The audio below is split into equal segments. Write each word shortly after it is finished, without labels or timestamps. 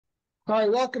All right,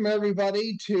 welcome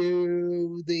everybody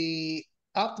to the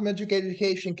Optometric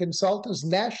Education Consultants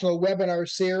National Webinar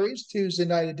Series, Tuesday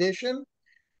night edition.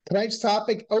 Tonight's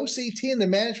topic, OCT and the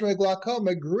management of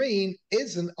glaucoma. Green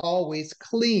isn't always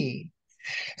clean.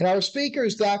 And our speaker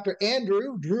is Dr.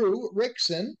 Andrew Drew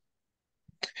Rixon.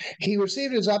 He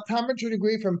received his optometry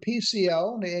degree from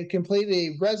PCO and completed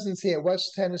a residency at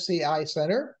West Tennessee Eye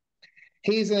Center.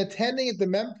 He's an attending at the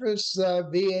Memphis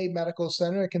VA Medical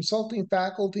Center, a consulting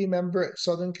faculty member at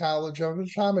Southern College of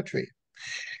Optometry.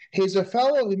 He's a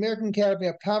fellow of the American Academy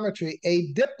of Optometry,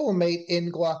 a diplomate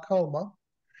in glaucoma,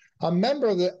 a member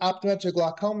of the Optometric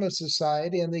Glaucoma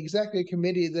Society, and the executive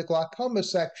committee of the glaucoma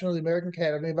section of the American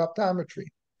Academy of Optometry.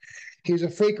 He's a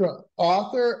frequent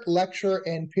author, lecturer,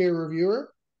 and peer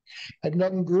reviewer. I've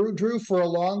known Drew for a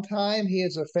long time. He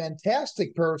is a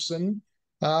fantastic person.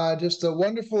 Just a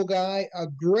wonderful guy, a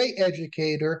great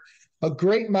educator, a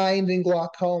great mind in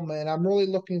glaucoma, and I'm really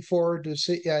looking forward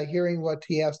to hearing what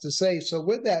he has to say. So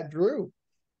with that, Drew,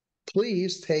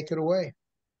 please take it away.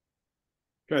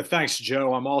 Good. Thanks,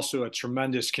 Joe. I'm also a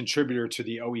tremendous contributor to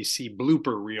the OEC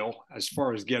blooper reel as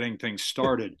far as getting things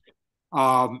started.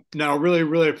 No,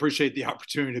 really appreciate the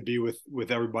opportunity to be with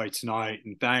everybody tonight.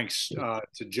 And thanks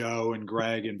to Joe and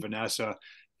Greg and Vanessa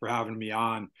for having me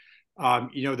on.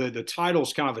 The title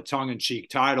is kind of a tongue-in-cheek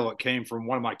title. It came from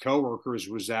one of my coworkers,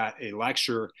 was at a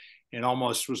lecture, and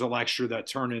almost was a lecture that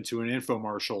turned into an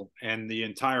infomercial. And the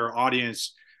entire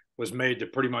audience was made to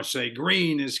pretty much say,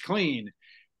 green is clean.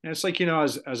 And it's like,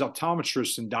 as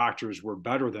optometrists and doctors, we're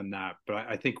better than that. But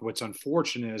I think what's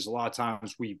unfortunate is a lot of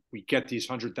times we get these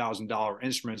 $100,000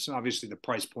 instruments, and obviously the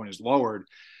price point is lowered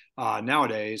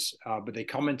nowadays, but they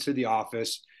come into the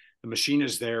office, the machine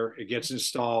is there, it gets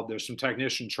installed, there's some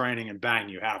technician training, and bang,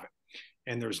 you have it.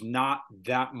 And there's not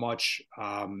that much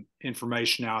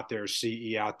information out there,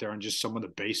 CE out there, and just some of the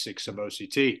basics of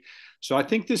OCT. So I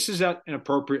think this is at an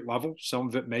appropriate level. Some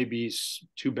of it may be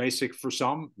too basic for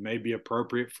some, may be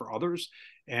appropriate for others.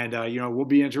 And, we'll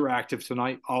be interactive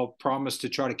tonight. I'll promise to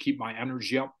try to keep my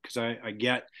energy up, because I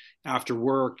get after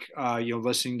work,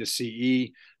 listening to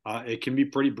CE, it can be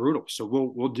pretty brutal. So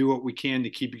we'll do what we can to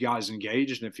keep you guys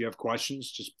engaged. And if you have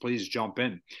questions, just please jump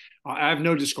in. I have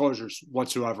no disclosures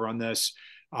whatsoever on this.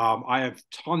 I have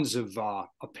tons of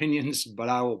opinions, but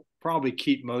I will probably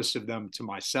keep most of them to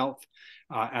myself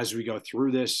as we go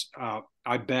through this.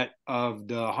 I bet of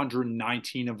the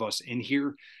 119 of us in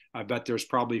here, I bet there's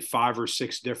probably 5 or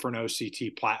 6 different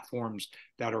OCT platforms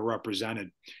that are represented.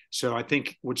 So I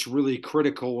think what's really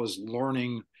critical is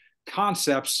learning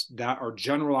concepts that are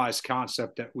generalized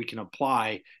concept that we can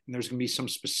apply. And there's going to be some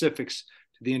specifics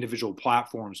to the individual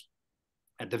platforms.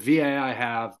 At the VA, I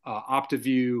have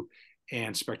OptiView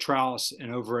and Spectralis,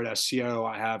 and over at SCO,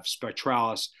 I have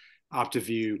Spectralis,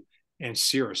 OptiView, and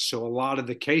Cirrus. So a lot of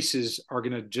the cases are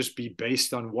going to just be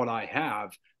based on what I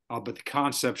have, but the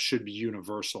concept should be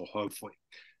universal, hopefully.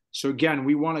 So again,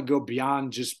 we want to go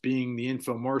beyond just being the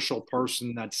infomercial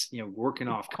person that's working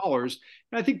off colors.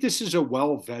 And I think this is a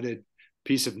well-vetted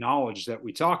piece of knowledge that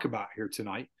we talk about here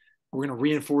tonight. We're going to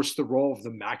reinforce the role of the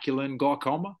macula in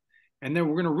glaucoma. And then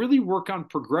we're going to really work on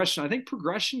progression. I think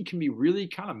progression can be really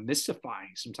kind of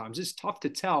mystifying sometimes. It's tough to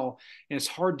tell, and it's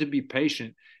hard to be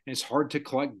patient, and it's hard to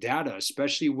collect data,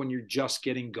 especially when you're just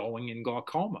getting going in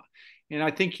glaucoma. And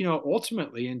I think,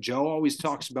 ultimately, and Joe always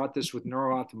talks about this with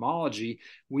neuro-ophthalmology,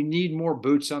 we need more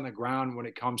boots on the ground when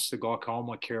it comes to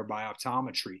glaucoma care by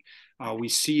optometry. We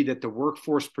see that the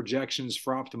workforce projections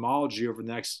for ophthalmology over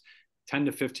the next 10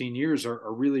 to 15 years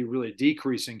are really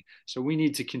decreasing. So we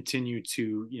need to continue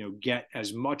to, get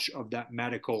as much of that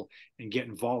medical and get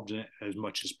involved in it as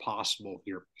much as possible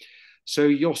here. So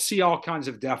you'll see all kinds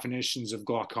of definitions of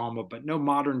glaucoma, but no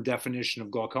modern definition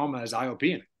of glaucoma has IOP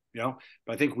in it,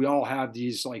 but I think we all have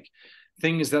these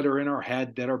things that are in our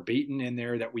head that are beaten in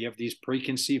there, that we have these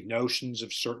preconceived notions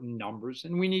of certain numbers,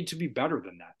 and we need to be better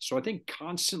than that. So I think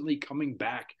constantly coming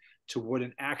back to what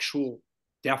an actual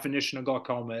definition of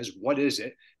glaucoma is. What is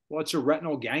it? Well, it's a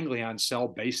retinal ganglion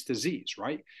cell-based disease,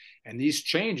 right? And these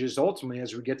changes, ultimately,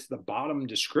 as we get to the bottom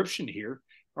description here,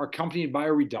 are accompanied by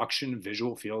a reduction in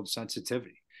visual field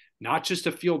sensitivity. Not just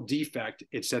a field defect,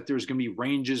 it's that there's going to be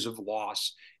ranges of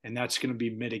loss, and that's going to be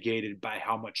mitigated by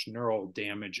how much neural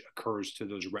damage occurs to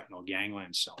those retinal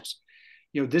ganglion cells.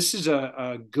 This is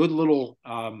a good little,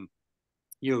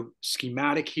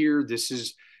 schematic here. This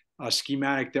is a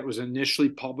schematic that was initially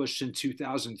published in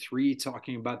 2003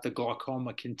 talking about the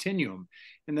glaucoma continuum.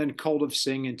 And then Kuldev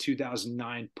Singh in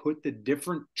 2009 put the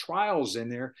different trials in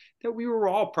there that we were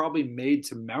all probably made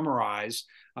to memorize,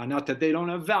 not that they don't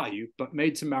have value, but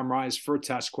made to memorize for a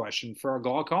test question for a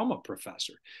glaucoma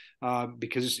professor,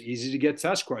 because it's easy to get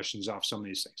test questions off some of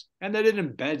these things. And that it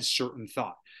embeds certain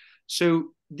thought. So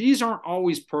these aren't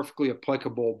always perfectly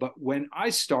applicable, but when I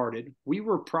started, we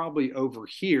were probably over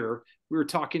here. We were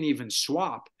talking even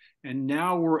swap, and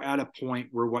now we're at a point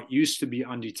where what used to be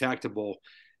undetectable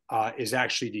is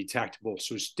actually detectable.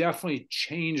 So it's definitely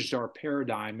changed our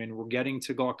paradigm, and we're getting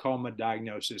to glaucoma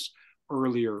diagnosis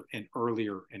earlier and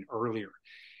earlier and earlier.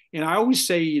 And I always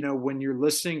say, you know, when you're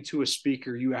listening to a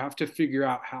speaker, you have to figure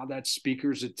out how that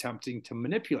speaker is attempting to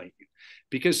manipulate you,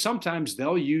 because sometimes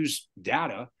they'll use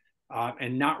data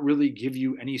and not really give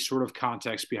you any sort of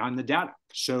context behind the data.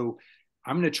 So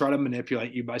I'm going to try to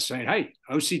manipulate you by saying, hey,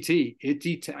 OCT, it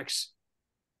detects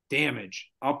damage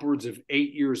upwards of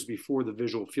 8 years before the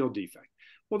visual field defect.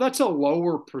 Well, that's a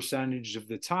lower percentage of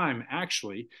the time,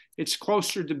 actually. It's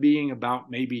closer to being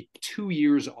about maybe 2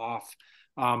 years off,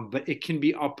 but it can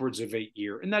be upwards of 8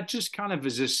 years. And that just kind of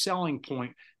is a selling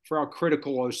point for how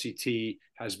critical OCT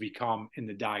has become in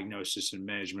the diagnosis and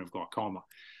management of glaucoma.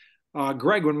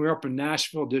 Greg, when we were up in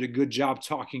Nashville, did a good job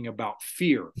talking about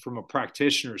fear from a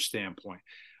practitioner standpoint.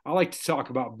 I like to talk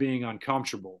about being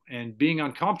uncomfortable, and being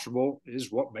uncomfortable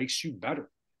is what makes you better,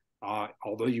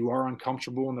 although you are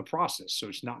uncomfortable in the process. So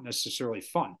it's not necessarily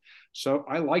fun. So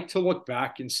I like to look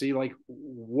back and see, like,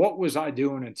 what was I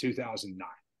doing in 2009?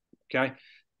 Okay.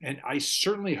 And I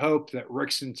certainly hope that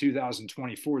Rixon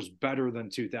 2024 is better than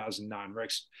 2009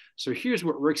 Rixon. So here's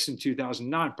what Rixon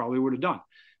 2009 probably would have done.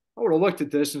 I would have looked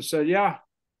at this and said, yeah,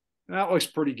 that looks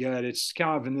pretty good. It's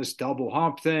kind of in this double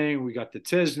hump thing. We got the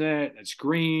Tisnet, it's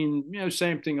green, you know,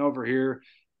 same thing over here.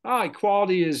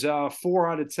 Quality is 4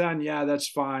 out of 10. Yeah, that's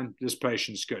fine. This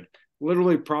patient's good.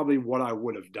 Literally probably what I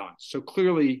would have done. So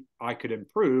clearly I could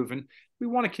improve, and we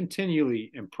want to continually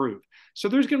improve. So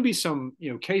there's going to be some,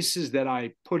 you know, cases that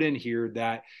I put in here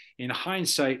that in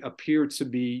hindsight appear to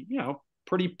be, you know,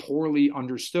 pretty poorly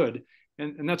understood.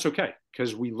 And that's okay,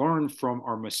 because we learn from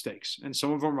our mistakes. And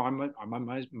some of them are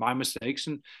my mistakes,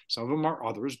 and some of them are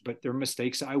others, but they're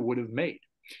mistakes I would have made.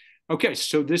 Okay,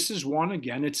 so this is one,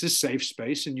 again, it's a safe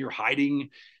space, and you're hiding,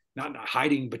 not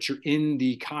hiding, but you're in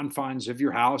the confines of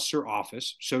your house or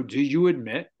office. So do you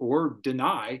admit or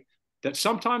deny that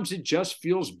sometimes it just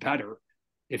feels better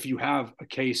if you have a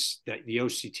case that the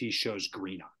OCT shows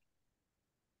green on?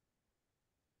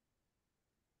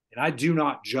 And I do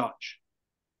not judge.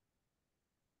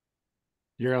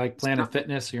 You're like Planet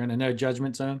Fitness. You're in a no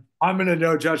judgment zone. I'm in a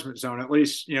no judgment zone, at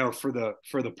least, you know, for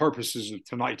the purposes of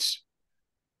tonight's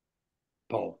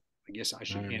poll. I guess I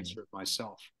should answer it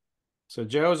myself. So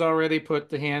Joe's already put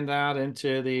the handout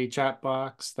into the chat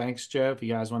box. Thanks, Joe. If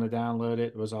you guys want to download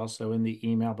it, it was also in the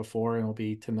email before, and it'll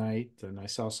be tonight. And I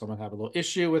saw someone have a little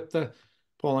issue with the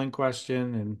polling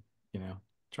question, and, you know,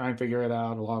 try and figure it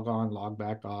out, log on, log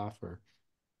back off, or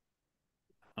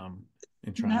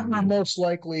and try. That will most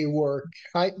likely work.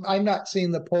 I'm not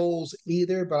seeing the polls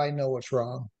either, but I know what's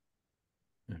wrong.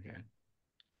 Okay.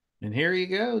 And here you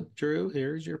go, Drew.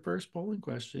 Here's your first polling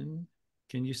question.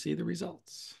 Can you see the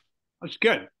results? That's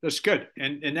good. That's good.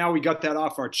 And now we got that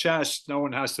off our chest. No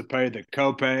one has to pay the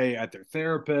copay at their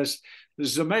therapist.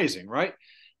 This is amazing, right?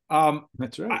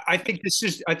 That's right. I think this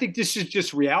is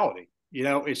just reality. You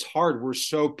know, it's hard. We're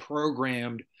so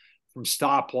programmed from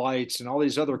stoplights and all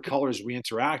these other colors we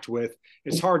interact with.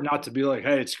 It's hard not to be like,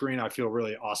 hey, it's green, I feel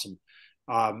really awesome.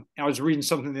 I was reading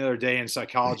something the other day in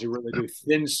psychology where they do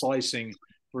thin slicing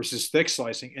versus thick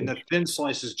slicing, and the thin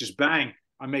slices just bang,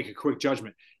 I make a quick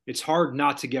judgment. It's hard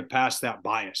not to get past that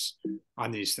bias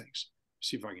on these things.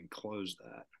 See if I can close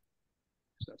that.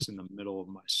 That's in the middle of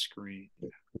my screen.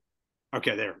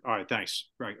 Okay, there. All right, thanks.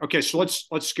 Right. Okay, so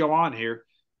let's go on here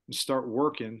and start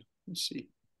working. Let's see.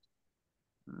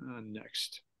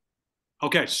 Next.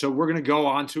 Okay, so we're going to go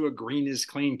on to a green is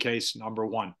clean case number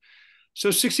 1. So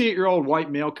 68-year-old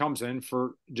white male comes in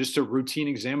for just a routine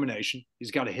examination.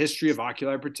 He's got a history of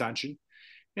ocular hypertension,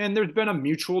 and there's been a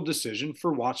mutual decision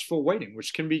for watchful waiting,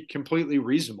 which can be completely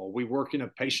reasonable. We work in a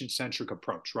patient-centric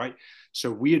approach, right?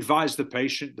 So we advise the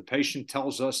patient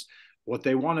tells us what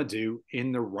they want to do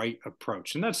in the right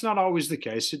approach. And that's not always the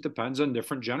case. It depends on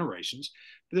different generations.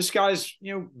 But this guy's,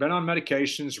 you know, been on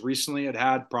medications, recently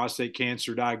had prostate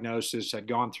cancer diagnosis, had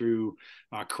gone through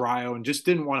cryo, and just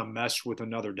didn't want to mess with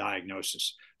another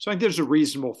diagnosis. So I think there's a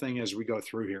reasonable thing as we go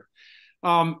through here.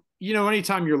 You know,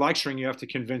 anytime you're lecturing, you have to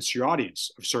convince your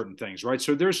audience of certain things, right?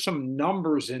 So there's some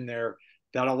numbers in there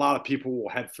that a lot of people will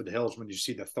head for the hills when you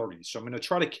see the 30s. So I'm going to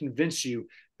try to convince you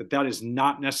that that is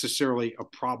not necessarily a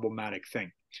problematic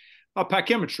thing.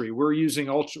 Pachymetry, we're using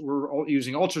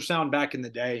ultrasound back in the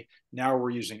day. Now we're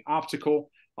using optical.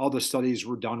 All the studies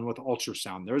were done with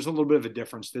ultrasound. There's a little bit of a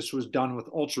difference. This was done with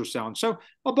ultrasound. So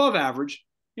above average,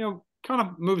 kind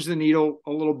of moves the needle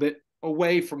a little bit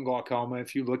away from glaucoma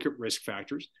if you look at risk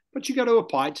factors, but you got to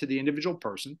apply it to the individual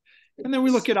person. And then we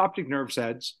look at optic nerve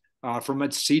heads from a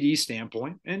CD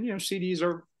standpoint. And, CDs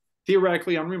are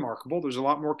theoretically unremarkable. There's a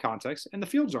lot more context, and the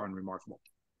fields are unremarkable.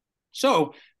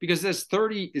 So because this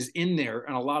 30 is in there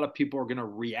and a lot of people are going to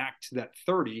react to that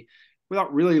 30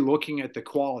 without really looking at the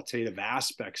qualitative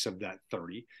aspects of that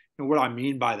 30. And what I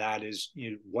mean by that is,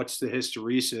 what's the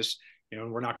hysteresis?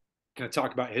 And we're not going to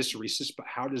talk about hysteresis, but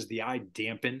how does the eye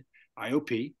dampen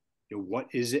IOP? What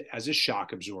is it as a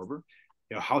shock absorber?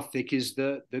 How thick is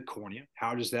the cornea?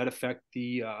 How does that affect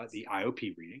the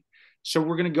IOP reading? So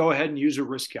we're going to go ahead and use a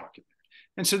risk calculator.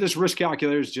 And so this risk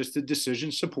calculator is just a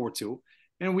decision support tool.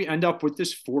 And we end up with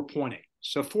this 4.8.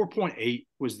 So 4.8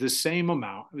 was the same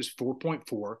amount. It was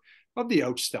 4.4 of the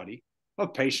OAT study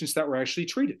of patients that were actually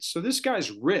treated. So this guy's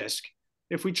risk,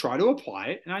 if we try to apply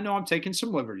it, and I know I'm taking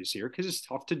some liberties here because it's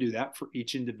tough to do that for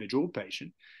each individual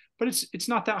patient, but it's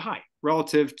not that high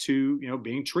relative to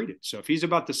being treated. So if he's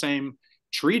about the same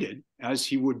treated as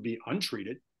he would be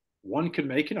untreated, one could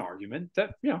make an argument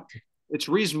that it's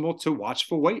reasonable to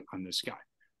watchful wait on this guy.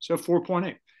 So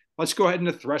 4.8. Let's go ahead and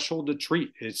the threshold to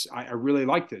treat. I really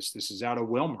like this. This is out of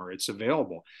Wilmer. It's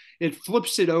available. It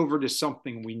flips it over to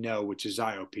something we know, which is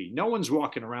IOP. No one's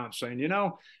walking around saying,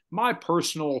 my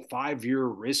personal 5-year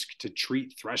risk to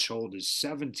treat threshold is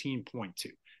 17.2.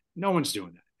 No one's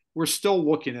doing that. We're still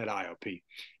looking at IOP.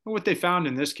 And what they found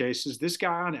in this case is this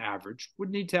guy on average would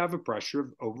need to have a pressure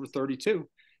of over 32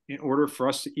 in order for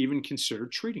us to even consider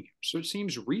treating him. So it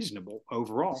seems reasonable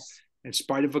overall, in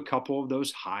spite of a couple of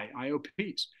those high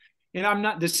IOPs. And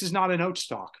this is not an OATS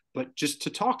talk, but just to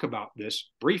talk about this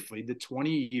briefly, the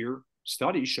 20-year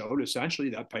study showed essentially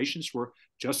that patients were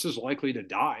just as likely to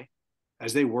die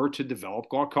as they were to develop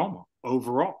glaucoma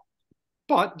overall.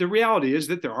 But the reality is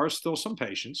that there are still some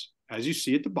patients, as you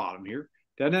see at the bottom here,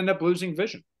 that end up losing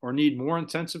vision or need more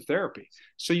intensive therapy.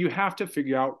 So you have to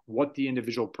figure out what the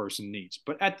individual person needs.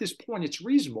 But at this point, it's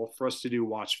reasonable for us to do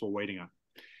watchful waiting on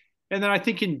it. And then I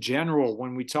think in general,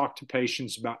 when we talk to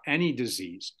patients about any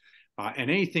disease,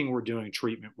 and anything we're doing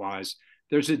treatment-wise,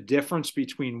 there's a difference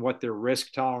between what their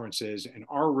risk tolerance is and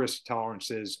our risk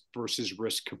tolerance is versus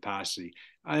risk capacity.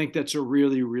 I think that's a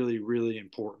really, really, really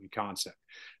important concept.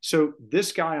 So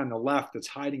this guy on the left that's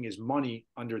hiding his money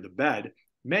under the bed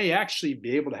may actually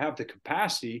be able to have the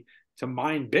capacity to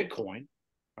mine Bitcoin,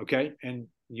 okay, and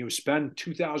spend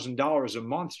 $2,000 a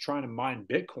month trying to mine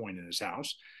Bitcoin in his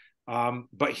house,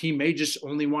 but he may just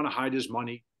only want to hide his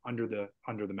money under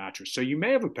the mattress. So you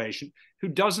may have a patient who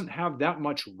doesn't have that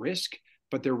much risk,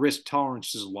 but their risk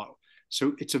tolerance is low.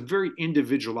 So it's a very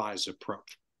individualized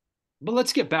approach. But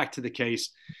let's get back to the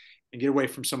case and get away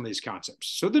from some of these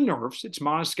concepts. So the nerves, it's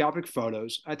monoscopic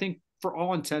photos. I think for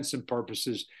all intents and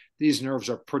purposes, these nerves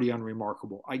are pretty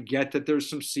unremarkable. I get that there's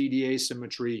some CD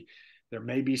asymmetry. There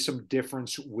may be some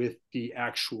difference with the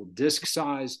actual disc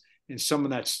size, and some of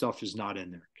that stuff is not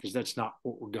in there because that's not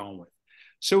what we're going with.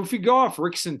 So if we go off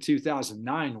Rixon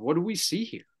 2009, what do we see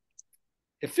here?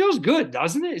 It feels good,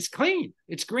 doesn't it? It's clean.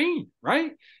 It's green,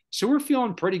 right? So we're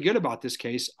feeling pretty good about this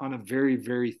case on a very,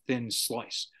 very thin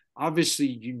slice.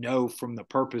 Obviously, from the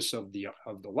purpose of the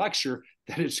lecture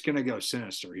that it's going to go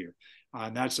sinister here.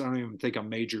 And I don't even think a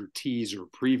major tease or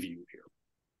preview here.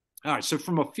 All right, so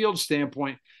from a field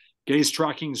standpoint, gaze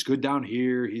tracking is good down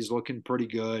here. He's looking pretty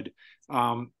good.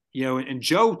 And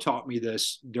Joe taught me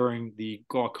this during the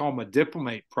glaucoma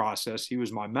diplomate process. He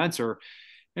was my mentor.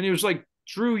 And he was like,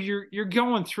 Drew, you're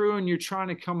going through and you're trying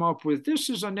to come up with, this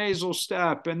is a nasal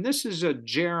step and this is a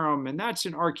gerum and that's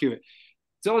an arcuate.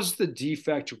 Does the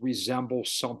defect resemble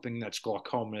something that's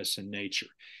glaucomatous in nature?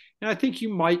 And I think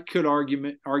you could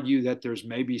argue that there's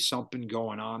maybe something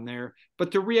going on there.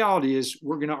 But the reality is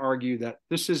we're going to argue that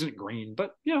this isn't green,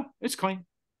 but it's clean.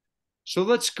 So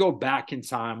let's go back in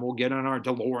time. We'll get on our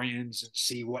DeLoreans and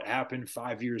see what happened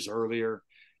 5 years earlier.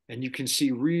 And you can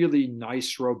see really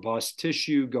nice, robust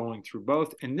tissue going through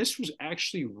both. And this was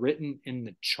actually written in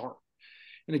the chart.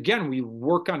 And again, we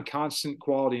work on constant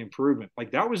quality improvement.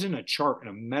 Like that was in a chart in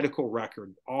a medical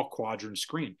record, all quadrant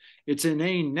screen. It's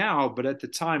inane now, but at the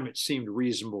time it seemed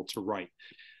reasonable to write.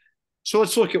 So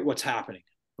let's look at what's happening.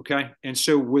 Okay. And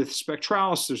so with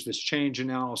spectralis, there's this change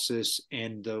analysis,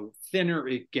 and the thinner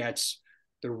it gets,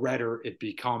 the redder it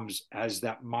becomes as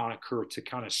that moniker to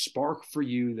kind of spark for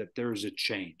you that there's a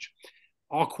change.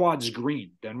 all quads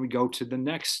green. Then we go to the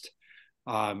next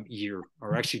year,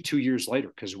 or actually 2 years later,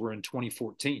 because we're in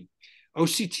 2014.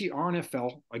 OCT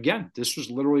RNFL, again, this was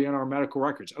literally in our medical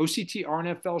records. OCT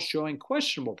RNFL showing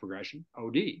questionable progression,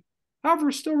 OD.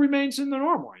 However, still remains in the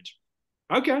normal range.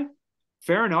 Okay,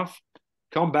 fair enough.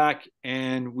 Come back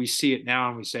and we see it now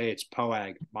and we say it's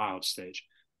POAG mild stage.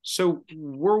 So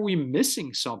were we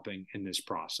missing something in this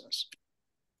process?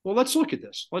 Well, let's look at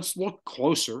this. Let's look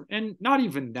closer, and not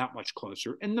even that much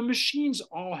closer. And the machines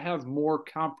all have more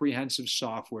comprehensive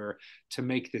software to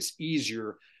make this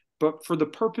easier. But for the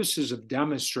purposes of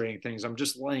demonstrating things, I'm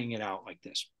just laying it out like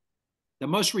this. The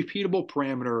most repeatable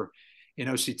parameter in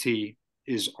OCT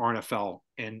is RNFL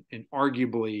and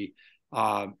arguably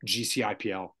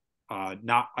GCIPL,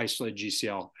 not isolated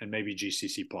GCL, and maybe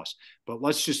GCC+. But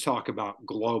let's just talk about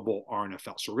global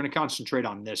RNFL. So we're going to concentrate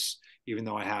on this, even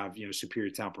though I have superior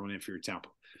temporal and inferior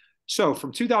temporal. So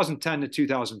from 2010 to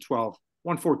 2012,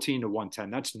 114 to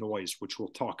 110, that's noise, which we'll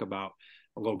talk about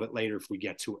a little bit later if we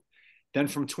get to it. Then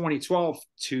from 2012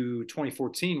 to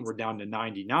 2014, we're down to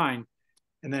 99.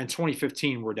 And then in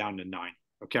 2015, we're down to 90.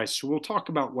 Okay, so we'll talk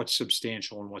about what's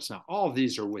substantial and what's not. All of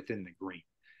these are within the green.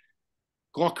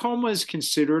 Glaucoma is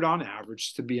considered on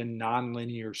average to be a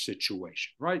nonlinear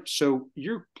situation, right? So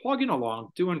you're plugging along,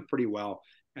 doing pretty well,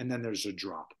 and then there's a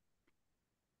drop.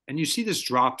 And you see this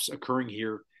drops occurring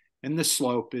here, and the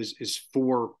slope is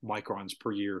 4 microns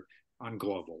per year on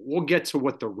global. We'll get to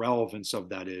what the relevance of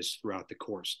that is throughout the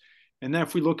course. And then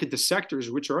if we look at the sectors,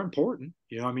 which are important,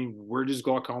 where does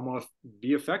glaucoma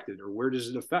be affected, or where does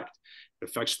it affect? It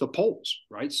affects the poles,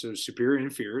 right? So superior,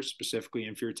 inferior, specifically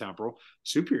inferior temporal,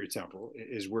 superior temporal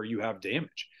is where you have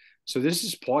damage. So this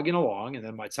is plugging along. And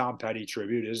then my Tom Petty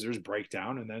tribute is there's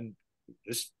breakdown. And then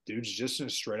this dude's just in a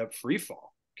straight up free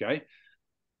fall. Okay.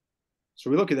 So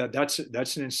we look at that.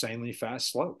 That's an insanely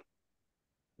fast slope.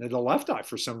 Now, the left eye,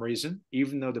 for some reason,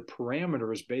 even though the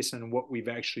parameters based on what we've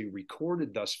actually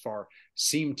recorded thus far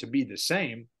seem to be the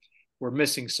same, we're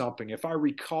missing something. If I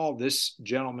recall, this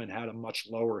gentleman had a much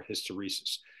lower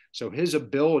hysteresis. So his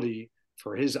ability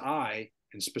for his eye,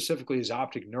 and specifically his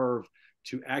optic nerve,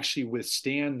 to actually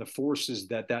withstand the forces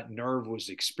that nerve was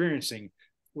experiencing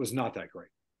was not that great.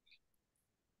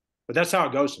 But that's how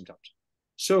it goes sometimes.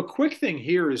 So a quick thing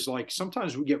here is like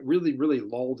sometimes we get really, really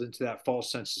lulled into that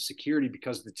false sense of security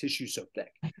because the tissue is so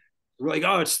thick. We're like,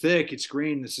 oh, it's thick, it's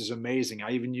green, this is amazing.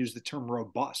 I even use the term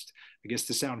robust, I guess,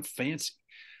 to sound fancy.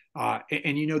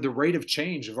 And the rate of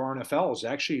change of RNFL is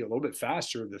actually a little bit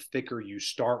faster the thicker you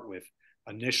start with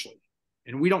initially.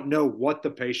 And we don't know what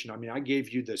the patient, I gave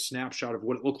you the snapshot of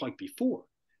what it looked like before,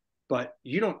 but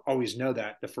you don't always know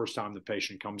that the first time the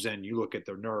patient comes in. You look at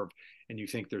their nerve and you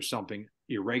think there's something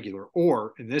irregular,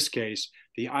 or in this case,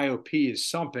 the IOP is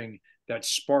something that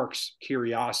sparks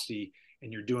curiosity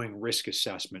and you're doing risk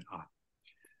assessment on.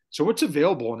 So what's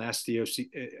available in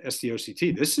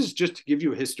SDOCT? This is just to give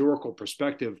you a historical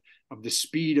perspective of the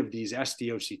speed of these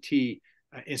SDOCT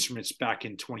instruments back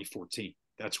in 2014.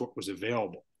 That's what was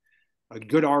available. A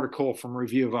good article from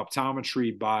Review of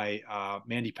Optometry by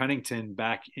Mandy Pennington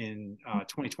back in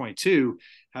 2022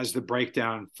 has the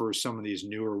breakdown for some of these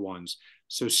newer ones.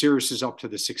 So Cirrus is up to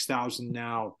the 6,000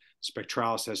 now.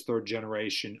 Spectralis has 3rd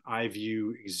generation.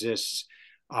 iView exists.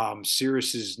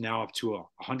 Cirrus is now up to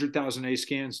 100,000 A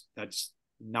scans. That's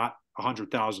not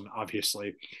 100,000,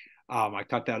 obviously. I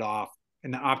cut that off.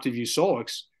 And the OptiView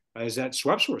Solix is at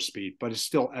Swepsworth speed, but it's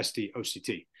still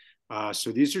SD-OCT.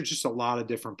 So these are just a lot of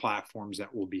different platforms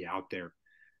that will be out there.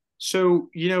 So,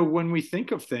 when we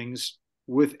think of things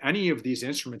with any of these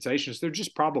instrumentations, they're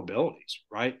just probabilities,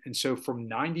 right? And so from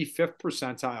 95th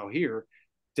percentile here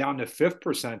down to 5th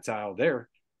percentile there,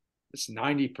 it's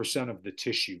 90% of the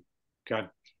tissue, okay?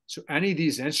 So any of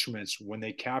these instruments, when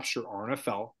they capture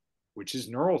RNFL, which is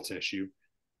neural tissue,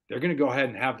 they're going to go ahead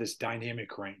and have this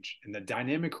dynamic range. And the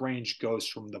dynamic range goes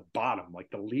from the bottom, like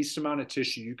the least amount of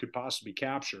tissue you could possibly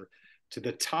capture, to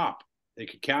the top they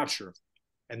could capture.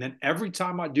 And then every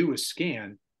time I do a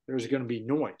scan, there's going to be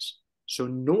noise. So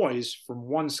noise from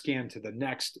one scan to the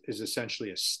next is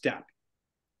essentially a step.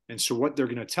 And so what they're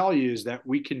going to tell you is that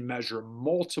we can measure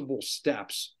multiple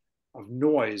steps of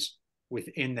noise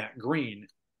within that green.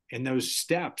 And those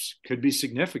steps could be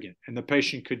significant. And the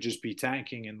patient could just be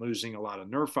tanking and losing a lot of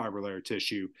nerve fiber layer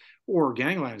tissue or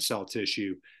ganglion cell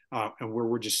tissue, and where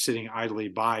we're just sitting idly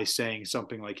by saying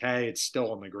something like, hey, it's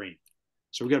still in the green.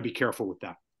 So we got to be careful with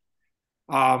that.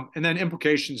 And then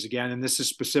implications again, and this is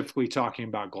specifically talking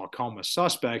about glaucoma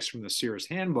suspects from the Cirrus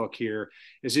handbook here,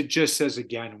 is it just says,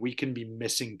 again, we can be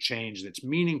missing change that's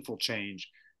meaningful change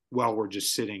while we're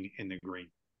just sitting in the green.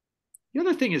 The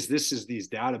other thing is these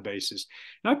databases.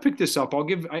 And I picked this up.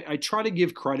 I try to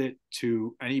give credit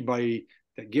to anybody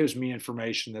that gives me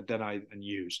information that then I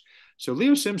use. So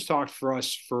Leo Sims talked for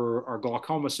us for our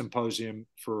glaucoma symposium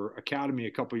for Academy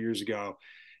a couple of years ago.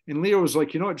 And Leo was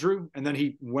like, you know what, Drew? And then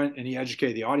he went and he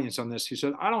educated the audience on this. He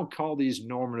said, I don't call these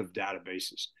normative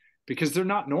databases because they're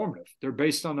not normative. They're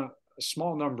based on a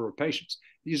small number of patients.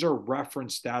 These are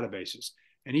reference databases,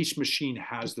 and each machine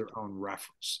has their own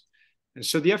reference. And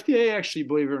so the FDA actually,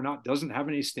 believe it or not, doesn't have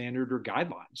any standard or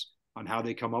guidelines on how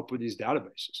they come up with these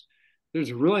databases.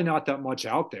 There's really not that much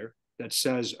out there that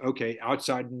says, okay,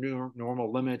 outside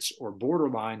normal limits or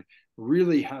borderline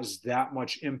really has that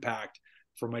much impact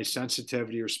from a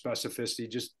sensitivity or specificity.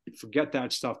 Just forget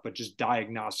that stuff, but just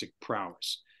diagnostic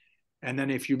prowess. And then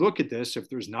if you look at this, if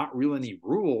there's not really any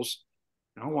rules,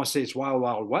 I don't want to say it's wild,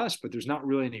 wild west, but there's not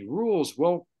really any rules.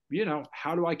 Well, you know,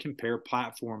 how do I compare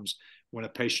platforms when a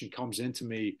patient comes into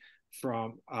me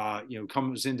from,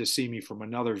 comes in to see me from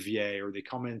another VA, or they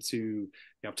come into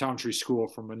the optometry school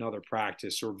from another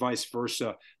practice, or vice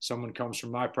versa. Someone comes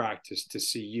from my practice to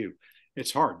see you.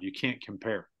 It's hard. You can't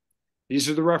compare. These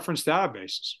are the reference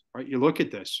databases, right? You look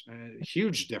at this,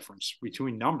 huge difference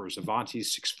between numbers.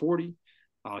 Avanti's 640,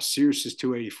 Cirrus is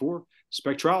 284.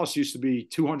 Spectralis used to be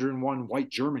 201 white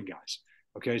German guys.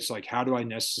 Okay, it's like, how do I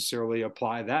necessarily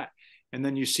apply that? And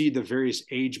then you see the various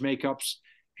age makeups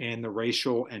and the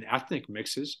racial and ethnic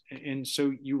mixes. And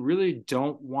so you really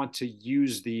don't want to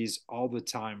use these all the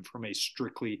time from a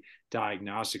strictly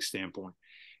diagnostic standpoint.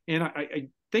 And I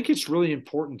think it's really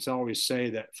important to always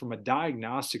say that from a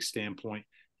diagnostic standpoint,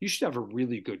 you should have a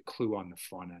really good clue on the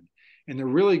front end. And the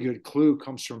really good clue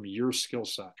comes from your skill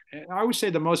set. And I always say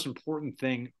the most important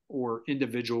thing or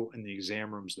individual in the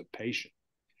exam room is the patient.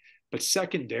 But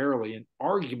secondarily, and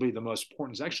arguably the most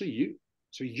important, is actually you.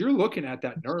 So you're looking at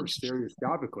that nerve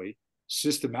stereoscopically,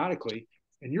 systematically,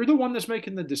 and you're the one that's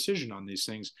making the decision on these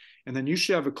things. And then you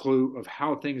should have a clue of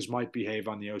how things might behave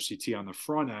on the OCT on the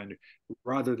front end,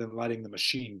 rather than letting the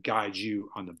machine guide you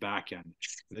on the back end.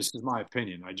 And this is my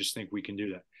opinion. I just think we can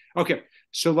do that. Okay,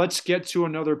 so let's get to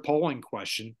another polling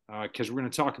question, because we're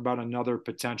going to talk about another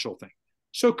potential thing.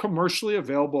 So commercially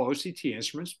available OCT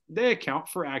instruments, they account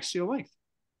for axial length.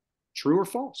 True or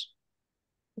false?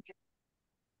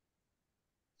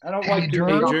 I don't like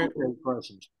Drew,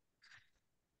 questions.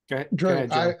 Drew,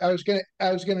 I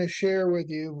was gonna share with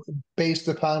you, based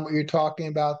upon what you're talking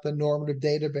about, the normative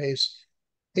database.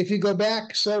 If you go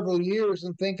back several years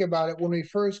and think about it, when we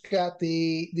first got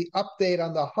the update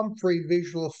on the Humphrey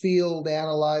Visual Field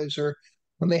Analyzer,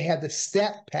 when they had the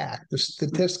stat pack, the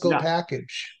statistical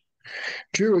package.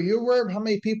 Drew, are you aware of how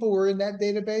many people were in that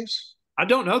database? I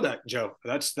don't know that, Joe.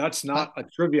 That's not a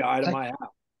trivia item I have.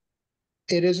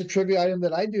 It is a trivia item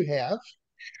that I do have.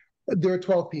 There are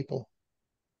 12 people.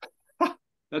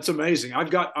 That's amazing. I've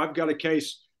got a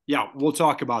case. Yeah, we'll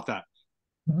talk about that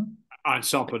on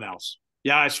something else.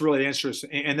 Yeah, it's really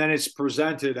interesting. And then it's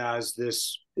presented as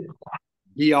this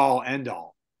be all end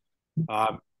all.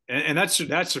 And that's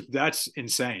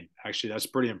insane. Actually, that's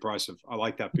pretty impressive. I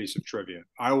like that piece of trivia.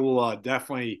 I will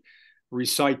definitely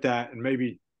recite that and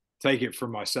maybe take it for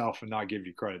myself and not give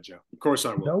you credit, Joe. Of course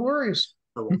I will. No worries.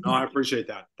 No, I appreciate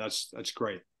that. That's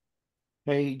great.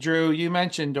 Hey, Drew, you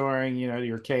mentioned during,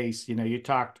 your case, you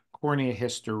talked cornea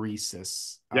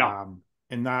hysteresis. Yeah.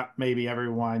 And not maybe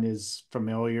everyone is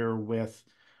familiar with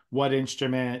what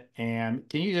instrument. And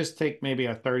can you just take maybe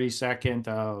a 30-second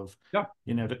of,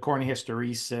 the cornea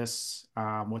hysteresis,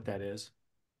 what that is?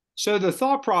 So the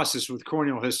thought process with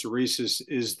corneal hysteresis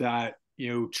is that,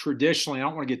 traditionally, I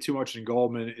don't want to get too much in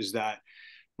Goldman, is that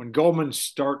when Goldman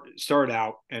start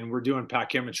out and we're doing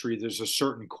pachymetry, there's a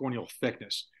certain corneal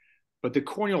thickness. But the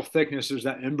corneal thickness, there's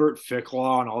that Imbert-Fick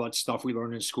law and all that stuff we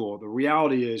learned in school. The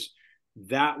reality is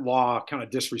that law kind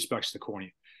of disrespects the cornea.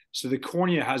 So the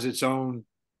cornea has its own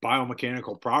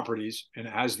biomechanical properties, and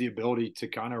it has the ability to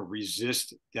kind of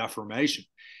resist deformation.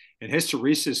 And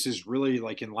hysteresis is really,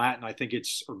 like in Latin,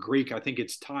 or Greek, I think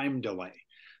it's time delay.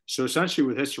 So essentially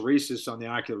with hysteresis on the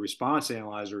ocular response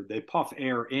analyzer, they puff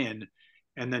air in,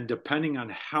 and then depending on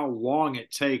how long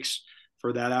it takes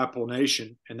for that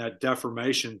applanation and that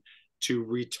deformation to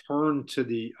return to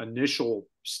the initial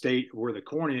state where the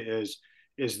cornea is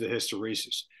the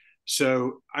hysteresis.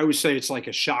 So I would say it's like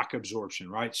a shock absorption,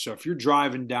 right? So if you're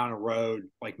driving down a road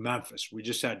like Memphis, we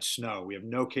just had snow. We have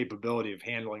no capability of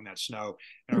handling that snow,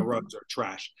 and our roads are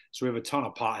trash. So we have a ton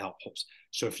of potholes.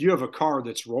 So if you have a car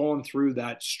that's rolling through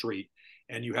that street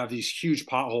and you have these huge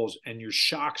potholes and your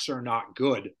shocks are not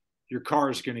good, your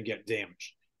car is going to get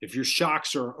damaged. If your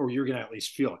shocks are, or you're going to at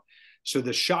least feel it. So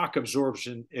the shock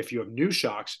absorption, if you have new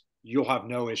shocks, you'll have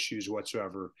no issues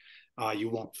whatsoever you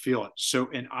won't feel it. So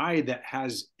an eye that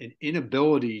has an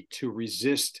inability to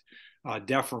resist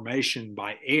deformation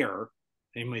by air,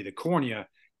 namely the cornea,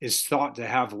 is thought to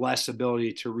have less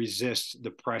ability to resist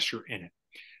the pressure in it.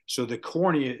 So the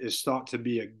cornea is thought to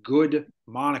be a good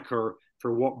moniker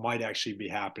for what might actually be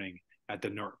happening at the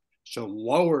nerve. So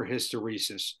lower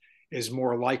hysteresis is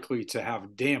more likely to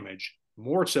have damage,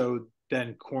 more so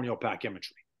than corneal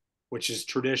pachymetry, which has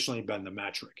traditionally been the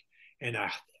metric. And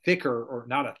a thicker, or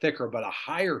not a thicker, but a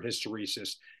higher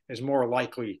hysteresis is more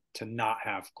likely to not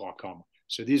have glaucoma.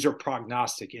 So these are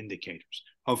prognostic indicators.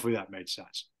 Hopefully that made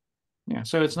sense. Yeah,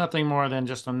 so it's nothing more than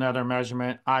just another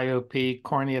measurement, IOP,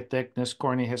 cornea thickness,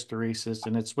 cornea hysteresis,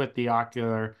 and it's with the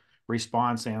ocular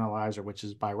response analyzer, which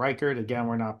is by Reichert. Again,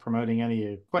 we're not promoting any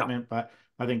equipment, but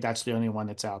I think that's the only one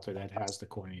that's out there that has the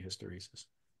cornea hysteresis.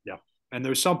 Yeah. And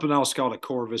there's something else called a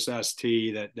Corvus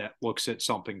ST that looks at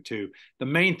something too. The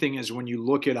main thing is when you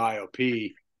look at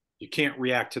IOP, you can't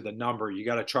react to the number. You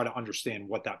got to try to understand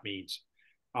what that means.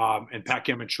 And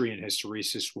pachymetry and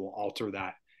hysteresis will alter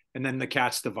that. And then the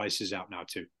CATS device is out now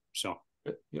too. So,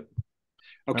 yep.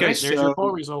 Okay, right, there's your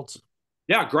poll results.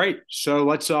 Yeah, great. So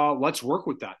let's work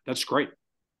with that. That's great.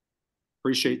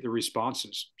 Appreciate the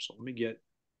responses. So let me get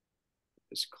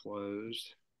this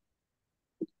closed.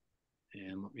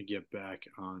 And let me get back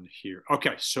on here.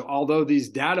 Okay, so although these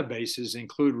databases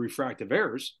include refractive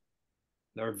errors,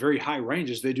 there are very high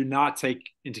ranges. They do not take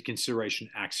into consideration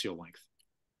axial length.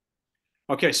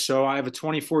 Okay, so I have a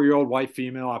 24-year-old white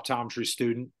female optometry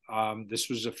student. This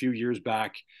was a few years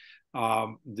back.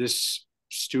 This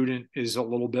student is a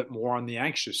little bit more on the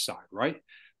anxious side, right?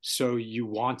 So you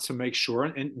want to make sure,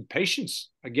 and patients,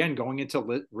 again, going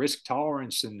into risk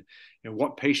tolerance and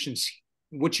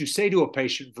what you say to a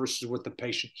patient versus what the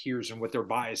patient hears and what their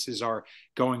biases are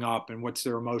going up and what's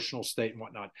their emotional state and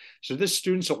whatnot. So this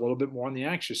student's a little bit more on the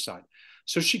anxious side.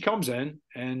 So she comes in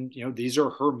and, these are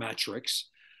her metrics.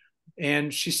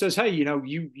 And she says, hey,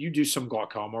 you do some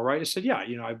glaucoma, right? I said, yeah,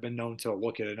 I've been known to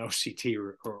look at an OCT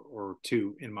or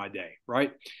two in my day,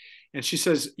 right? And she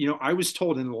says, I was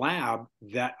told in the lab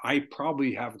that I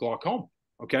probably have glaucoma,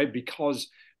 okay? Because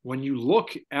when you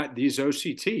look at these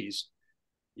OCTs,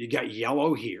 you got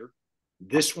yellow here.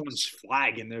 This one's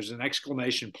flagging. There's an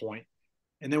exclamation point.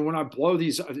 And then when I blow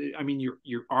these, I mean,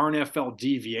 your RNFL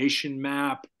deviation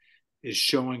map is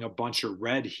showing a bunch of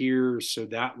red here. So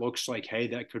that looks like, hey,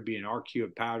 that could be an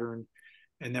arcuate pattern.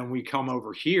 And then we come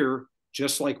over here,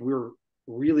 just like we're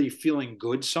really feeling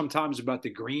good sometimes about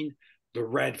the green, the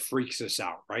red freaks us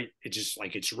out, right? It's just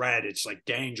like, it's red. It's like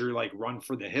danger, like run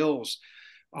for the hills.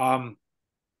 And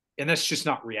that's just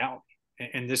not reality.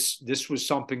 And this was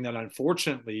something that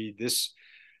unfortunately this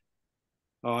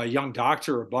young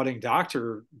doctor or budding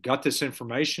doctor got this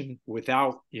information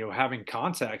without having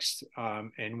context,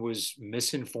 and was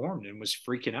misinformed and was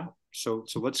freaking out. So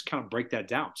let's kind of break that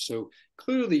down. So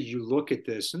clearly you look at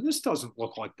this, and this doesn't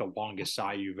look like the longest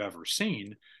eye you've ever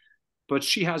seen, but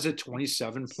she has a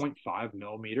 27.5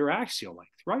 millimeter axial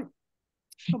length, right?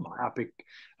 A myopic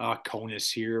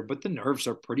conus here, but the nerves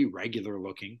are pretty regular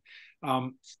looking.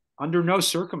 Under no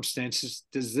circumstances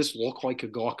does this look like a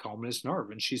glaucomatous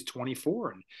nerve. And she's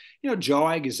 24. And,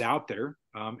 JOAG is out there.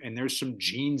 And there's some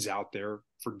genes out there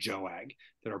for JOAG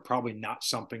that are probably not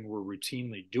something we're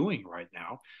routinely doing right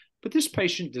now. But this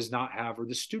patient does not have, or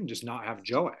the student does not have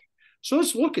JOAG. So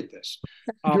let's look at this.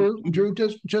 Drew,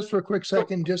 just for a quick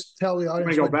second, just tell the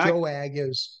audience what JOAG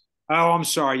is. Oh, I'm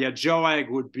sorry. Yeah,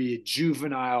 JOAG would be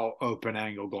juvenile open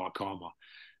angle glaucoma.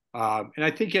 And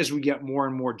I think as we get more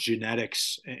and more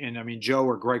genetics, and I mean, Joe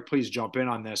or Greg, please jump in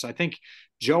on this. I think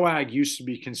JOAG used to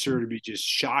be considered to be just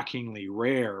shockingly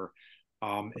rare.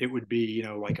 It would be,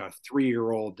 like a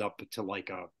 3-year-old up to like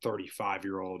a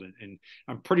 35-year-old. And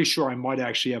I'm pretty sure I might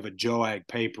actually have a JOAG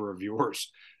paper of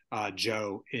yours,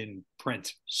 Joe, in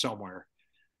print somewhere.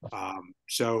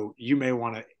 So you may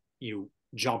want to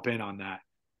jump in on that.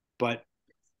 But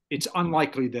it's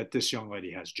unlikely that this young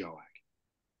lady has JOAG.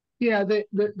 Yeah,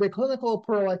 the clinical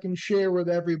pearl I can share with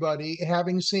everybody,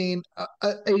 having seen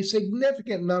a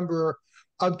significant number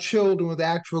of children with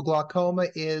actual glaucoma,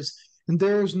 is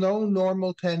there's no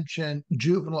normal tension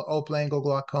juvenile open angle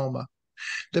glaucoma.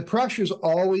 The pressure's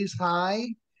always high,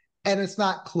 and it's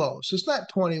not close. It's not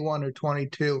 21 or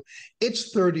 22.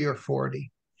 It's 30 or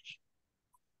 40.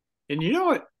 And you know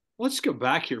what? Let's go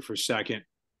back here for a second.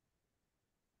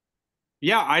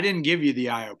 Yeah, I didn't give you the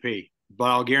IOP, but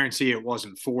I'll guarantee it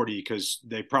wasn't 40 because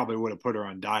they probably would have put her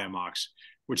on Diamox,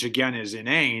 which again is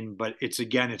inane, but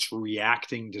it's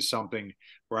reacting to something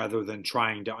rather than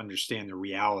trying to understand the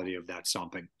reality of that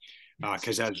something.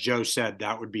 Because as Joe said,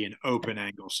 that would be an open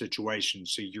angle situation.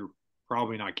 So you're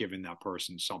probably not giving that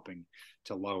person something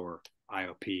to lower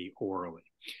IOP orally.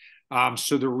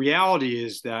 So the reality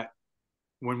is that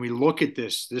when we look at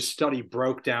this study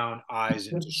broke down eyes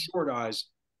into short eyes,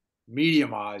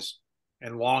 medium eyes,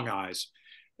 and long eyes.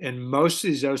 And most of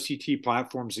these OCT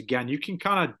platforms, again, you can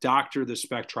kind of doctor the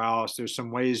spectralis. There's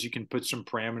some ways you can put some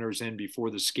parameters in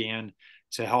before the scan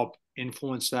to help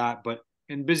influence that. But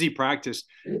in busy practice,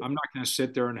 I'm not going to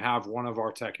sit there and have one of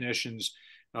our technicians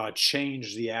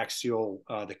change the axial,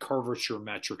 the curvature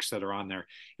metrics that are on there.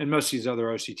 And most of these other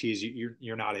OCTs,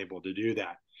 you're not able to do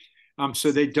that.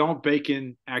 So they don't bake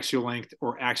in axial length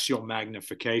or axial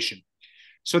magnification.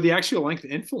 So the axial length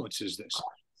influences this.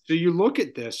 So you look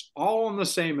at this all on the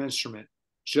same instrument,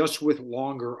 just with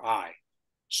longer eye.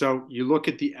 So you look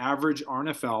at the average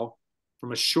RNFL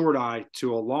from a short eye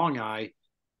to a long eye,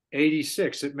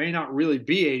 86. It may not really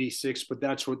be 86, but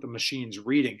that's what the machine's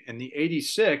reading. And the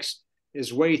 86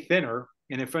 is way thinner.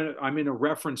 And if I'm in a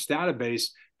reference database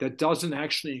that doesn't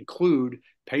actually include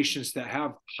patients that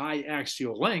have high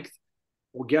axial length,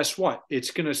 well, guess what?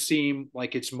 It's going to seem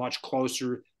like it's much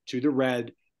closer to the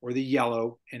red or the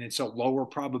yellow, and it's a lower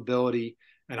probability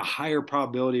and a higher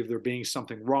probability of there being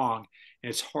something wrong. And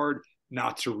it's hard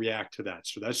not to react to that.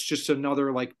 So that's just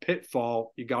another like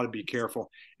pitfall. You got to be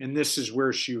careful. And this is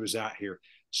where she was at here.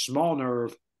 Small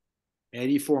nerve,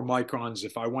 84 microns.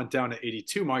 If I went down to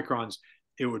 82 microns,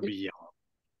 it would be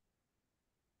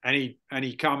yellow.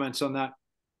 Any comments on that?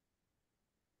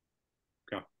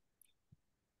 Okay.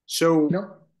 So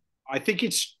no. I think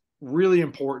it's really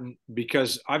important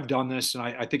because I've done this and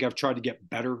I think I've tried to get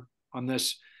better on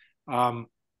this. I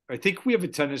think we have a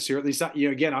tendency, or at least,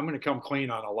 again, I'm going to come clean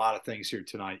on a lot of things here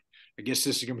tonight. I guess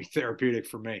this is going to be therapeutic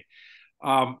for me.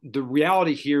 The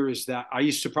reality here is that I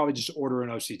used to probably just order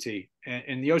an OCT,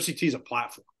 and the OCT is a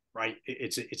platform, right?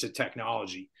 It's a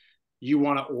technology. You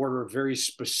want to order very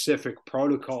specific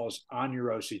protocols on your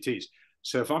OCTs.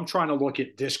 So if I'm trying to look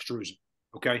at disc drusen,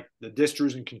 okay, the disc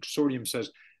drusen consortium says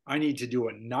I need to do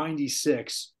a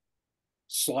 96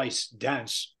 slice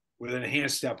dense with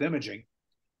enhanced depth imaging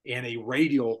and a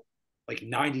radial like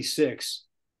 96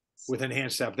 with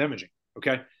enhanced depth imaging.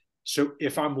 Okay. So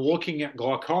if I'm looking at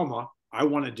glaucoma, I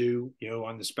want to do,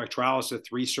 on the spectralis, a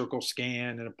 3-circle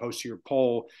scan and a posterior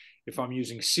pole. If I'm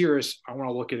using Cirrus, I want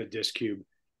to look at a disc cube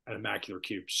and a macular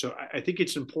cube. So I think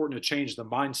it's important to change the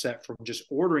mindset from just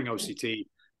ordering OCT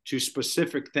to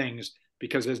specific things,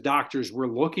 because as doctors, we're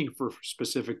looking for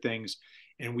specific things,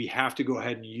 and we have to go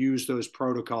ahead and use those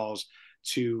protocols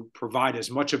to provide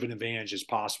as much of an advantage as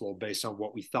possible based on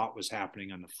what we thought was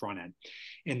happening on the front end.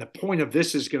 And the point of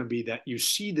this is going to be that you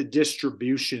see the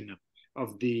distribution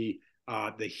of the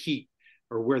heat,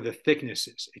 or where the thickness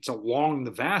is. It's along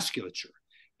the vasculature,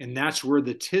 and that's where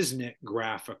the Tisnet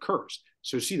graph occurs.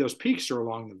 So see, those peaks are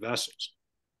along the vessels.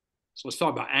 So let's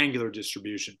talk about angular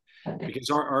distribution, because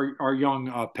our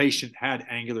young patient had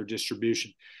angular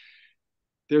distribution.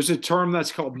 There's a term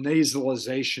that's called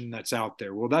nasalization that's out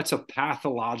there. Well, that's a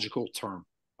pathological term,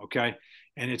 okay?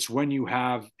 And it's when you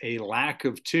have a lack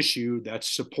of tissue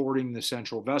that's supporting the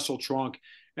central vessel trunk,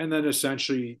 and then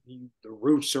essentially the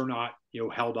roots are not,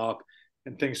 held up,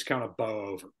 and things kind of bow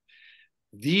over.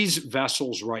 These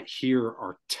vessels right here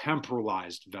are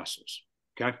temporalized vessels,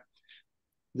 okay?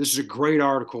 This is a great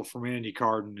article from Andy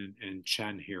Carden and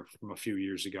Chen here from a few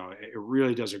years ago. It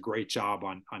really does a great job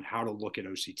on how to look at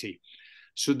OCT.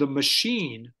 So the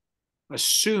machine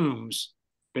assumes,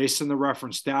 based on the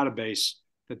reference database,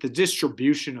 that the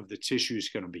distribution of the tissue is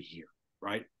going to be here,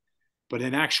 right? But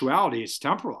in actuality, it's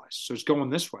temporalized. So it's going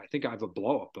this way. I think I have a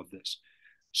blow up of this.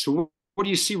 So what do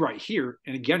you see right here?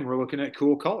 And again, we're looking at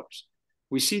cool colors.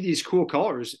 We see these cool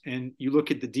colors, and you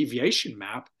look at the deviation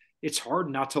map, it's hard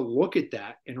not to look at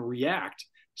that and react.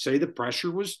 Say the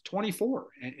pressure was 24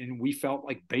 and we felt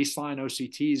like baseline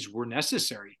OCTs were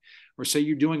necessary, or say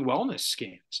you're doing wellness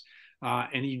scans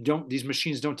and these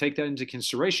machines don't take that into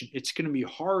consideration. It's going to be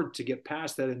hard to get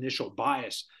past that initial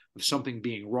bias of something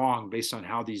being wrong based on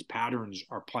how these patterns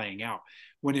are playing out,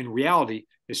 when in reality,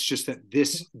 it's just that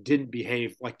this didn't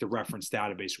behave like the reference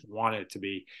database wanted it to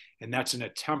be. And that's in a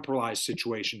temporalized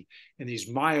situation. And these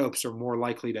myopes are more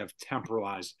likely to have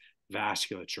temporalized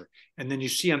vasculature. And then you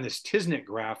see on this Tisnet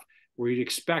graph where you'd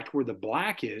expect where the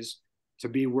black is to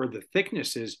be where the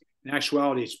thickness is. In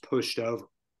actuality, it's pushed over.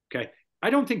 Okay. I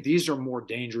don't think these are more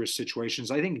dangerous situations.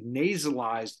 I think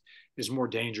nasalized is more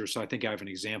dangerous. So I think I have an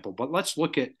example, but let's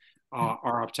look at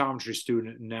our optometry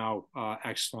student, now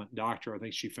excellent doctor. I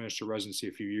think she finished her residency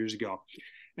a few years ago.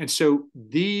 And so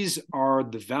these are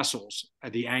the vessels,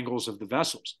 the angles of the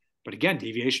vessels. But again,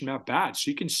 deviation map bad. So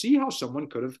you can see how someone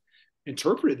could have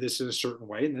interpreted this in a certain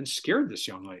way and then scared this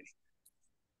young lady.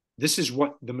 this is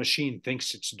what the machine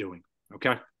thinks it's doing,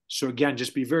 okay? So again,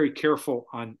 just be very careful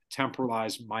on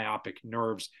temporalized myopic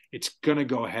nerves. It's going to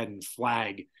go ahead and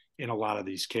flag in a lot of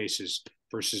these cases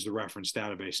versus the reference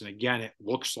database. And again, it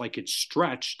looks like it's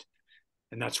stretched,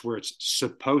 and that's where it's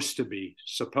supposed to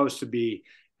be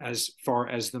as far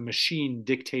as the machine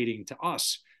dictating to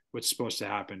us what's supposed to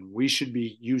happen. We should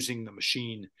be using the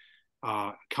machine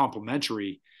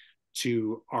complementary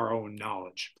to our own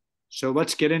knowledge. So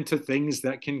let's get into things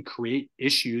that can create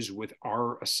issues with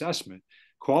our assessment.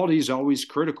 Quality is always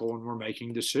critical when we're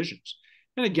making decisions.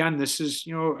 And again, this is,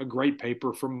 a great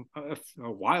paper from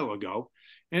a while ago.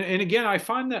 And again, I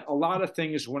find that a lot of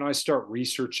things when I start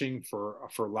researching for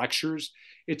lectures,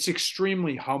 it's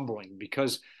extremely humbling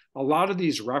because a lot of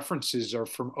these references are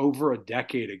from over a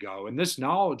decade ago. And this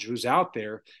knowledge was out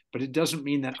there, but it doesn't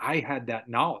mean that I had that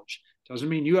knowledge. It doesn't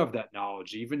mean you have that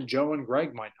knowledge. Even Joe and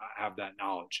Greg might not have that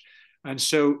knowledge. And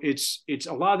so it's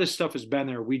a lot of this stuff has been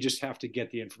there. We just have to get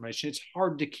the information. It's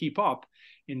hard to keep up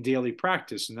in daily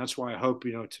practice. And that's why I hope,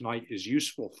 tonight is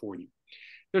useful for you.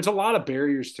 There's a lot of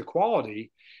barriers to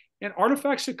quality, and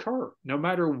artifacts occur no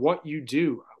matter what you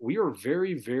do. We are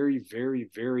very, very, very,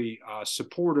 very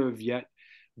supportive yet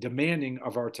demanding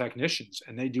of our technicians,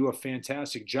 and they do a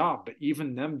fantastic job. But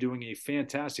even them doing a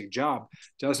fantastic job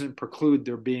doesn't preclude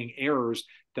there being errors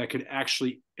that could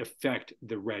actually affect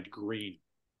the red-green.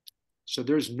 So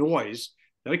there's noise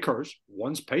that occurs.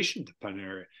 One's patient-dependent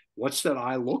area. What's that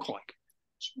eye look like?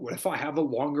 So what if I have a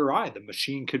longer eye? The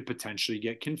machine could potentially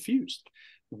get confused.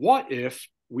 What if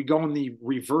we go in the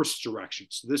reverse direction?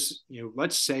 So this,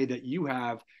 let's say that you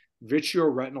have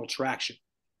vitreoretinal traction,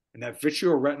 and that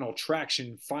vitreoretinal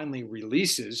traction finally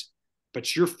releases,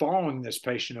 but you're following this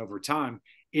patient over time.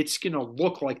 It's going to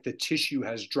look like the tissue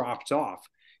has dropped off.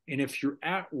 And if you're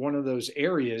at one of those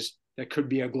areas that could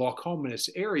be a glaucomatous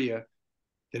area,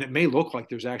 then it may look like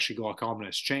there's actually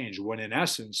glaucomatous change, when in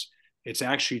essence, it's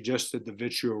actually just that the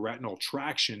vitreoretinal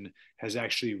traction has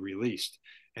actually released.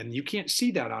 And you can't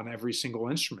see that on every single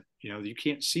instrument. You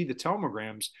can't see the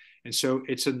tomograms. And so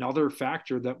it's another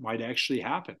factor that might actually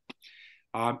happen.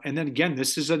 And then again,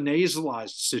 this is a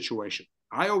nasalized situation.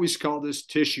 I always call this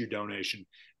tissue donation,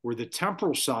 where the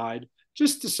temporal side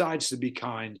just decides to be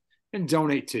kind and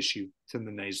donate tissue to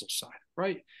the nasal side,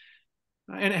 right?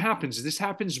 And it happens. This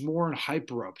happens more in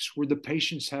hyperopes, where the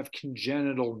patients have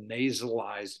congenital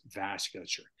nasalized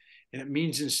vasculature. And it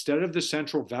means instead of the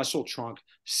central vessel trunk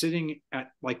sitting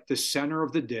at like the center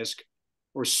of the disc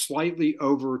or slightly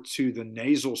over to the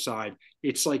nasal side,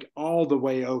 it's like all the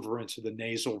way over into the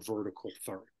nasal vertical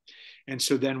third. And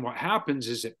so then what happens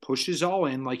is it pushes all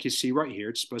in, like you see right here.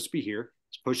 It's supposed to be here.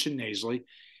 It's pushing nasally.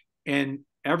 And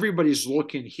everybody's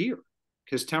looking here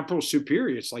because temporal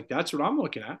superior, it's like, that's what I'm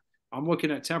looking at. I'm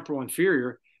looking at temporal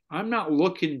inferior. I'm not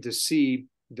looking to see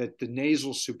that the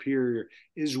nasal superior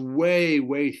is way,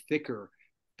 way thicker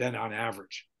than on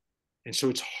average. And so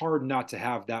it's hard not to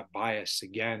have that bias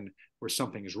again where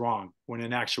something is wrong, when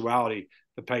in actuality,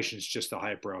 the patient's just a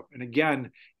hyperope. And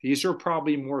again, these are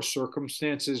probably more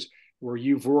circumstances where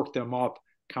you've worked them up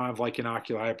kind of like an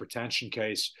ocular hypertension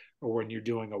case, or when you're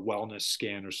doing a wellness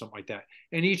scan or something like that.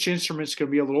 And each instrument's going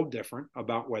to be a little different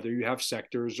about whether you have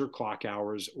sectors or clock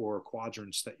hours or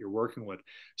quadrants that you're working with.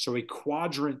 So a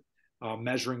quadrant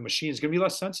measuring machine is going to be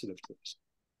less sensitive to this.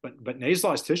 But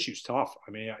nasalized tissue is tough.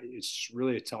 I mean, it's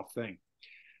really a tough thing.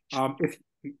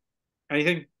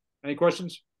 Any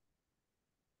questions?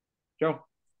 Joe?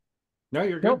 No,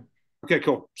 you're good. Okay,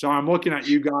 cool. So I'm looking at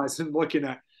you guys and looking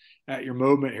at your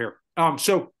movement here.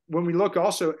 So when we look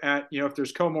also at, if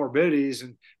there's comorbidities,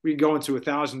 and we can go into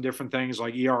 1,000 different things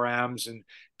like ERMs and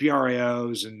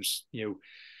BRAOs and,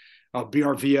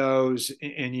 BRVOs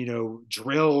and,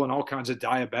 drill and all kinds of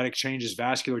diabetic changes,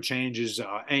 vascular changes,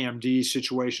 AMD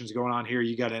situations going on here.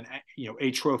 You got an,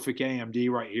 atrophic AMD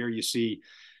right here. You see,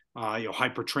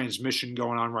 hypertransmission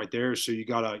going on right there. So you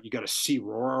got a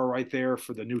C-RORA right there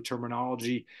for the new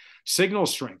terminology. Signal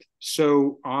strength.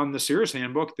 So on the Cirrus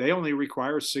handbook, they only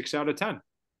require 6 out of 10.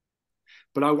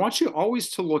 But I want you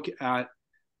always to look at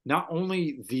not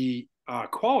only the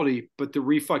quality, but the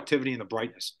reflectivity and the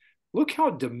brightness. Look how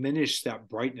diminished that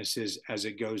brightness is as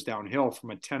it goes downhill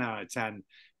from a 10 out of 10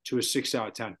 to a 6 out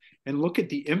of 10. And look at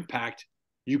the impact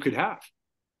you could have.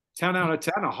 10 out of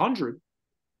 10, 100,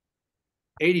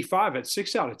 85 at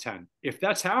 6 out of 10. If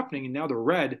that's happening and now they're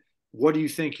red, what do you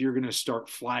think you're going to start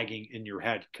flagging in your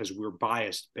head? Because we're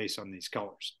biased based on these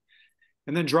colors.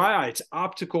 And then dry eye, it's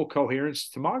optical coherence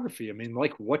tomography. I mean,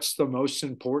 like, what's the most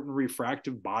important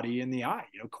refractive body in the eye?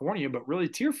 Cornea, but really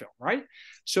tear film, right?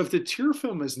 So if the tear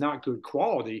film is not good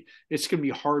quality, it's going to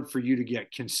be hard for you to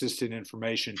get consistent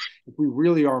information if we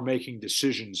really are making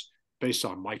decisions based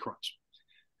on microns.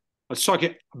 Let's talk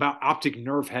about optic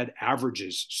nerve head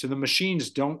averages. So the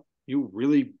machines don't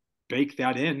really bake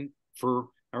that in or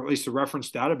at least the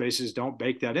reference databases don't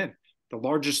bake that in. The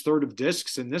largest third of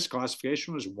discs in this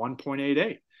classification was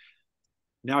 1.88.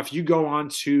 Now, if you go on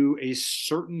to a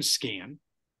certain scan,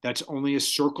 that's only a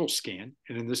circle scan,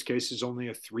 and in this case is only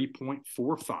a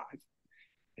 3.45,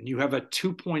 and you have a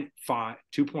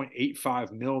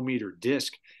 2.85 millimeter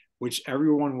disc, which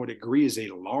everyone would agree is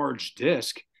a large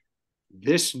disc,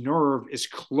 this nerve is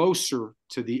closer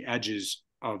to the edges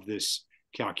of this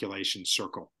calculation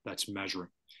circle that's measuring.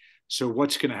 So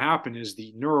what's going to happen is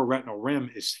the neuroretinal rim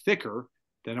is thicker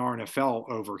than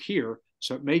RNFL over here,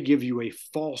 so it may give you a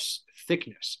false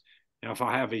thickness. Now, if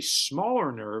I have a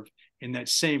smaller nerve in that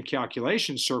same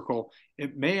calculation circle,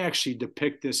 it may actually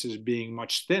depict this as being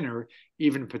much thinner,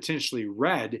 even potentially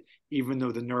red, even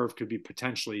though the nerve could be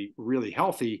potentially really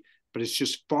healthy, but it's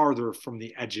just farther from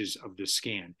the edges of the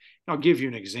scan. And I'll give you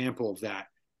an example of that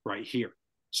right here.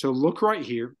 So look right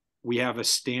here. We have a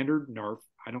standard nerve.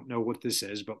 I don't know what this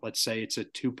is, but let's say it's a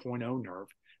 2.0 nerve.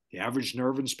 The average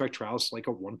nerve in spectralis is like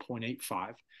a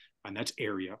 1.85, and that's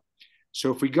area.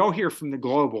 So if we go here from the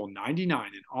global 99,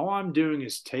 and all I'm doing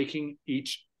is taking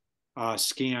each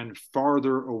scan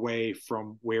farther away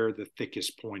from where the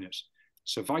thickest point is.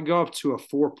 So if I go up to a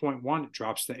 4.1, it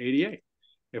drops to 88.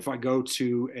 If I go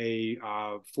to a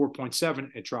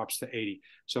 4.7, it drops to 80.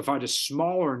 So if I had a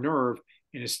smaller nerve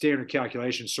in a standard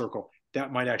calculation circle,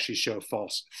 that might actually show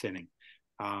false thinning.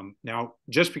 Now,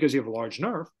 just because you have a large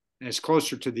nerve and it's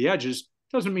closer to the edges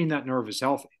doesn't mean that nerve is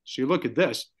healthy. So you look at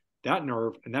this, that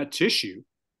nerve and that tissue,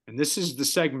 and this is the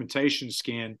segmentation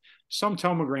scan. Some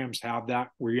tomograms have that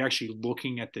where you're actually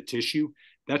looking at the tissue.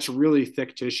 That's really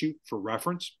thick tissue for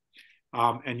reference.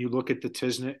 And you look at the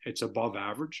Tisnet, it's above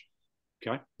average.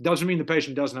 Okay. Doesn't mean the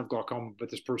patient doesn't have glaucoma,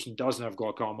 but this person doesn't have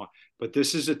glaucoma. But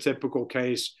this is a typical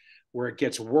case where it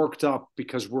gets worked up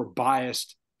because we're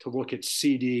biased to look at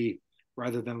CD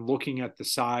rather than looking at the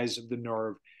size of the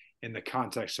nerve in the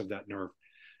context of that nerve.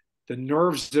 The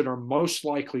nerves that are most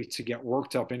likely to get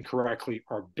worked up incorrectly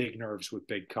are big nerves with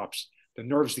big cups. The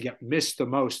nerves that get missed the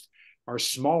most are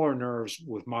smaller nerves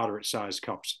with moderate sized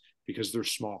cups because they're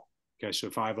small. Okay, so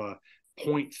if I have a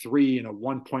 0.3 and a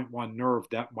 1.1 nerve,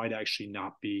 that might actually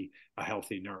not be a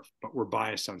healthy nerve, but we're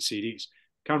biased on CDs.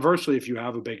 Conversely, if you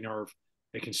have a big nerve,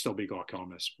 it can still be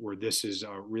glaucomas, where this is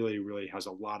really has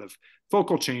a lot of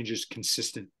focal changes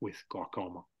consistent with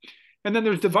glaucoma. And then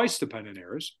there's device-dependent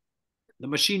errors. The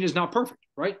machine is not perfect,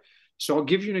 right? So I'll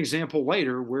give you an example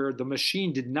later where the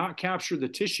machine did not capture the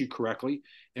tissue correctly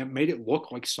and made it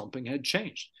look like something had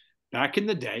changed. Back in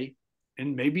the day,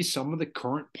 and maybe some of the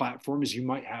current platforms you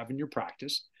might have in your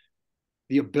practice,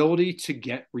 the ability to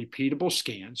get repeatable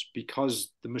scans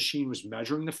because the machine was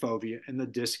measuring the fovea and the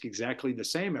disc exactly the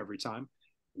same every time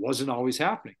wasn't always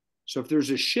happening. So if there's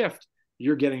a shift,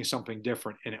 you're getting something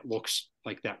different and it looks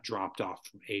like that dropped off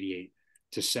from 88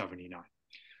 to 79.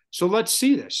 So let's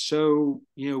see this. So,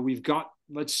 we've got,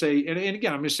 let's say, and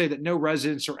again, I'm going to say that no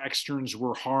residents or externs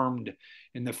were harmed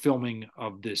in the filming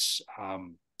of this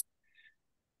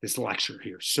this lecture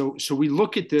here. So we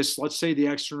look at this, let's say the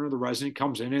extern or the resident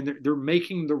comes in and they're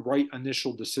making the right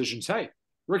initial decisions. Hey,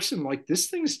 Rixon, like this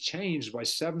thing's changed by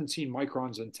 17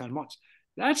 microns in 10 months.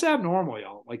 That's abnormal,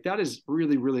 y'all. Like that is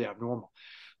really abnormal.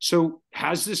 So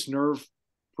has this nerve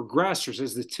progressed or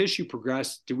has the tissue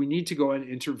progressed? Do we need to go and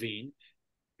intervene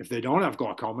if they don't have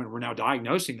glaucoma and we're now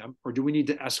diagnosing them, or do we need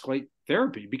to escalate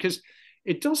therapy? Because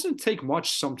it doesn't take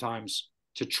much sometimes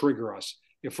to trigger us.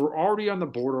 If we're already on the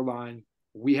borderline,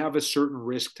 we have a certain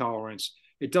risk tolerance,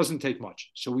 it doesn't take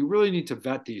much. So we really need to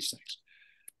vet these things.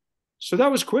 So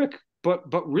that was quick,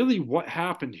 but really what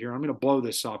happened here, I'm going to blow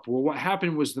this up. Well, what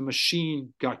happened was the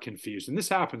machine got confused, and this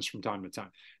happens from time to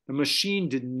time. The machine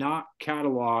did not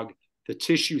catalog the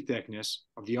tissue thickness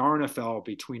of the RNFL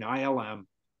between ILM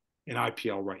and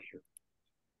IPL right here.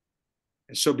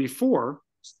 And so before,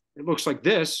 it looks like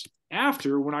this.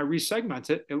 After, when I resegment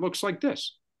it, it looks like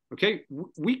this. Okay,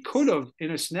 we could have,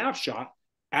 in a snapshot,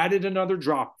 added another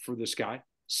drop for this guy,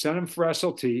 sent him for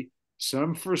SLT, sent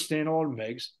him for a standalone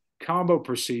MIGS, combo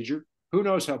procedure. Who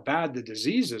knows how bad the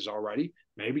disease is already?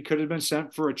 Maybe could have been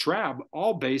sent for a TRAB,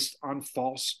 all based on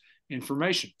false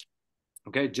information.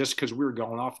 Okay, just because we were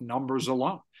going off numbers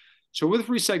alone. So with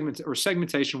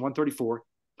segmentation 134,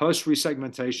 post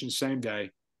resegmentation same day,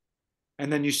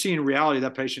 And then you see in reality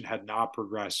that patient had not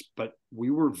progressed, but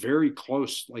we were very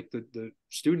close. Like the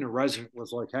student or resident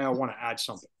was like, hey, I want to add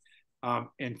something.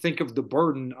 And think of the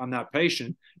burden on that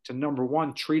patient to, number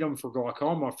one, treat them for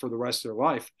glaucoma for the rest of their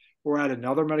life, or add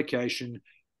another medication,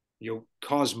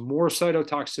 cause more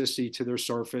cytotoxicity to their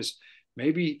surface,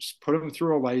 maybe put them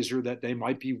through a laser that they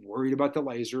might be worried about the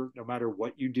laser, no matter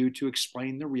what you do to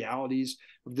explain the realities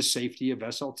of the safety of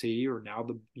SLT, or now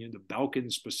the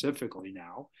Belkin specifically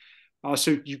now.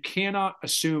 So you cannot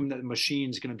assume that the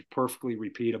machine is going to be perfectly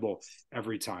repeatable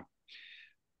every time.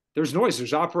 There's noise,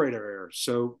 there's operator error.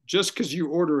 So just because you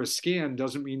order a scan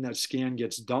doesn't mean that scan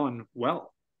gets done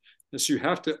well. And so you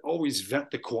have to always vet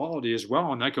the quality as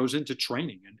well. And that goes into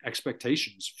training and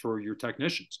expectations for your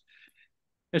technicians.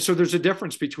 And so there's a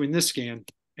difference between this scan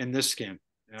and this scan.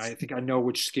 And I think I know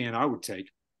which scan I would take.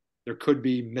 There could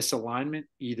be misalignment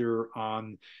either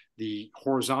on the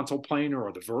horizontal plane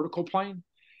or the vertical plane.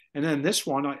 And then this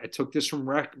one, I took this from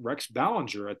Rex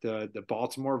Ballinger at the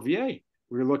Baltimore VA.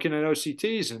 We were looking at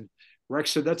OCTs, and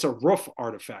Rex said that's a roof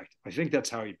artifact. I think that's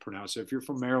how he'd pronounce it. If you're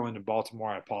from Maryland and Baltimore,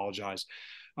 I apologize.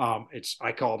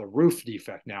 I call it a roof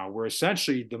defect now, where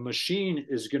essentially the machine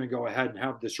is going to go ahead and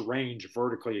have this range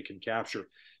vertically it can capture.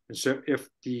 And so if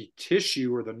the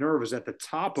tissue or the nerve is at the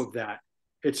top of that,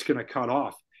 it's going to cut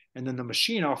off. And then the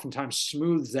machine oftentimes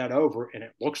smooths that over, and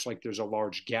it looks like there's a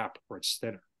large gap or it's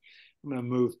thinner. I'm going to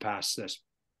move past this.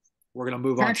 We're going to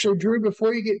move on. Actually, Drew,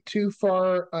 before you get too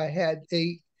far ahead,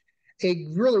 a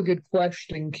really good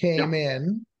question came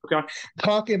in. Okay.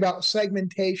 Talking about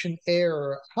segmentation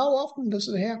error. How often does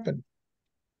it happen?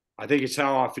 I think it's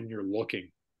how often you're looking.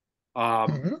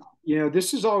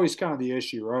 This is always kind of the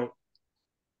issue, right?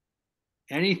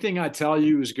 Anything I tell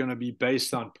you is going to be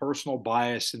based on personal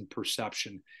bias and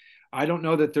perception. I don't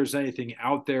know that there's anything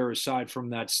out there aside from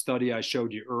that study I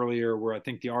showed you earlier, where I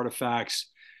think the artifacts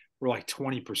were like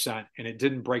 20% and it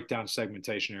didn't break down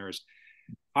segmentation errors.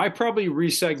 I probably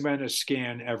resegment a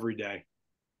scan every day.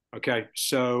 Okay.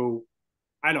 So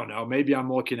I don't know, maybe I'm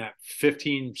looking at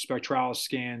 15 spectralis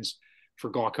scans for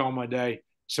glaucoma a day.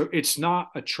 So it's not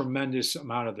a tremendous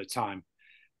amount of the time.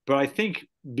 But I think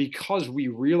because we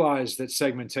realize that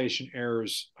segmentation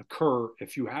errors occur,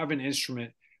 if you have an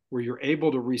instrument where you're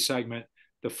able to resegment,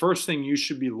 the first thing you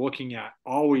should be looking at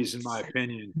always, in my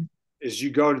opinion, is you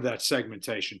go to that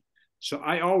segmentation. So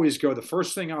I always go, the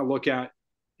first thing I look at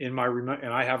in my remote,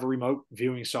 and I have a remote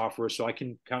viewing software, so I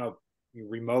can kind of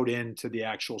remote into the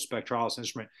actual spectralis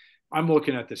instrument. I'm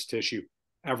looking at this tissue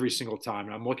every single time,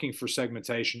 and I'm looking for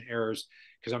segmentation errors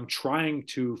because I'm trying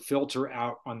to filter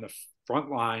out on the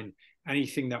front line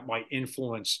anything that might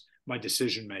influence my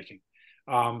decision making.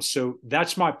 So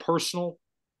that's my personal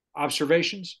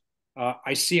observations.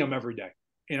 I see them every day,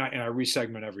 and I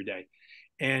resegment every day.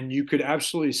 And you could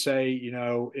absolutely say,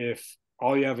 if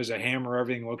all you have is a hammer,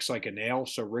 everything looks like a nail.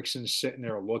 So Rixon's sitting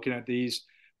there looking at these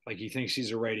like he thinks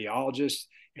he's a radiologist,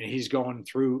 and he's going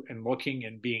through and looking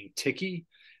and being ticky.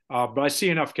 But I see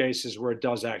enough cases where it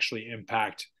does actually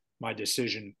impact my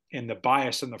decision and the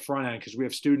bias on the front end, because we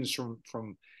have students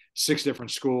from 6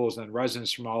 different schools and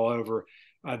residents from all over.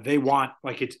 They want,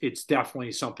 like, it's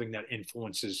definitely something that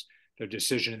influences their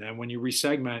decision. And then when you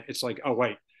resegment, it's like, oh,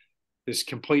 wait, this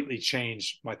completely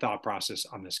changed my thought process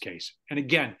on this case. And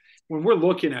again, when we're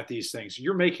looking at these things,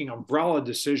 you're making umbrella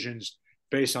decisions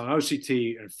based on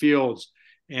OCT and fields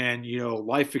and,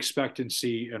 life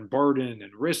expectancy and burden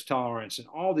and risk tolerance and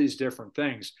all these different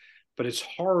things. But it's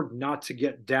hard not to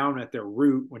get down at their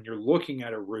root when you're looking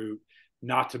at a root,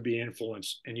 not to be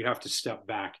influenced, and you have to step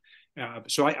back.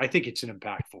 So I think it's an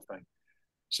impactful thing.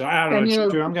 So I don't know.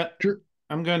 Drew,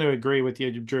 I'm going to agree with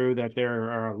you, Drew, that there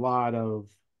are a lot of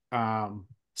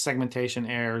segmentation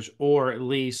errors, or at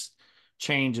least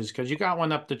changes, because you got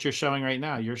one up that you're showing right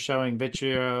now. You're showing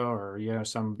vitrea or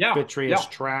some vitreous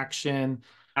traction.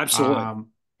 Absolutely.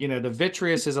 The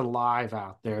vitreous is alive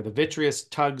out there. The vitreous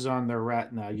tugs on the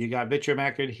retina. You got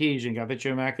vitreomacular adhesion, you got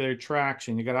vitreomacular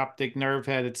traction, you got optic nerve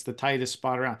head. It's the tightest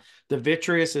spot around. The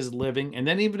vitreous is living, and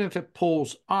then even if it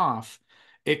pulls off,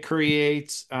 it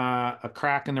creates a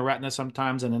crack in the retina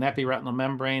sometimes in an epiretinal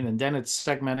membrane, and then it's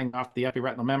segmenting off the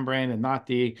epiretinal membrane and not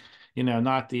the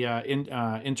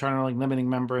internally limiting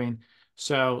membrane.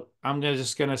 So I'm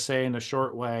just going to say in a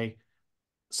short way,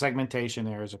 segmentation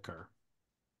errors occur.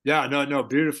 Yeah, no,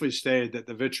 beautifully stated that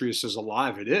the vitreous is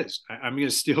alive. It is. I'm going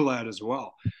to steal that as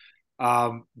well,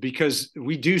 because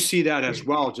we do see that as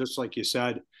well, just like you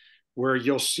said, where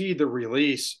you'll see the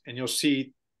release and you'll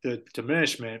see the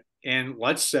diminishment. And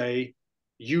let's say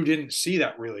you didn't see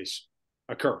that release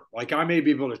occur. Like, I may be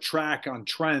able to track on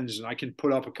trends, and I can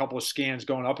put up a couple of scans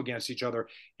going up against each other,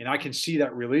 and I can see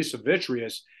that release of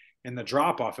vitreous. and the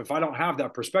drop off. If I don't have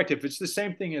that perspective, it's the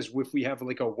same thing as if we have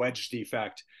like a wedge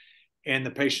defect and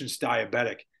the patient's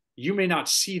diabetic. You may not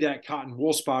see that cotton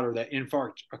wool spot or that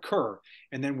infarct occur,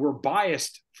 and then we're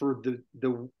biased for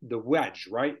the wedge,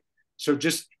 right? So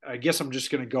I guess I'm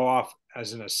just going to go off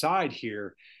as an aside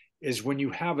here, is when you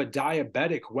have a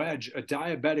diabetic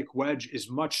wedge is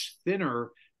much thinner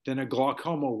than a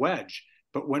glaucoma wedge.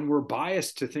 But when we're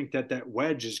biased to think that that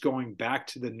wedge is going back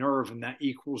to the nerve and that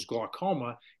equals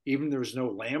glaucoma, even there's no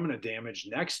lamina damage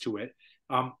next to it,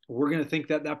 we're going to think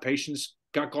that that patient's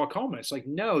got glaucoma. It's like,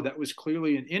 no, that was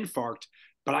clearly an infarct,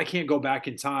 but I can't go back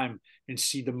in time and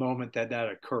see the moment that that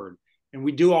occurred. And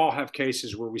we do all have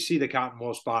cases where we see the cotton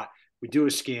wool spot, we do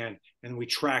a scan, and we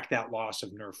track that loss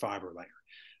of nerve fiber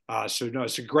layer. So no,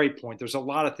 it's a great point. There's a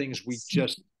lot of things we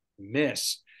just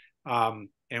miss.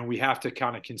 And we have to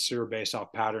kind of consider based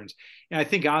off patterns. And I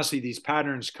think honestly, these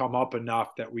patterns come up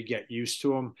enough that we get used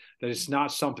to them, that it's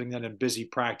not something that in busy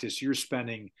practice, you're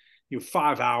spending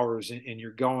 5 hours and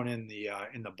you're going in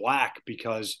the black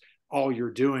because all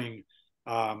you're doing,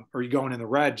 or you're going in the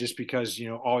red just because,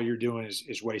 all you're doing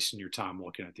is wasting your time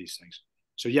looking at these things.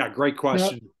 So yeah, great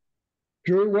question. Now,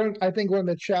 Drew, I think one of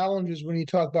the challenges when you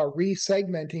talk about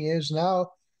resegmenting is now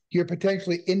you're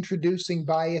potentially introducing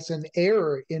bias and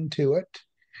error into it.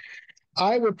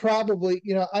 I would probably,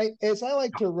 as I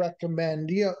like to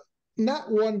recommend,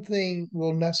 not one thing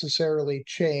will necessarily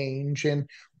change, and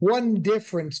one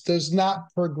difference does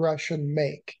not progression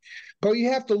make. But you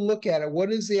have to look at it. What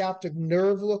does the optic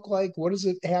nerve look like? What is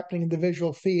it happening in the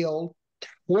visual field?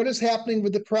 What is happening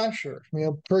with the pressure?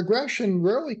 Progression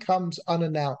rarely comes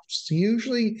unannounced.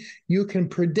 Usually you can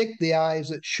predict the eyes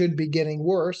that should be getting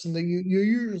worse, and you're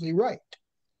usually right.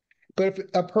 But if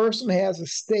a person has a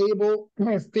stable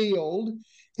field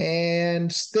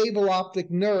and stable optic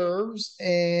nerves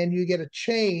and you get a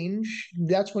change,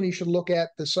 that's when you should look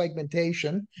at the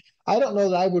segmentation. I don't know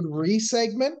that I would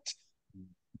resegment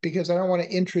because I don't want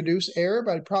to introduce error,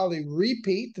 but I'd probably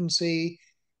repeat and see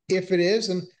if it is.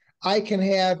 And I can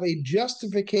have a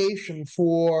justification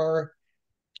for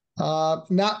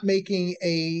not making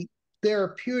a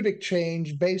therapeutic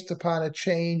change based upon a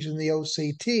change in the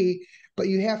OCT, but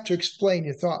you have to explain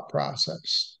your thought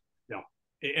process. Yeah.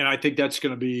 And I think that's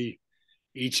going to be,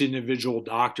 each individual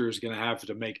doctor is going to have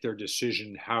to make their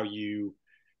decision how you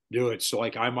do it. So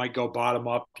like I might go bottom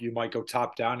up, you might go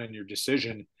top down in your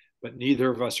decision, but neither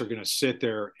of us are going to sit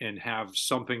there and have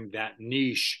something that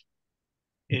niche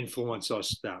influence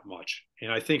us that much. And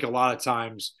I think a lot of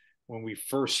times when we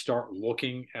first start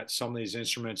looking at some of these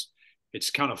instruments, it's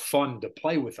kind of fun to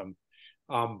play with them.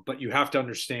 But you have to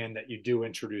understand that you do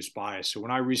introduce bias. So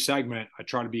when I resegment, I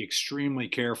try to be extremely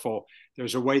careful.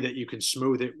 There's a way that you can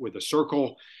smooth it with a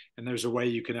circle, and there's a way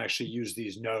you can actually use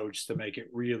these nodes to make it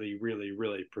really, really,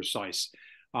 really precise.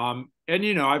 And,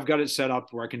 I've got it set up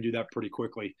where I can do that pretty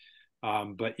quickly.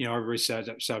 But, every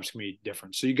setup's going to be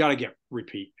different. So you got to get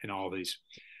repeat in all of these.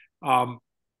 Moving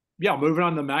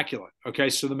on to the macula. Okay,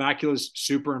 so the macula is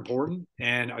super important.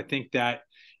 And I think that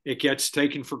it gets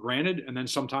taken for granted. And then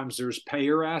sometimes there's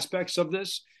payer aspects of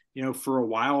this. For a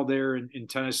while there in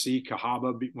Tennessee,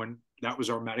 Cahaba, when that was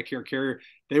our Medicare carrier,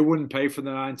 they wouldn't pay for the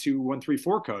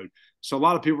 92134 code. So a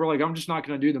lot of people were like, I'm just not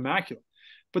going to do the macula.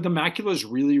 But the macula is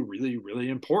really, really, really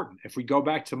important. If we go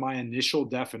back to my initial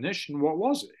definition, what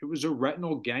was it? It was a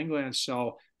retinal ganglion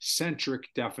cell centric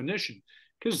definition,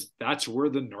 because that's where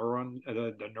the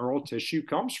neural tissue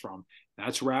comes from.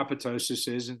 That's where apoptosis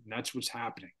is, and that's what's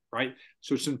happening, right?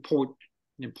 So it's important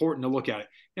to look at it.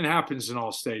 It happens in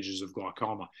all stages of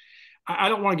glaucoma. I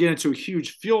don't want to get into a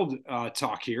huge field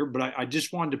talk here, but I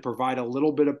just wanted to provide a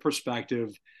little bit of perspective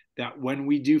that when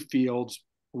we do fields,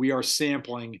 we are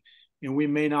sampling, and we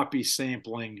may not be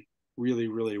sampling really,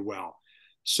 really well.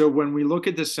 So when we look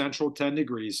at the central 10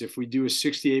 degrees, if we do a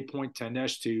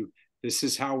 68.10-2, this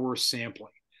is how we're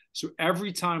sampling. So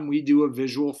every time we do a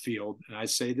visual field, and I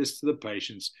say this to the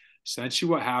patients, essentially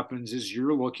what happens is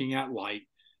you're looking at light,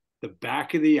 the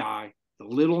back of the eye, the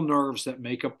little nerves that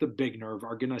make up the big nerve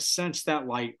are going to sense that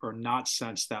light or not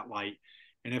sense that light.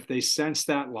 And if they sense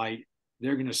that light,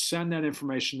 they're going to send that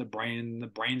information to the brain, and the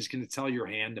brain's going to tell your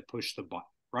hand to push the button,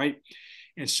 right?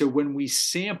 And so when we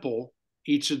sample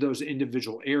each of those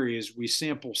individual areas, we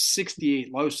sample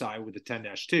 68 loci with a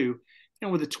 10-2,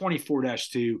 and with a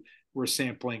 24-2, we're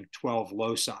sampling 12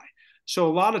 loci. So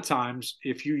a lot of times,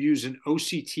 if you use an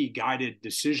OCT guided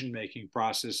decision-making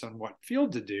process on what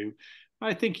field to do,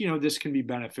 I think, this can be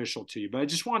beneficial to you. But I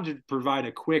just wanted to provide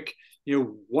a quick,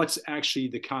 what's actually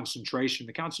the concentration.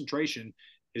 The concentration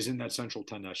is in that central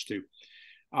 10-2.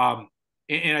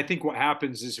 And I think what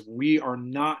happens is we are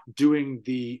not doing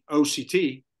the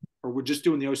OCT or we're just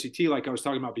doing the OCT like I was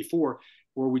talking about before,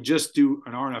 where we just do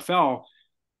an RNFL,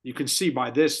 you can see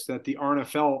by this that the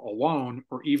RNFL alone,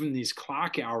 or even these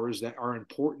clock hours that are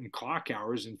important clock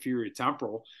hours, inferior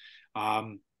temporal,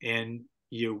 and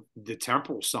the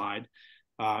temporal side,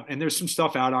 and there's some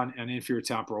stuff out on inferior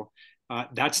temporal,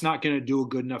 that's not going to do a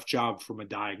good enough job from a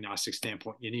diagnostic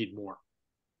standpoint. You need more.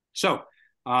 So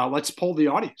let's poll the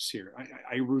audience here.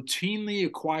 I routinely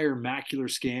acquire macular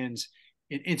scans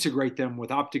and integrate them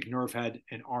with optic nerve head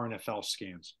and RNFL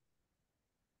scans.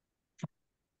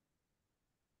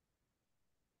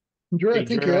 Drew, Hey, I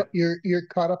think Drew, you're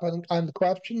caught up on the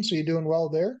question, so you're doing well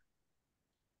there.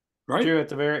 Right. Drew, at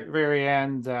the very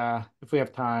end, if we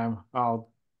have time,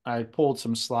 I pulled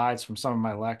some slides from some of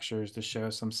my lectures to show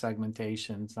some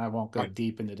segmentations. I won't go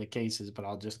deep into the cases, but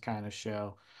I'll just kind of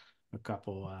show a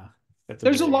couple.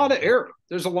 There's a lot of error.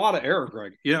 There's a lot of error,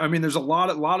 Greg. I mean, there's a lot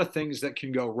of things that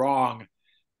can go wrong.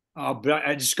 But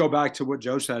I just go back to what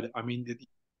Joe said. I mean,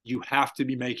 you have to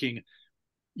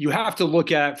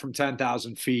look at it from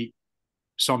 10,000 feet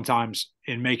sometimes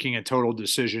in making a total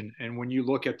decision. And when you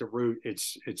look at the route,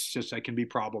 it's just, it can be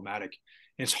problematic.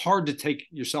 It's hard to take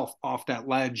yourself off that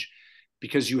ledge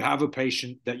because you have a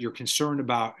patient that you're concerned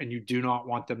about and you do not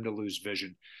want them to lose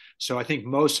vision. So I think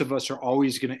most of us are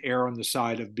always going to err on the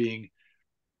side of being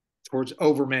towards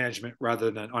over management rather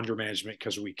than under management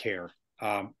because we care.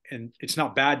 And it's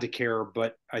not bad to care,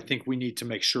 but I think we need to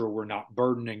make sure we're not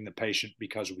burdening the patient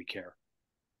because we care.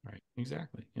 Right.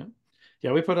 Exactly. Yeah.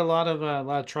 Yeah. We put a lot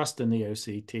of trust in the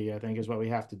OCT, I think, is what we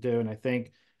have to do. And I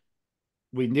think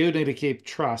we do need to keep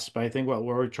trust, but I think what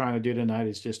we're trying to do tonight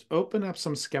is just open up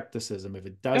some skepticism. If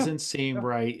it doesn't seem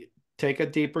right, take a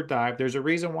deeper dive. There's a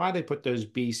reason why they put those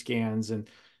B scans and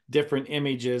different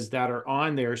images that are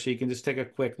on there, so you can just take a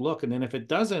quick look. And then if it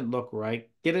doesn't look right,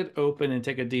 get it open and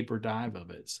take a deeper dive of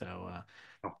it. So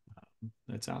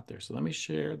it's out there. So let me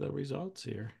share the results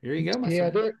here. Here you go, my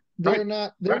friend.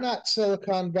 They're not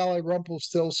Silicon Valley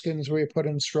Rumpelstiltskins where you put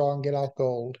in straw and get out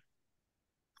gold.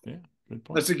 Yeah, good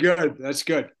point. That's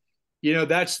good.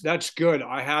 That's good.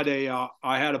 I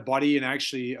had a buddy, and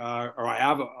actually, or I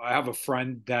have a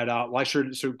friend that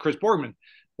lectured. So Chris Borgman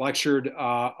lectured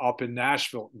up in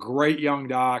Nashville. Great young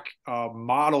doc,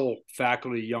 model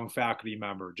faculty, young faculty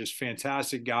member, just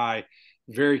fantastic guy,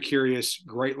 very curious,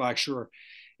 great lecturer.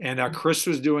 And Chris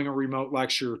was doing a remote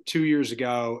lecture 2 years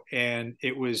ago, and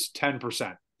it was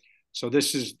 10%. So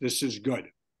this is good.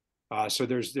 So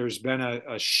there's been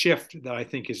a shift that I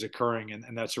think is occurring,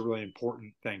 and that's a really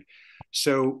important thing.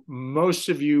 So most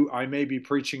of you, I may be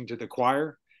preaching to the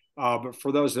choir, but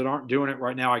for those that aren't doing it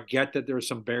right now, I get that there's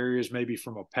some barriers maybe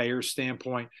from a payer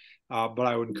standpoint, but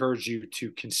I would encourage you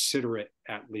to consider it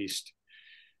at least.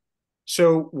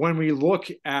 So when we look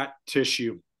at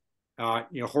tissue,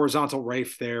 horizontal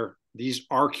raphe there, these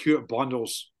arcuate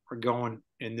bundles are going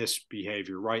in this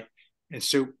behavior, right? And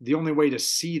so the only way to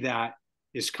see that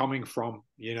is coming from,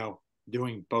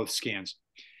 doing both scans.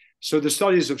 So the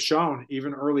studies have shown,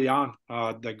 even early on,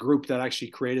 the group that actually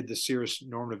created the Cirrus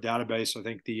normative database, I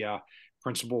think the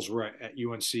principals were at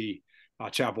UNC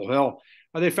Chapel Hill,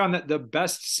 they found that the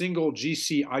best single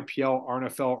GC, IPL,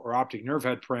 RNFL, or optic nerve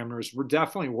head parameters were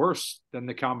definitely worse than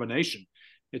the combination.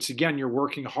 It's, again, you're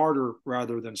working harder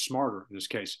rather than smarter in this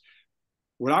case.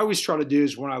 What I always try to do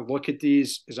is when I look at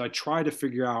these is I try to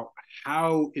figure out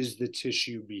how is the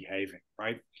tissue behaving,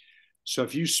 right? So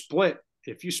if you split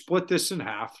this in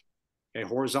half, a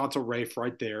horizontal raphe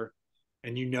right there,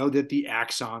 and you know that the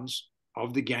axons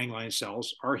of the ganglion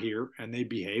cells are here and they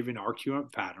behave in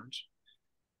arcuate patterns,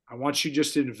 I want you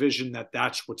just to envision that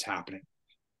that's what's happening.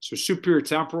 So superior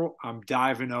temporal, I'm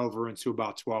diving over into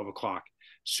about 12 o'clock.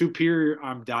 Superior,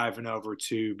 I'm diving over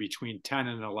to between 10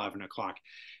 and 11 o'clock.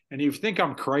 And if you think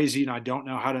I'm crazy and I don't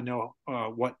know how to know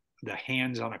what the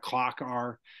hands on a clock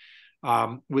are,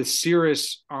 with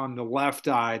Cirrus on the left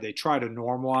eye, they try to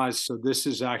normalize. So this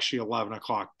is actually 11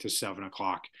 o'clock to 7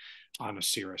 o'clock on a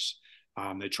Cirrus.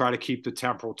 They try to keep the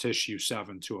temporal tissue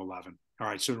 7 to 11. All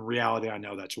right. So in reality, I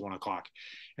know that's 1 o'clock.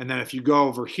 And then if you go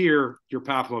over here, your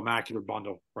papillomacular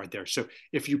bundle right there. So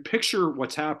if you picture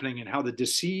what's happening and how the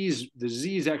disease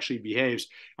actually behaves,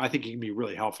 I think it can be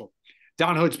really helpful.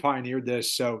 Don Hood's pioneered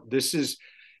this. So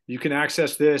you can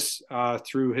access this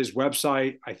through his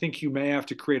website. I think you may have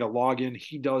to create a login.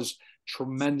 He does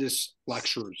tremendous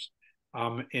lectures.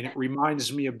 And it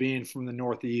reminds me of being from the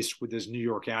Northeast with his New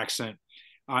York accent.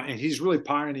 And he's really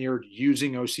pioneered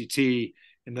using OCT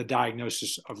in the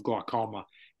diagnosis of glaucoma.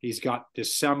 He's got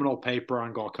this seminal paper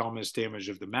on glaucoma's damage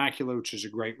of the macula, which is a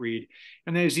great read.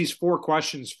 And there's these 4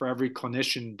 questions for every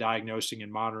clinician diagnosing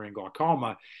and monitoring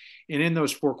glaucoma. And in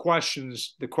those 4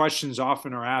 questions, the questions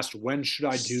often are asked, when should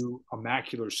I do a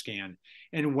macular scan?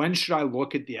 And when should I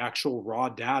look at the actual raw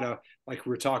data, like we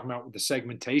were talking about with the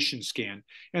segmentation scan?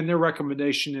 And their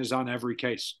recommendation is on every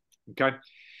case, okay?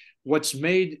 What's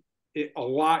made it a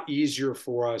lot easier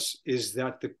for us is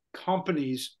that the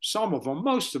companies, some of them,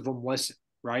 most of them listen,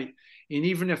 right? And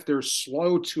even if they're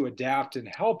slow to adapt and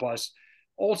help us,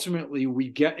 ultimately we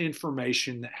get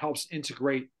information that helps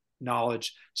integrate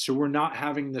knowledge, so we're not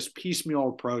having this piecemeal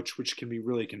approach, which can be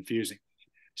really confusing.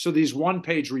 So these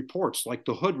one-page reports, like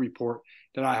the Hood report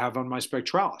that I have on my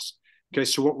spectralis. Okay,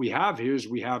 so what we have here is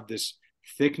we have this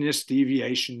thickness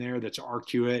deviation there that's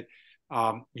arcuate.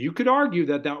 You could argue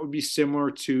that that would be similar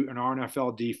to an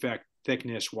RNFL defect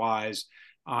thickness-wise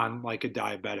on like a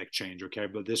diabetic change, okay?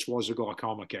 But this was a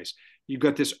glaucoma case. You've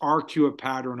got this arcuate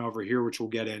pattern over here, which we'll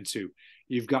get into.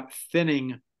 You've got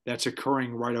thinning that's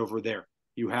occurring right over there.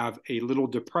 You have a little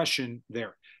depression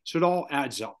there. So it all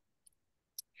adds up.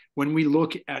 When we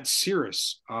look at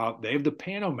Cirrus, they have the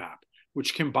Panomap,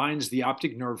 which combines the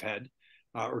optic nerve head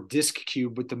or disc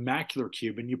cube with the macular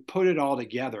cube, and you put it all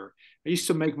together. I used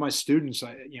to make my students,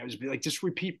 just be like, just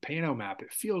repeat Panomap.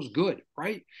 It feels good,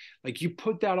 right? Like you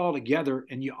put that all together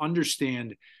and you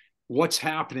understand what's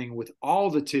happening with all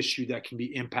the tissue that can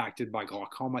be impacted by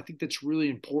glaucoma. I think that's really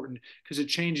important because it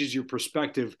changes your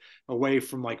perspective away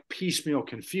from like piecemeal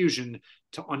confusion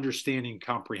to understanding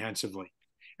comprehensively.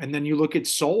 And then you look at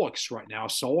Solix right now.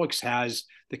 Solix has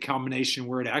the combination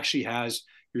where it actually has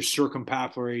your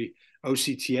circumpapillary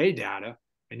OCTA data,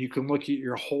 and you can look at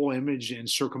your whole image and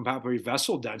circumpapillary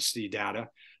vessel density data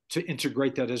to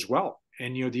integrate that as well.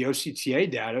 And, the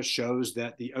OCTA data shows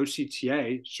that the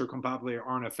OCTA, circumpapillary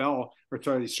RNFL, or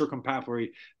sorry, the circumpapillary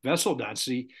vessel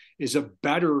density has a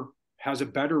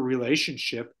better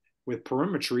relationship with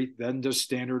perimetry than does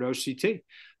standard OCT.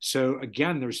 So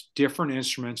again, there's different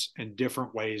instruments and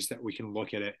different ways that we can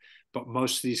look at it, but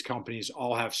most of these companies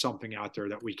all have something out there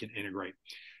that we can integrate.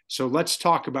 So let's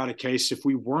talk about a case. If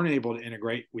we weren't able to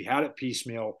integrate, we had it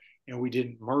piecemeal and we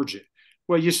didn't merge it.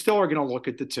 Well, you still are going to look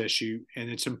at the tissue, and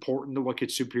it's important to look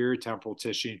at superior temporal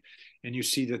tissue, and you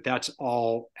see that that's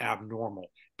all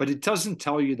abnormal, but it doesn't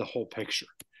tell you the whole picture.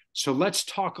 So let's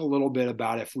talk a little bit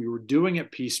about if we were doing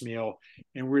it piecemeal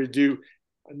and we're to do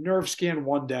a nerve scan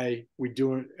one day, we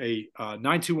do a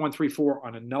 92134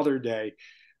 on another day,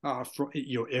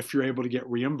 if you're able to get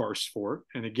reimbursed for it.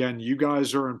 And again, you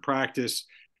guys are in practice,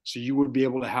 so you would be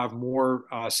able to have more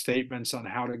statements on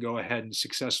how to go ahead and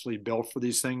successfully bill for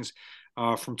these things.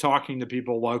 From talking to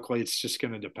people locally, it's just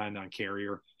going to depend on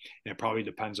carrier, and it probably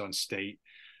depends on state.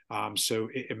 So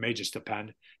it may just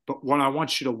depend. But what I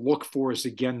want you to look for is,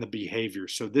 again, the behavior.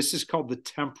 So this is called the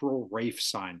temporal Rafe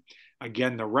sign.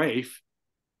 Again, the Rafe,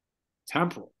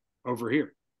 temporal over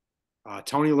here.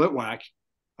 Tony Litwack,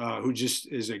 who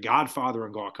just is a godfather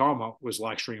in glaucoma, was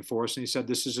lecturing for us, and he said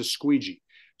this is a squeegee.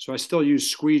 So I still use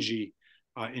squeegee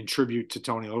in tribute to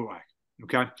Tony Litwack,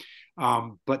 okay?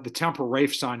 But the temporal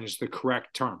Rafe sign is the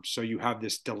correct term. So you have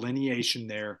this delineation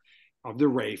there of the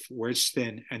Rafe where it's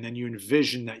thin, and then you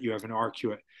envision that you have an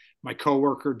arcuate. My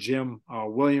coworker, Jim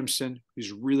Williamson,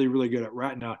 who's really, really good at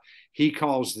retina, he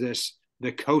calls this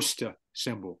the Costa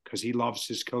symbol because he loves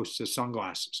his Costa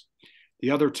sunglasses.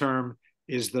 The other term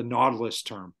is the Nautilus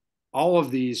term. All of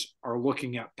these are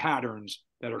looking at patterns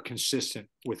that are consistent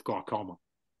with glaucoma.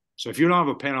 So if you don't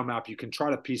have a Panomap, you can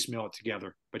try to piecemeal it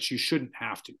together, but you shouldn't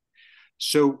have to.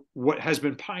 So what has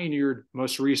been pioneered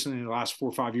most recently in the last 4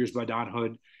 or 5 years by Don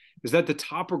Hood is that the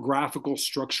topographical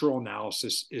structural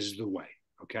analysis is the way,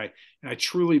 okay? And I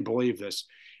truly believe this.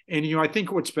 And, I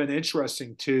think what's been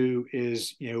interesting too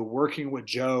is, working with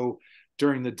Joe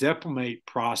during the diplomate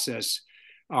process,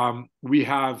 we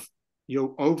have,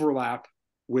 overlap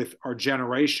with our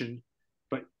generation,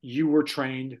 but you were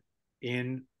trained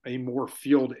in a more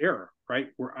field era, right?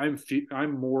 Where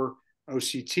I'm more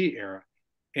OCT era.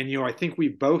 And, I think we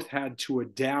both had to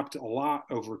adapt a lot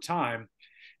over time.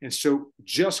 And so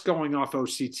just going off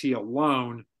OCT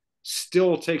alone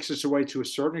still takes us away to a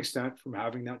certain extent from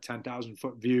having that 10,000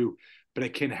 foot view, but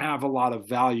it can have a lot of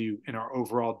value in our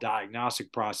overall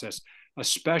diagnostic process,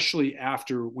 especially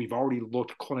after we've already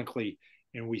looked clinically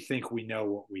and we think we know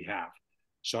what we have.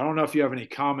 So I don't know if you have any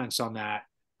comments on that,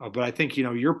 but I think,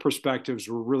 your perspectives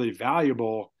were really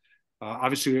valuable,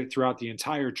 obviously throughout the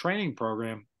entire training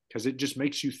program, because it just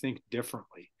makes you think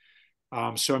differently.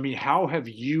 So, how have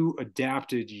you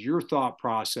adapted your thought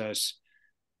process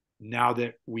now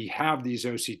that we have these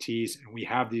OCTs and we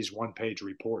have these one-page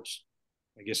reports?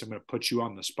 I guess I'm going to put you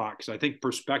on the spot because I think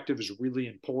perspective is really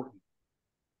important.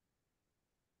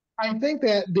 I think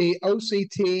that the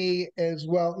OCT as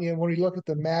well, when you look at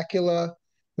the macula,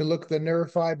 We look at the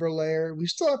nerve fiber layer. We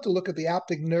still have to look at the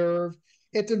optic nerve.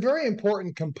 It's a very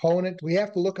important component. We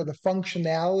have to look at the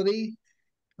functionality.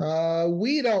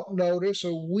 We don't notice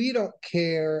or we don't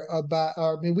care about,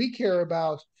 I mean, we care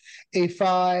about a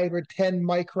 5 or 10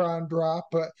 micron drop,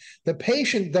 but the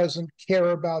patient doesn't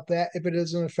care about that if it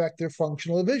doesn't affect their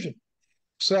functional vision.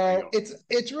 So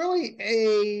it's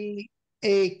really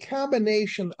a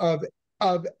combination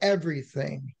of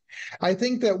everything. I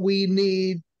think that we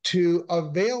need to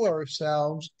avail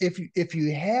ourselves, if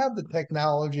you have the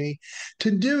technology,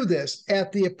 to do this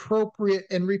at the appropriate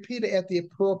and repeat it at the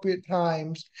appropriate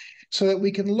times so that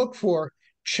we can look for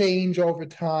change over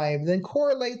time, then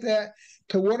correlate that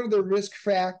to what are the risk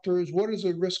factors, what is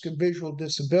the risk of visual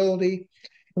disability.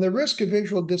 And the risk of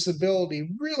visual disability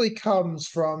really comes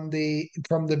from the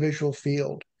visual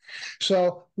field.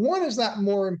 So one is not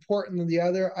more important than the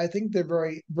other. I think they're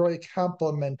very, very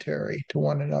complementary to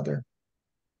one another.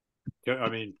 I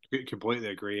mean, completely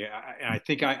agree. I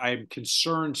think I'm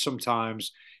concerned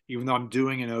sometimes, even though I'm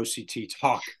doing an OCT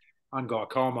talk on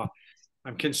glaucoma,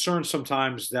 I'm concerned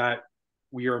sometimes that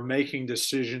we are making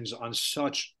decisions on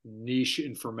such niche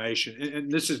information.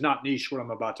 And this is not niche what I'm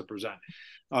about to present.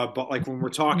 But like when we're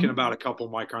talking about a couple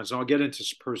of microns, and I'll get into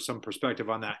some perspective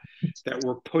on that, that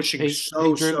we're pushing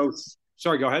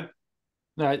sorry, go ahead.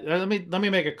 Let me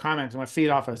make a comment. I'm going to feed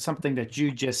off of something that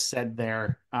you just said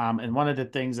there. And one of the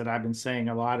things that I've been saying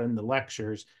a lot in the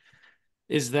lectures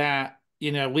is that,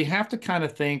 we have to kind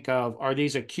of think of, are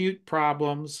these acute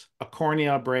problems, a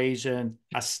corneal abrasion,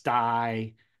 a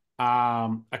sty,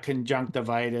 a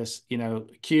conjunctivitis,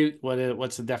 acute,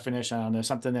 what's the definition on this?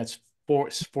 Something that's 4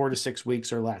 to 6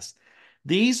 weeks or less.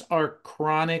 These are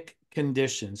chronic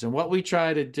conditions. And what we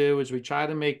try to do is we try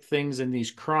to make things in these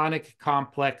chronic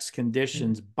complex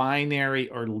conditions binary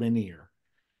or linear.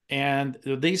 And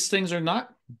these things are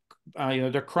not,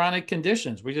 they're chronic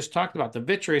conditions. We just talked about the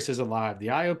vitreous is alive, the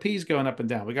IOP is going up and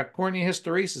down. We got corneal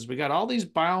hysteresis. We got all these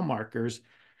biomarkers.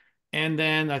 And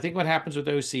then I think what happens with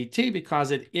OCT,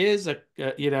 because it is a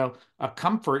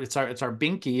comfort, it's our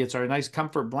binky, it's our nice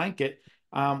comfort blanket.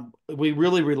 We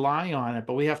really rely on it,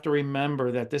 but we have to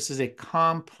remember that this is a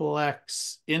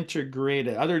complex,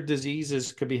 integrated, other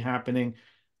diseases could be happening.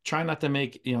 Try not to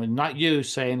make, not you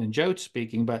saying and Joe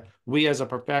speaking, but we as a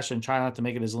profession try not to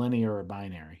make it as linear or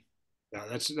binary. Yeah,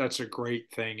 that's a great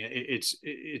thing.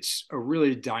 It's a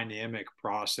really dynamic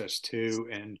process too.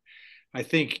 And I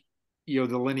think, the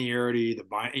linearity,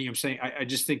 I'm saying, I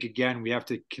just think, again, we have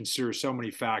to consider so many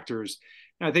factors.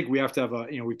 And I think we have to have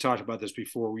we've talked about this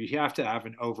before. We have to have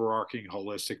an overarching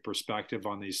holistic perspective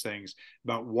on these things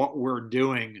about what we're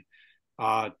doing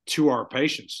to our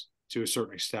patients to a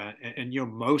certain extent. And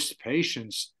most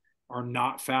patients are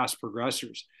not fast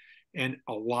progressors. And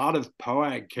a lot of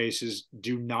POAG cases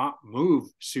do not move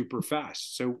super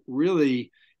fast. So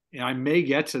really, and I may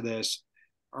get to this,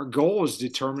 our goal is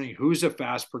determining who's a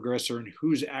fast progressor and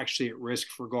who's actually at risk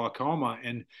for glaucoma.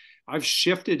 And I've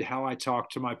shifted how I talk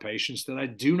to my patients that I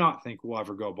do not think will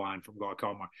ever go blind from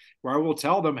glaucoma, where I will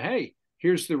tell them, hey,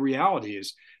 here's the reality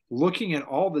is, looking at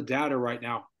all the data right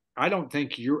now, I don't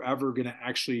think you're ever going to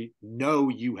actually know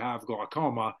you have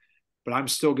glaucoma, but I'm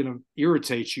still going to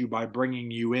irritate you by bringing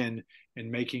you in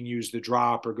and making you use the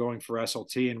drop or going for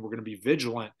SLT, and we're going to be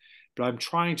vigilant. But I'm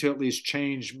trying to at least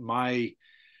change my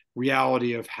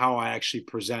reality of how I actually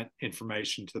present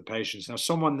information to the patients. Now,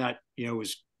 someone that,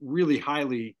 is really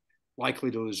highly likely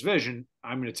to lose vision,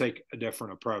 I'm going to take a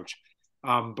different approach.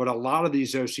 But a lot of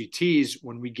these OCTs,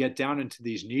 when we get down into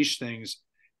these niche things,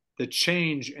 the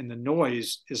change and the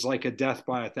noise is like a death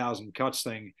by 1,000 cuts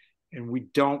thing. And we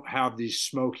don't have these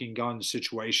smoking gun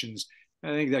situations. I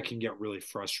think that can get really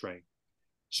frustrating.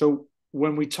 So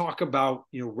when we talk about,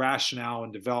 rationale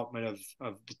and development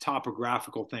of the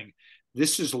topographical thing,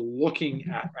 this is looking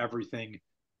at everything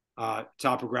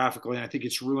topographically. And I think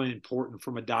it's really important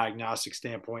from a diagnostic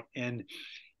standpoint. And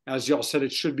as y'all said,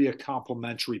 it should be a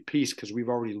complementary piece because we've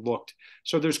already looked.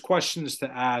 So there's questions to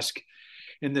ask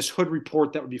in this hood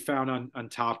report that would be found on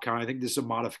TopCon. I think this is a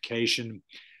modification.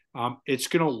 It's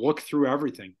going to look through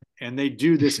everything. And they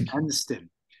do this instant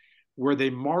where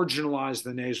they marginalize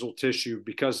the nasal tissue,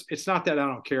 because it's not that I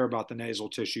don't care about the nasal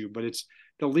tissue, but it's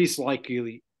the least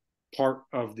likely part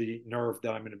of the nerve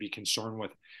that I'm going to be concerned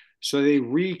with. So they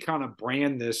kind of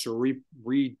brand this or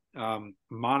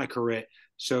moniker it.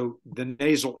 So the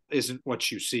nasal isn't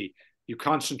what you see. You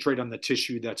concentrate on the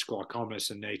tissue that's glaucomous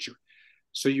in nature.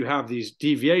 So you have these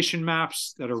deviation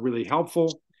maps that are really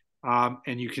helpful.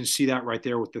 And you can see that right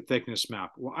there with the thickness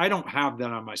map. Well, I don't have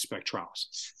that on my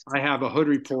spectralis. I have a hood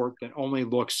report that only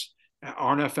looks at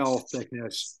RNFL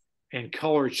thickness and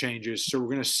color changes. So we're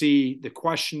going to see the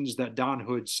questions that Don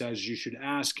Hood says you should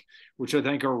ask, which I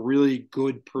think are really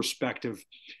good perspective.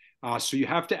 So you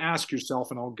have to ask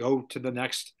yourself, and I'll go to the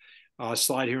next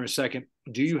slide here in a second.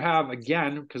 Do you have,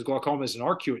 again, because glaucoma is an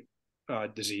arcuate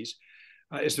disease,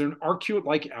 is there an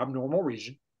arcuate-like abnormal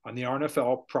region on the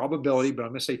RNFL probability, but I'm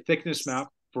going to say thickness map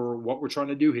for what we're trying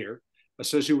to do here,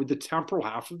 associated with the temporal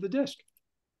half of the disc?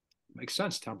 Makes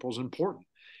sense. Temporal is important.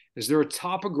 Is there a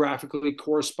topographically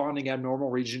corresponding abnormal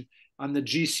region on the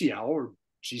GCL or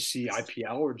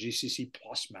GCIPL or GCC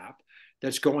plus map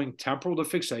that's going temporal to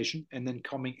fixation and then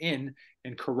coming in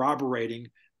and corroborating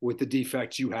with the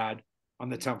defects you had on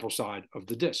the temporal side of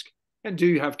the disc? And do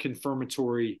you have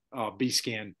confirmatory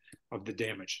B-scan of the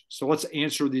damage? So let's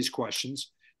answer these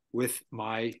questions with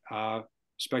my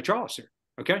spectrologist here,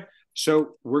 okay?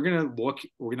 So we're going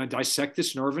to dissect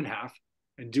this nerve in half.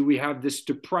 And do we have this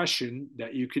depression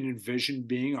that you can envision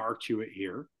being arcuate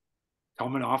here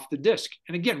coming off the disc?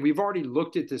 And again, we've already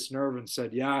looked at this nerve and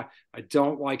said, yeah, I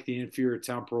don't like the inferior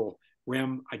temporal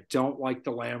rim. I don't like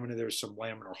the lamina. There's some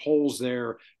laminar holes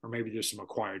there, or maybe there's some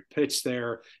acquired pitch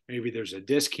there. Maybe there's a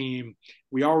disc heme.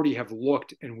 We already have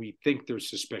looked and we think there's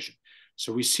suspicion.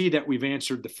 So we see that we've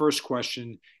answered the first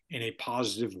question in a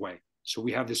positive way. So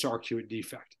we have this arcuate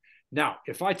defect. Now,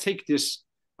 if I take this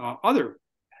other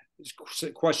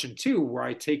question 2, where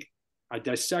I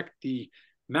dissect the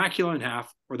macula in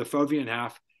half or the fovea in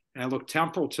half, and I look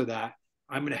temporal to that,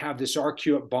 I'm going to have this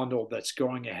arcuate bundle that's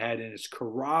going ahead and it's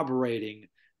corroborating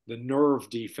the nerve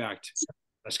defect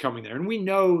that's coming there. And we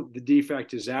know the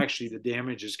defect is actually the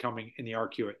damage is coming in the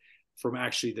arcuate from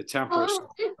actually the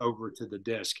temporal over to the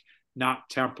disc, not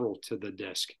temporal to the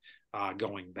disc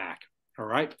going back. All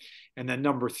right. And then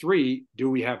number 3, do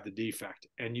we have the defect?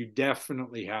 And you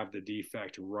definitely have the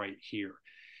defect right here.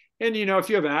 And, you know, if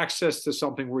you have access to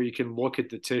something where you can look at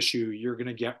the tissue, you're going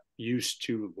to get used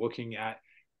to looking at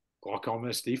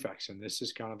glaucomatous defects. And this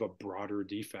is kind of a broader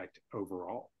defect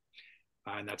overall.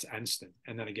 And that's Enston.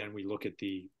 And then again, we look at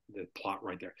the plot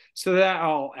right there. So that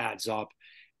all adds up.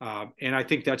 And I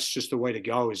think that's just the way to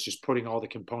go, is just putting all the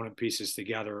component pieces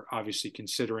together, obviously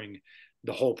considering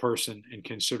the whole person and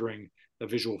considering the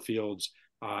visual fields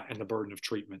and the burden of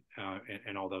treatment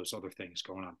and all those other things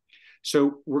going on.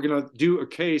 So we're going to do a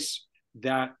case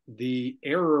that the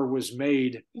error was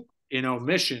made in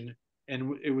omission,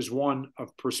 and it was one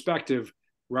of perspective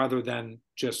rather than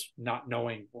just not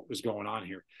knowing what was going on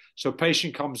here. So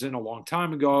patient comes in a long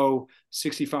time ago,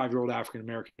 65-year-old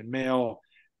African-American male.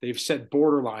 They've said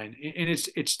borderline, and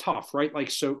it's tough, right? Like,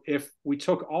 so if we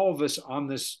took all of us on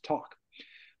this talk,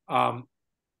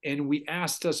 and we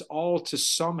asked us all to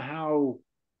somehow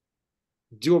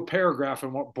do a paragraph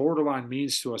on what borderline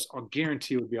means to us, I'll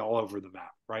guarantee it would be all over the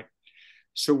map, right?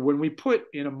 So when we put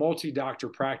in a multi-doctor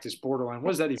practice borderline, what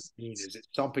does that even mean? Is it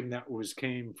something that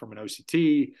came from an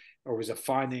OCT, or was a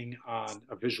finding on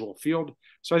a visual field?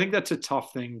 So I think that's a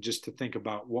tough thing just to think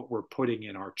about what we're putting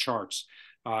in our charts,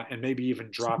 and maybe even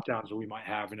drop downs that we might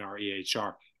have in our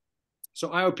EHR. So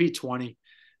IOP 20,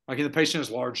 again, the patient has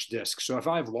large discs. So if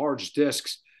I have large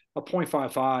discs, a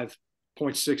 0.55,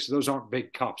 0.6, those aren't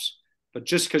big cups. But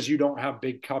just because you don't have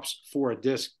big cups for a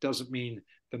disc doesn't mean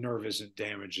the nerve isn't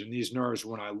damaged. And these nerves,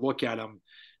 when I look at them,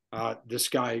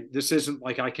 this isn't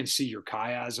like I can see your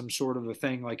chiasm sort of a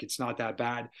thing. Like, it's not that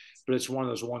bad, but it's one of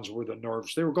those ones where the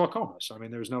nerves, they were glaucomas. I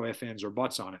mean, there's no ifs, ands, or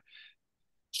buts on it.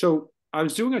 So I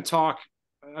was doing a talk.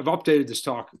 I've updated this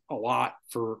talk a lot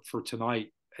for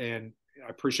tonight, and I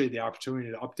appreciate the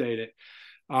opportunity to update it.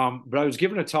 But I was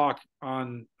giving a talk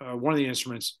on one of the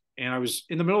instruments, and I was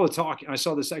in the middle of the talk, and I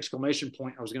saw this exclamation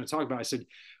point I was going to talk about. I said,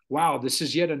 wow, this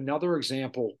is yet another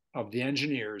example of the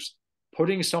engineers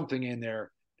putting something in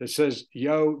there that says,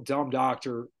 yo, dumb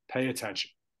doctor, pay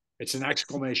attention. It's an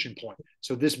exclamation point.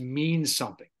 So this means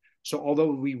something. So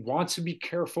although we want to be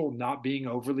careful not being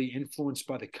overly influenced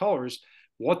by the colors,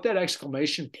 what that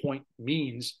exclamation point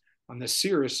means on the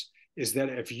Cirrus is that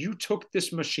if you took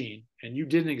this machine and you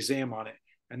did an exam on it,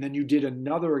 and then you did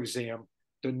another exam,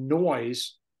 the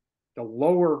noise, the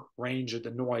lower range of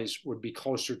the noise would be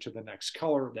closer to the next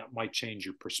color. That might change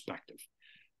your perspective.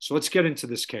 So let's get into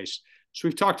this case. So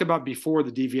we've talked about before,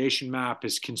 the deviation map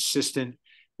is consistent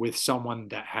with someone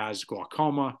that has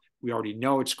glaucoma. We already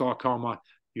know it's glaucoma.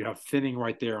 You have thinning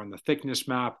right there on the thickness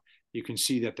map. You can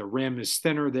see that the rim is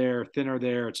thinner there, thinner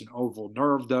there. It's an oval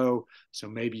nerve though. So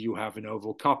maybe you have an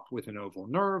oval cup with an oval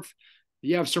nerve.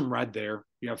 You have some red there.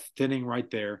 You have thinning right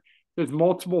there. There's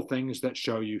multiple things that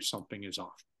show you something is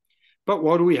off. But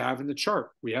what do we have in the chart?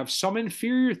 We have some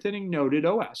inferior thinning noted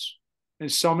OS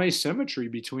and some asymmetry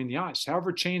between the eyes.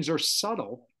 However, changes are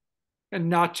subtle and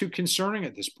not too concerning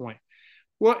at this point.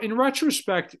 Well, in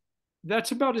retrospect,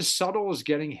 that's about as subtle as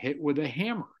getting hit with a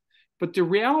hammer. But the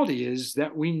reality is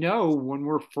that we know when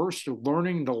we're first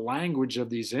learning the language of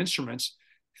these instruments,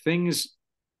 things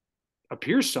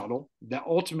appear subtle that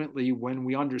ultimately, when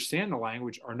we understand the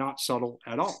language, are not subtle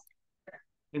at all.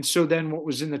 And so then what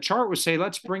was in the chart was say,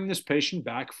 let's bring this patient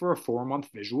back for a 4-month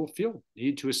visual field,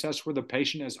 need to assess where the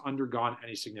patient has undergone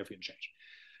any significant change.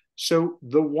 So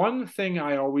the one thing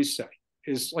I always say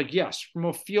is like, yes, from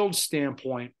a field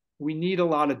standpoint, we need a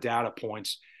lot of data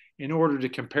points in order to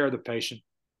compare the patient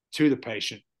to the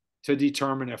patient to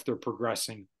determine if they're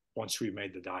progressing once we've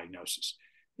made the diagnosis.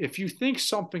 If you think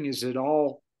something is at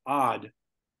all odd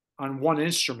on one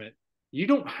instrument, you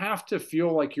don't have to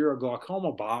feel like you're a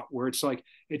glaucoma bot where it's like,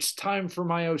 it's time for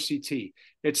my OCT.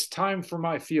 It's time for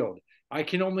my field. I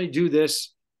can only do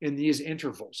this in these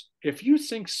intervals. If you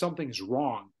think something's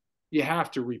wrong, you have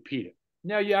to repeat it.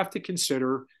 Now you have to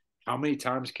consider how many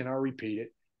times can I repeat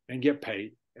it and get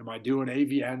paid? Am I doing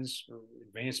AVNs or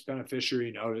advanced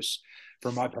beneficiary notice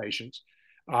for my patients?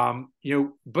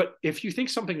 But if you think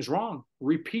something's wrong,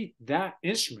 repeat that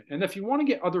instrument. And if you want to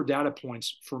get other data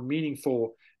points for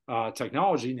meaningful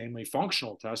technology, namely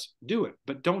functional tests, do it.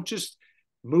 But don't just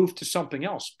move to something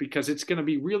else, because it's going to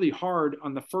be really hard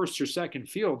on the first or second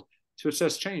field to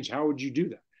assess change. How would you do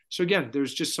that? So again,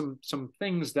 there's just some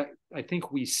things that I think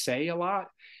we say a lot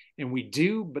and we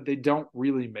do, but they don't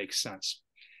really make sense.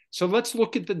 So let's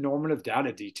look at the normative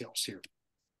data details here,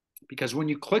 because when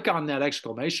you click on that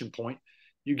exclamation point,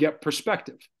 you get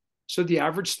perspective. So the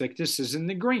average thickness is in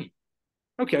the green.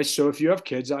 Okay, so if you have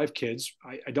kids, I have kids.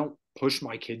 I don't push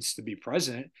my kids to be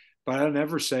president, but I don't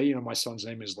ever say, my son's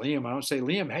name is Liam. I don't say,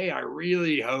 Liam, hey, I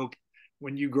really hope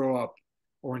when you grow up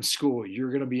or in school, you're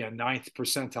going to be a 9th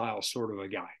percentile sort of a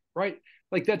guy, right?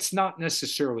 Like that's not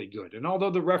necessarily good. And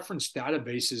although the reference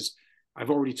databases,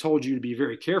 I've already told you to be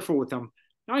very careful with them,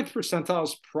 9th percentile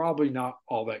is probably not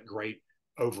all that great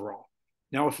overall.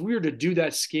 Now, if we were to do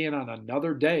that scan on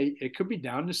another day, it could be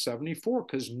down to 74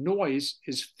 because noise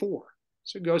is 4.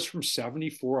 So it goes from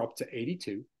 74 up to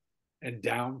 82 and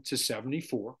down to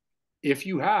 74. If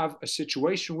you have a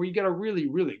situation where you get a really,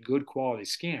 really good quality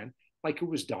scan, like it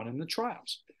was done in the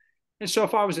trials. And so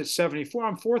if I was at 74,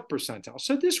 I'm 4th percentile.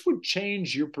 So this would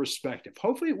change your perspective.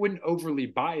 Hopefully it wouldn't overly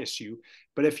bias you,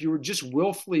 but if you were just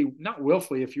not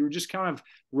willfully, if you were just kind of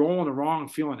rolling along,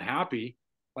 feeling happy,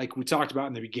 like we talked about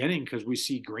in the beginning, because we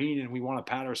see green and we want to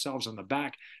pat ourselves on the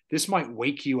back, this might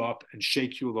wake you up and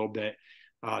shake you a little bit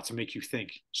to make you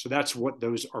think. So that's what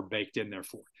those are baked in there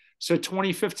for. So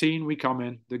 2015, we come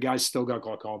in, the guy's still got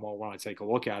glaucoma when I take a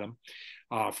look at him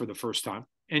for the first time.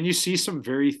 And you see some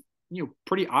very,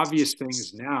 pretty obvious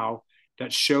things now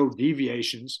that show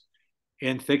deviations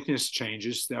and thickness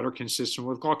changes that are consistent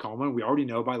with glaucoma. And we already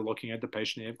know by looking at the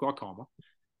patient, they have glaucoma.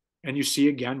 And you see,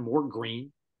 again, more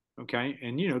green. Okay.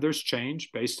 And, there's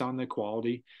change based on the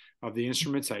quality of the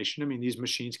instrumentation. I mean, these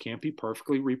machines can't be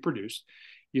perfectly reproduced.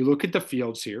 You look at the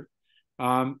fields here.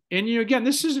 And, again,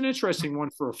 this is an interesting one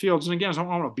for fields. And again, I don't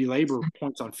want to belabor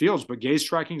points on fields, but gaze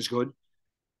tracking is good.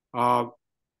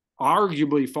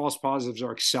 Arguably, false positives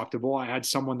are acceptable. I had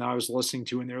someone that I was listening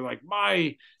to, and they're like,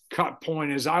 my cut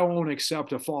point is I won't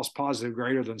accept a false positive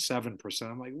greater than 7%.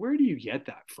 I'm like, where do you get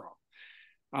that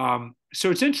from?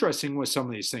 So it's interesting with some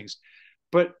of these things.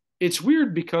 But it's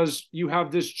weird because you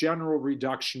have this general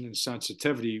reduction in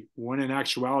sensitivity when in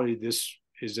actuality, this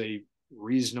is a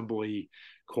reasonably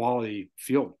quality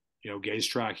field. Gaze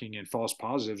tracking and false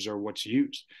positives are what's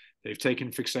used. They've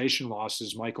taken fixation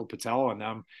losses, Michael Patel and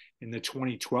them in the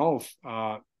 2012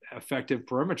 effective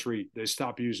perimetry, they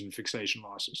stopped using fixation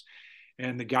losses.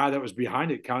 And the guy that was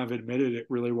behind it kind of admitted it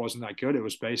really wasn't that good. It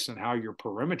was based on how your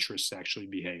perimetrists actually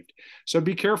behaved. So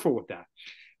be careful with that.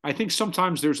 I think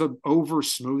sometimes there's an over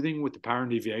smoothing with the pattern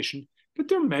deviation, but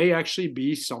there may actually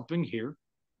be something here.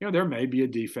 There may be a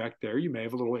defect there. You may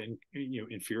have a little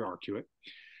inferior arcuate.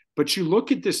 But you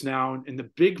look at this now, and the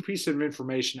big piece of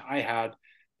information I had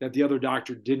that the other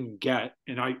doctor didn't get,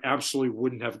 and I absolutely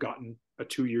wouldn't have gotten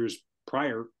 2 years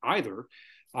prior either,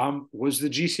 was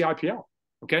the GCIPL.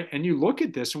 Okay. And you look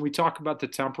at this, and we talk about the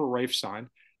temporal Rafe sign,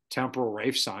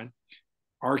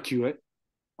 arcuate,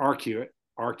 arcuate.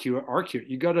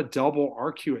 You got a double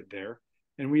arcuate there.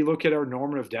 And we look at our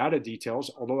normative data details.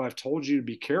 Although I've told you to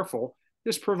be careful,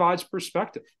 this provides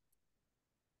perspective.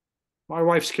 My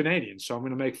wife's Canadian, so I'm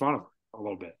going to make fun of her a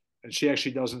little bit. And she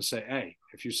actually doesn't say A.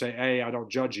 If you say A, I don't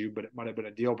judge you, but it might have been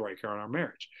a deal breaker in our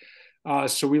marriage.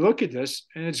 So we look at this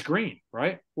and it's green,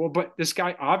 right? Well, but this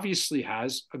guy obviously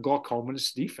has a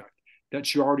glaucomatous defect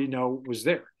that you already know was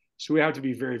there. So we have to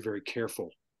be very, very careful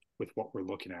with what we're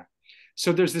looking at.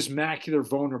 So there's this macular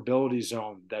vulnerability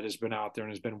zone that has been out there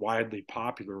and has been widely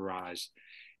popularized.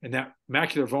 And that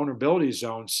macular vulnerability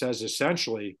zone says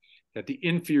essentially that the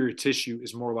inferior tissue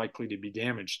is more likely to be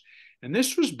damaged. And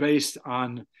this was based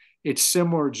on, it's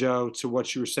similar, Joe, to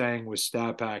what you were saying with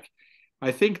StatPack.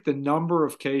 I think the number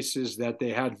of cases that they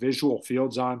had visual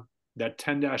fields on, that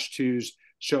 10-2s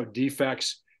showed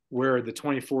defects where the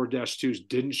 24-2s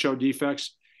didn't show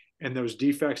defects, and those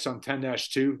defects on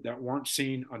 10-2 that weren't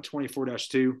seen on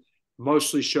 24-2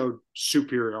 mostly showed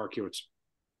superior arcuates.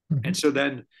 Mm-hmm. And so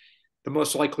then the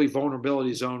most likely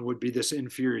vulnerability zone would be this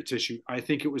inferior tissue. I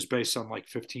think it was based on like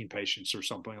 15 patients or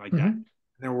something like that. And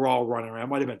then we're all running around. It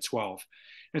might have been 12.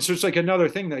 And so it's like another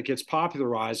thing that gets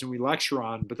popularized and we lecture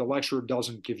on, but the lecturer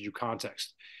doesn't give you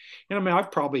context. And I mean,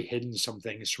 I've probably hidden some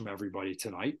things from everybody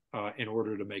tonight in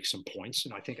order to make some points.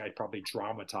 And I think I'd probably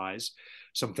dramatize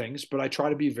some things, but I try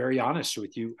to be very honest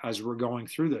with you as we're going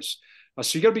through this.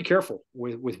 So you got to be careful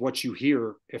with what you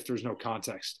hear if there's no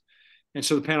context. And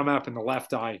so the panel map in the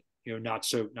left eye, not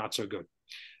so good.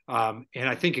 And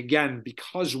I think, again,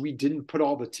 because we didn't put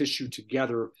all the tissue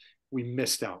together, we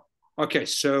missed out. Okay,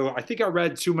 so I think I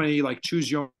read too many like choose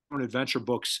your own adventure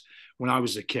books when I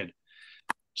was a kid.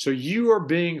 So you are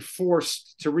being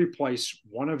forced to replace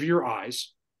one of your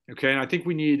eyes. Okay, and I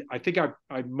think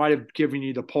I might have given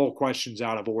you the poll questions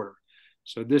out of order.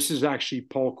 So this is actually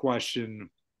poll question,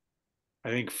 I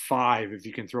think 5, if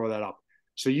you can throw that up.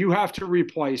 So you have to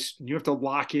replace, and you have to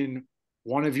lock in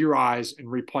one of your eyes and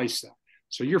replace that.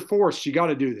 So you're forced, you got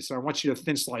to do this. I want you to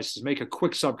thin slices, make a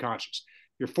quick subconscious.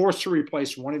 You're forced to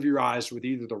replace one of your eyes with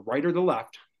either the right or the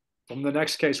left from the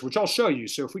next case, which I'll show you.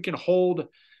 So if we can hold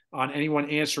on anyone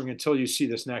answering until you see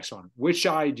this next one, which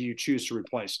eye do you choose to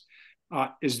replace?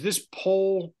 Is this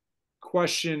poll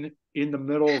question in the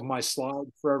middle of my slide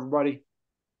for everybody?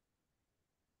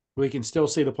 We can still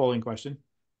see the polling question.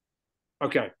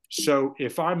 Okay, so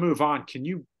if I move on, can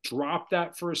you drop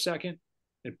that for a second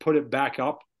and put it back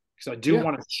up? Because I do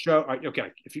want to show,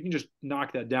 okay, if you can just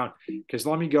knock that down, because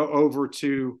let me go over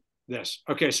to this.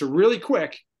 Okay, so really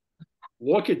quick,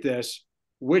 look at this.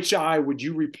 Which eye would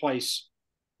you replace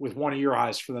with one of your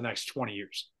eyes for the next 20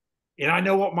 years? And I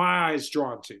know what my eye is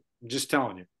drawn to. I'm just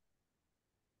telling you.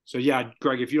 So yeah,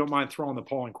 Greg, if you don't mind throwing the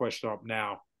polling question up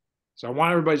now. So I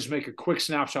want everybody to just make a quick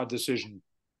snapshot decision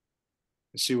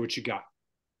and see what you got.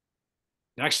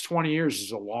 Next 20 years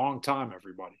is a long time,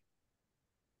 everybody.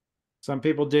 Some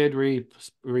people did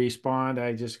respond.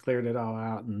 I just cleared it all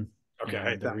out and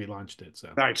relaunched it. So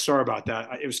thanks. Sorry about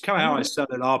that. It was kind of how I set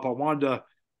it up. I wanted to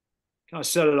kind of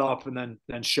set it up and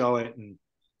then show it and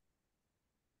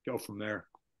go from there.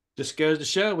 Just goes to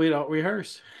show we don't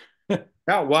rehearse.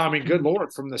 Yeah, well, I mean, good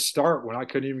Lord, from the start when I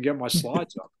couldn't even get my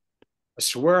slides up. I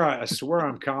swear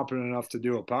I'm competent enough to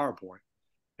do a PowerPoint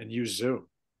and use Zoom.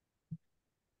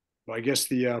 But I guess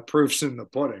the proof's in the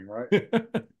pudding, right?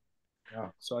 Yeah.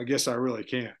 So I guess I really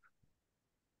can't.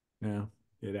 Yeah,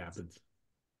 it happens.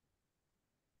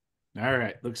 All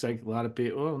right. Looks like a lot of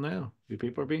people. Oh no,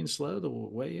 people are being slow to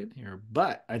weigh in here.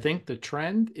 But I think the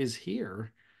trend is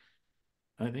here.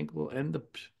 I think we'll end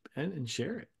and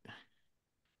share it.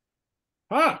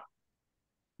 Huh.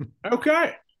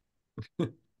 Okay.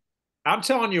 I'm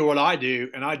telling you what I do,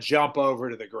 and I jump over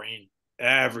to the green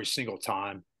every single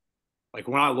time. Like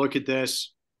when I look at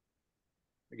this,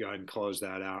 let me go ahead and close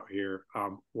that out here.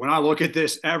 When I look at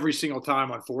this every single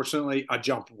time, unfortunately, I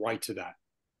jump right to that.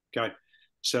 Okay.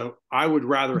 So I would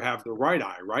rather have the right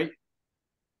eye, right?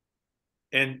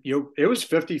 And it was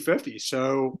 50-50.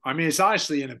 So I mean, it's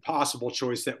honestly an impossible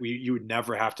choice that you would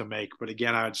never have to make. But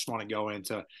again, I just want to go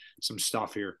into some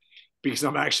stuff here because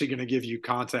I'm actually going to give you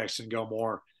context and go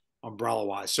more umbrella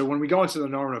wise. So when we go into the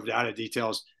normative data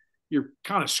details, you're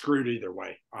kind of screwed either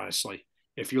way, honestly.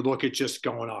 If you look at just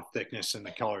going off thickness and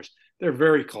the colors, they're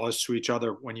very close to each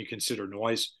other when you consider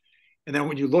noise. And then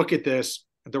when you look at this,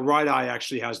 the right eye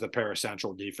actually has the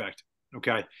paracentral defect.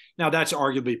 Okay. Now that's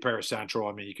arguably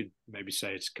paracentral. I mean, you could maybe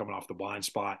say it's coming off the blind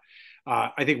spot.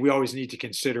 I think we always need to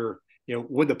consider,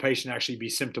 would the patient actually be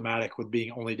symptomatic with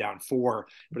being only down 4?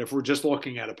 But if we're just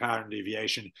looking at a pattern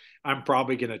deviation, I'm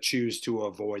probably going to choose to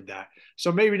avoid that.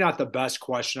 So maybe not the best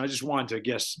question. I just wanted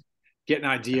to get an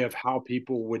idea of how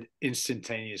people would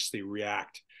instantaneously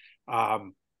react.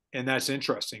 And that's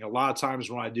interesting. A lot of times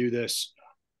when I do this,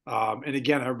 and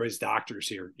again, everybody's doctors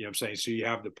here, you know what I'm saying? So you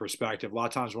have the perspective. A lot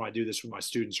of times when I do this with my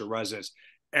students or residents,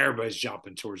 everybody's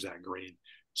jumping towards that green.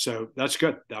 So that's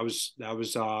good. I was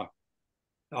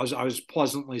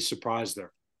pleasantly surprised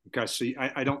there. Okay. So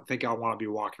I don't think I want to be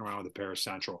walking around with a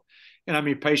paracentral. And I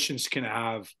mean, patients can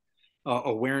have,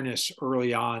 awareness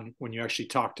early on when you actually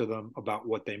talk to them about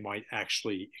what they might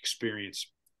actually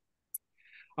experience.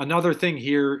 Another thing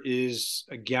here is,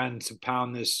 again, to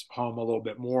pound this home a little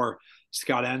bit more,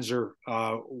 Scott Enzer,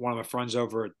 one of my friends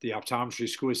over at the optometry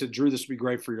school, he said, Drew, this would be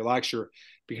great for your lecture,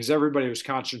 because everybody was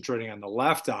concentrating on the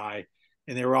left eye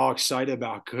and they were all excited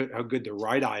about how good the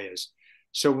right eye is.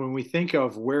 So when we think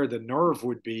of where the nerve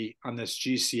would be on this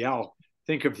GCL,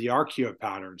 think of the arcuate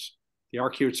patterns. The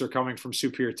arcuates are coming from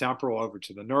superior temporal over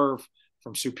to the nerve,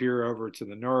 from superior over to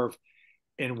the nerve.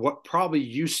 And what probably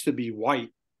used to be white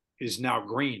is now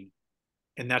green.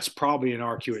 And that's probably an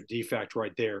arcuate defect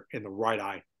right there in the right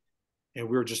eye. And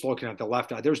we were just looking at the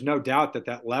left eye. There's no doubt that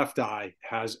that left eye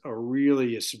has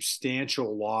a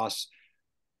substantial loss,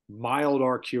 mild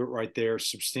arcuate right there,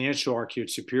 substantial arcuate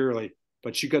superiorly,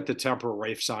 but you got the temporal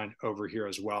Rafe sign over here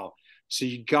as well. So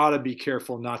you got to be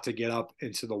careful not to get up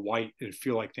into the white and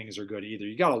feel like things are good either.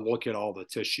 You got to look at all the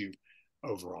tissue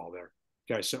overall there.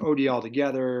 Okay, so ODL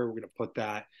together, we're going to put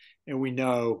that, and we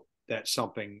know that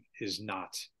something is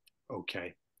not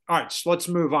okay. All right, so let's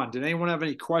move on. Did anyone have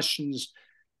any questions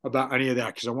about any of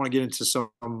that? Because I want to get into some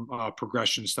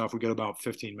progression stuff. We got about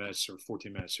 15 minutes or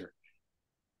 14 minutes here.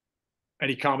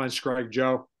 Any comments, Greg,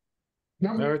 Joe?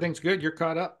 No, everything's good. You're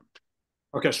caught up.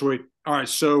 Okay, sweet. All right,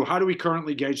 so how do we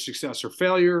currently gauge success or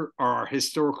failure? Are our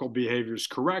historical behaviors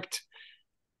correct?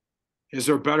 Is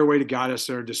there a better way to guide us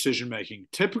in our decision-making?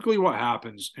 Typically what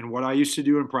happens, and what I used to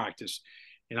do in practice,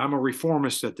 and I'm a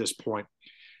reformist at this point,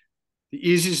 the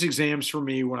easiest exams for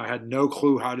me when I had no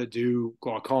clue how to do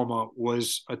glaucoma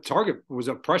was a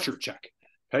pressure check.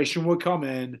 Patient would come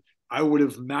in, I would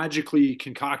have magically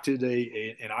concocted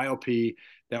an IOP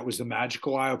that was the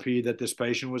magical IOP that this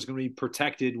patient was going to be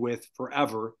protected with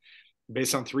forever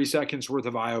based on 3 seconds worth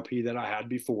of IOP that I had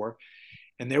before.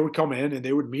 And they would come in and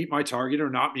they would meet my target or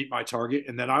not meet my target.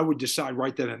 And then I would decide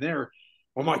right then and there,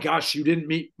 oh my gosh, you didn't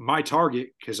meet my target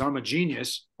because I'm a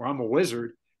genius or I'm a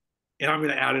wizard. And I'm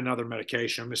going to add another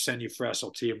medication. I'm going to send you for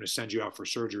SLT. I'm going to send you out for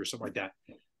surgery or something like that.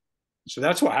 So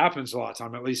that's what happens a lot of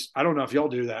time. At least, I don't know if y'all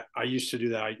do that. I used to do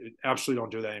that. I absolutely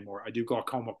don't do that anymore. I do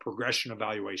glaucoma progression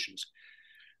evaluations.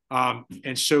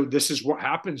 And so this is what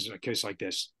happens in a case like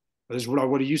this. This is what I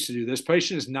would have used to do. This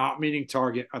patient is not meeting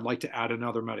target. I'd like to add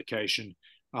another medication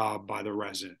by the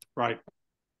resident, right?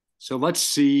 So let's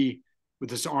see with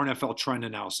this RNFL trend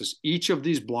analysis. Each of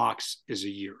these blocks is a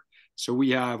year. So we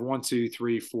have 1, 2,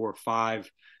 3, 4,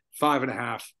 5,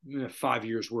 5.5, 5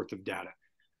 years worth of data.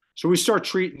 So we start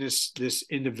treating this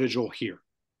individual here,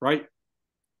 right?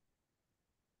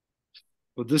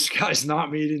 But this guy's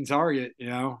not meeting target,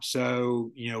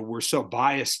 So, we're so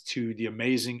biased to the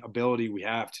amazing ability we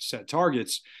have to set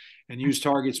targets and use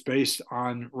targets based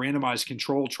on randomized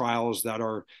control trials that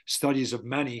are studies of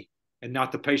many and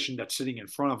not the patient that's sitting in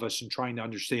front of us and trying to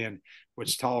understand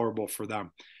what's tolerable for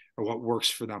them or what works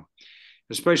for them.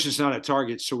 This patient's not at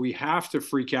target, so we have to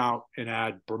freak out and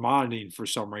add brimonidine for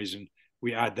some reason.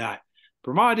 We add that.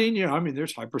 Brimonidine,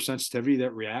 there's hypersensitivity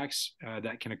that reacts,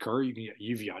 that can occur. You can get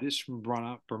uveitis from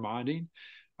brimonidine.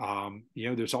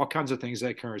 There's all kinds of things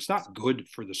that occur. It's not good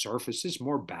for the surface. It's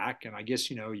more back. And I guess,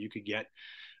 you could get,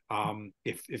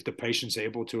 if the patient's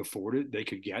able to afford it, they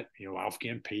could get,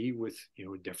 Alfgan P with,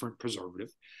 a different preservative.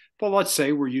 But let's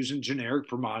say we're using generic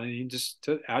brimonidine just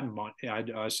to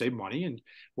save money. And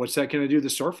what's that going to do to the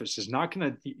surface? Is not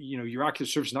going to, your ocular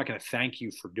surface is not going to thank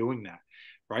you for doing that.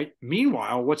 Right?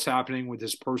 Meanwhile, what's happening with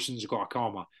this person's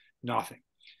glaucoma? Nothing.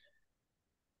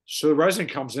 So the resident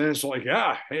comes in and it's like,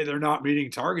 hey, they're not meeting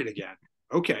target again.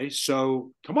 Okay,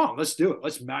 so come on, let's do it.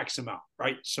 Let's max them out,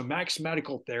 right? So max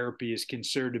medical therapy is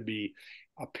considered to be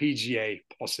a PGA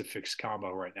plus a fixed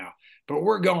combo right now. But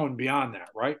we're going beyond that,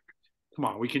 right? Come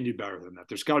on, we can do better than that.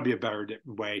 There's got to be a better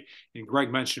way. And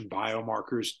Greg mentioned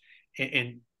biomarkers,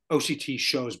 and OCT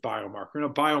shows biomarker. And a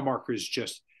biomarker is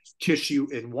just tissue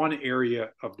in one area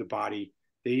of the body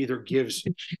that either gives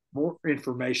more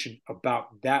information about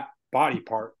that body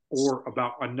part or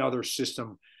about another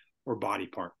system or body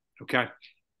part. Okay.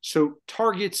 So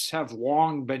targets have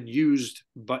long been used,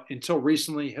 but until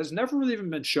recently has never really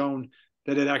even been shown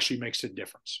that it actually makes a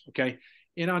difference. Okay.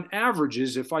 And on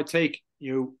averages, if I take,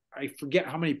 I forget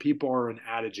how many people are in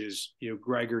adages,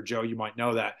 Greg or Joe, you might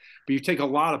know that, but you take a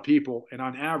lot of people and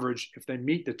on average, if they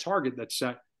meet the target that's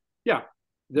set,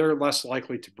 they're less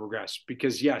likely to progress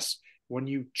because yes, when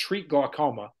you treat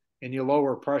glaucoma and you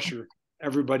lower pressure,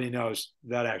 everybody knows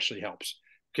that actually helps.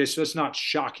 Okay. So that's not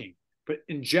shocking, but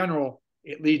in general,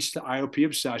 it leads to IOP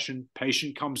obsession.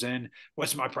 Patient comes in,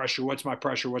 what's my pressure? What's my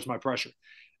pressure? What's my pressure?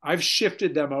 I've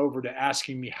shifted them over to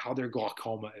asking me how their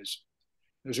glaucoma is.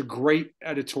 There's a great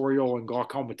editorial in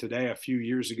Glaucoma Today a few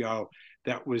years ago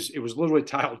it was literally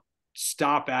titled,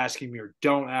 "Stop asking me or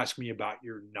don't ask me about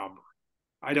your number.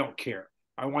 I don't care.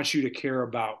 I want you to care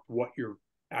about what your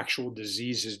actual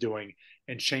disease is doing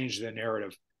and change the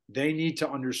narrative." They need to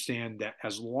understand that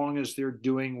as long as they're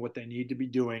doing what they need to be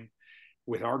doing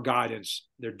with our guidance,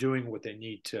 they're doing what they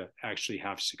need to actually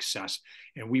have success.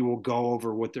 And we will go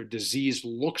over what their disease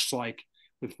looks like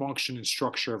with function and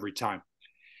structure every time.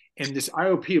 And this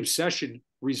IOP obsession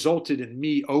resulted in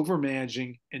me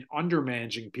overmanaging and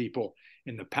undermanaging people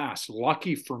in the past.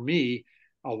 Lucky for me,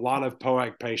 a lot of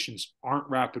POAC patients aren't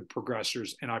rapid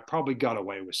progressors, and I probably got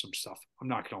away with some stuff. I'm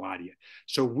not going to lie to you.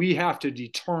 So we have to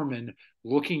determine,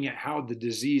 looking at how the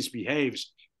disease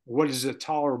behaves, what is a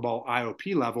tolerable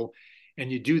IOP level,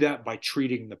 and you do that by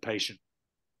treating the patient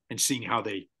and seeing how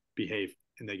they behave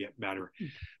and they get better.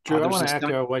 Drew, I want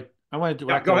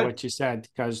to echo what you said,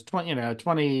 because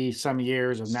 20 some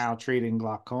years of now treating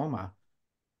glaucoma,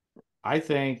 I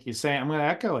think you say, I'm going to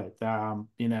echo it.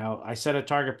 I set a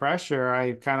target pressure.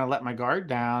 I kind of let my guard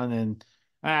down, and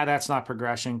that's not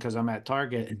progression because I'm at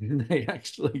target. And they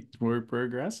actually were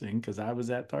progressing because I was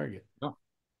at target.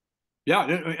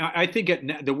 Yeah, I think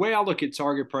the way I look at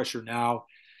target pressure now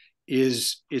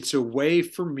is it's a way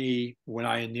for me, when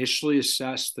I initially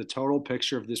assess the total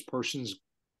picture of this person's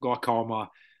glaucoma,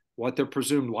 what their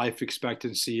presumed life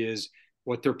expectancy is,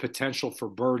 what their potential for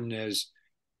burden is.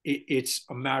 It's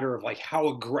a matter of like, how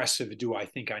aggressive do I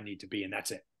think I need to be? And that's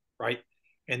it, right?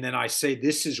 And then I say,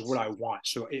 this is what I want.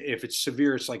 So if it's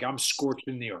severe, it's like I'm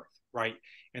scorching the earth, right?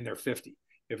 And they're 50.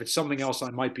 If it's something else, I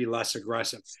might be less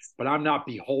aggressive, but I'm not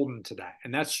beholden to that.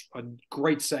 And that's a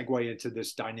great segue into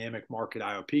this dynamic market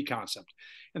IOP concept.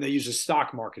 And they use a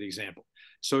stock market example.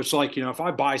 So it's like, if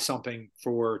I buy something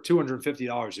for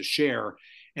 $250 a share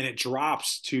and it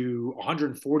drops to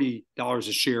 $140 a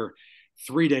share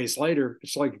 3 days later,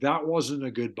 it's like, that wasn't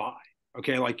a good buy.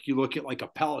 Okay. Like you look at like a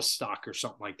Pella stock or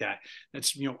something like that.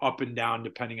 That's, up and down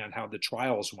depending on how the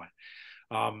trials went.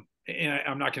 And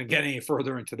I'm not going to get any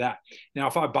further into that. Now,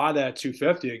 if I buy that at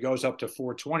 250, it goes up to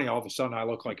 420. All of a sudden I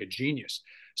look like a genius.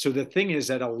 So the thing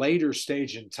is, at a later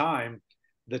stage in time,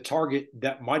 the target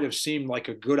that might have seemed like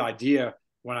a good idea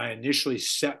when I initially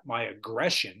set my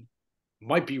aggression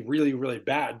might be really, really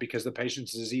bad, because the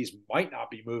patient's disease might not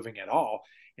be moving at all.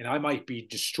 And I might be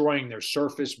destroying their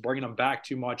surface, bringing them back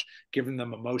too much, giving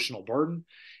them emotional burden.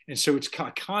 And so it's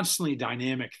a constantly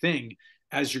dynamic thing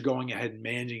as you're going ahead and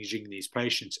managing these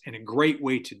patients. And a great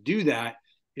way to do that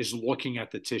is looking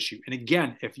at the tissue. And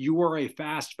again, if you are a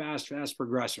fast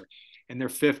progressor and they're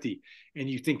 50 and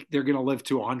you think they're going to live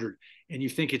to 100 and you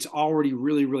think it's already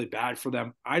really, really bad for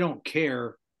them, I don't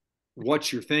care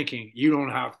what you're thinking. You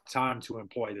don't have time to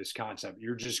employ this concept.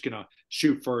 You're just going to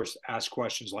shoot first, ask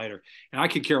questions later. And I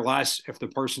could care less if the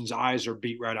person's eyes are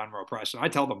beat red on Ropress. And I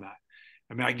tell them that.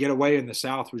 I mean, I get away in the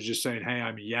South with just saying, hey,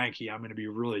 I'm a Yankee. I'm going to be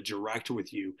really direct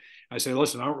with you. I say,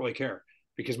 listen, I don't really care,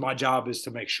 because my job is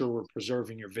to make sure we're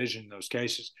preserving your vision in those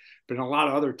cases. But in a lot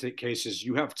of other cases,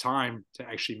 you have time to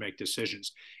actually make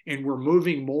decisions. And we're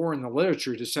moving more in the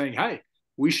literature to saying, hey,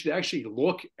 we should actually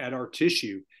look at our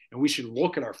tissue and we should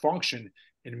look at our function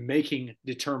in making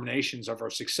determinations of our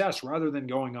success rather than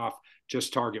going off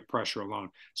just target pressure alone.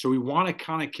 So we want to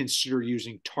kind of consider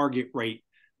using target rate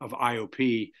of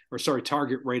IOP,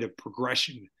 target rate of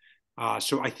progression.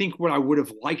 So I think what I would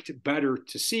have liked better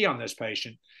to see on this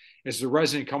patient is the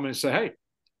resident come in and say, hey,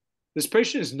 this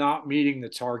patient is not meeting the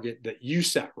target that you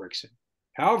set, Rixon.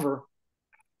 However,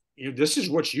 this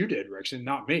is what you did, Rixon,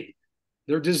 not me.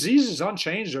 Their disease is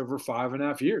unchanged over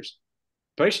 5.5 years.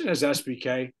 Patient has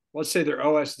SBK. Let's say their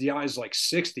OSDI is like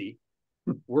 60.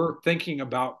 We're thinking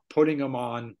about putting them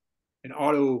on an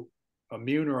autoimmune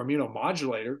or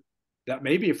immunomodulator that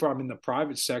maybe if I'm in the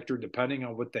private sector, depending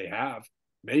on what they have,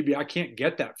 maybe I can't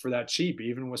get that for that cheap,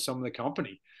 even with some of the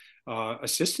company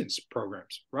assistance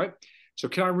programs, right? So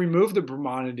can I remove the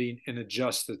brimonidine and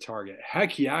adjust the target?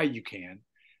 Heck yeah, you can.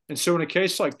 And so in a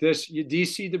case like this, you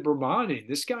DC the brimonidine.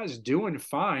 This guy's doing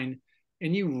fine,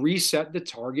 and you reset the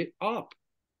target up.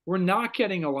 We're not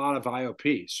getting a lot of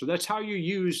IOP. So that's how you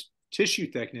use tissue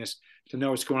thickness to know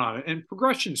what's going on. And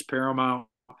progression is paramount.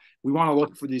 We want to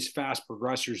look for these fast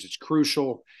progressors. It's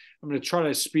crucial. I'm going to try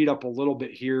to speed up a little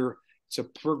bit here. It's a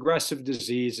progressive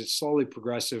disease. It's slowly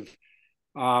progressive.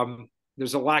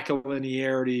 There's a lack of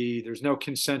linearity. There's no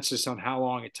consensus on how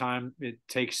long a time it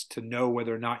takes to know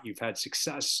whether or not you've had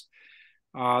success.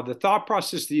 The thought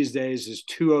process these days is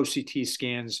 2 OCT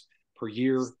scans per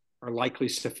year are likely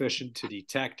sufficient to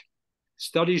detect.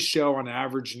 Studies show on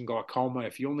average in glaucoma,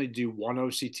 if you only do 1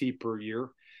 OCT per year,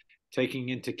 taking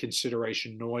into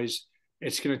consideration noise,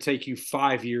 it's going to take you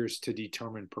 5 years to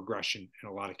determine progression in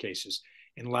a lot of cases.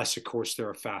 unless, of course, they're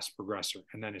a fast progressor,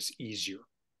 and then it's easier.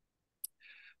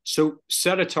 So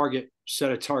set a target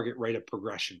rate of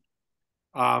progression.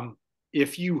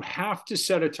 If you have to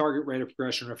set a target rate of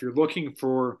progression, or if you're looking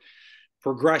for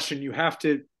progression,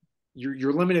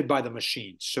 you're limited by the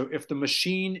machine. So if the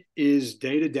machine is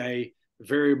day-to-day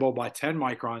variable by 10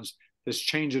 microns, this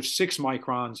change of 6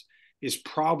 microns is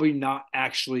probably not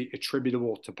actually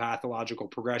attributable to pathological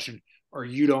progression, or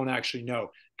you don't actually know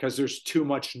because there's too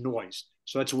much noise.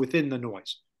 So that's within the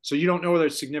noise. So you don't know whether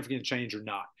it's significant change or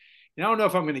not. And I don't know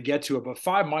if I'm going to get to it, but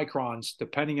 5 microns,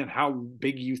 depending on how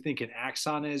big you think an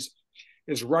axon is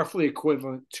roughly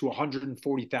equivalent to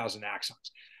 140,000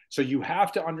 axons. So you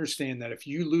have to understand that if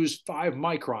you lose 5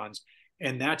 microns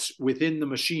and that's within the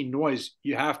machine noise,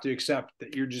 you have to accept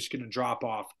that you're just going to drop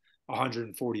off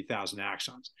 140,000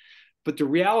 axons. But the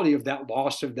reality of that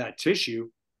loss of that tissue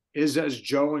is, as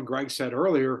Joe and Greg said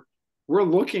earlier, we're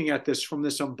looking at this from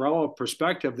this umbrella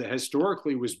perspective that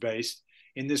historically was based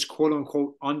in this quote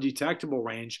unquote undetectable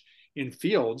range in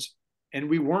fields. And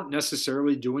we weren't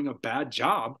necessarily doing a bad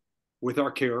job with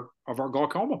our care of our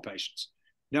glaucoma patients.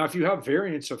 Now, if you have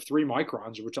variants of 3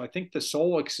 microns, which I think the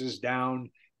Solix is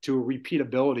down to a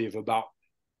repeatability of about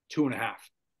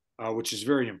 2.5, which is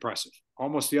very impressive.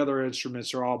 Almost the other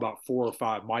instruments are all about 4 or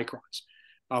 5 microns.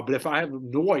 But if I have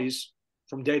noise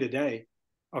from day to day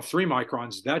of 3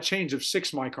 microns, that change of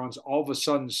 6 microns all of a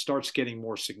sudden starts getting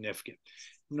more significant.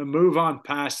 I'm going to move on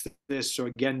past this. So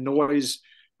again, noise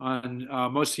on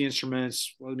most of the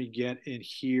instruments, let me get in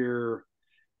here,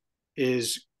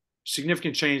 is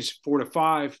significant change 4 to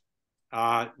 5,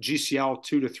 GCL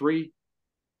 2 to 3,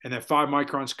 and then 5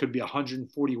 microns could be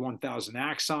 141,000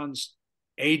 axons.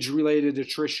 Age-related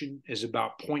attrition is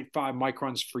about 0.5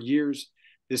 microns for years.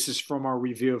 This is from our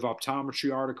review of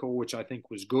optometry article, which I think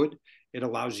was good. It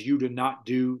allows you to not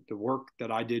do the work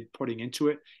that I did putting into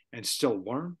it and still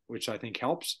learn, which I think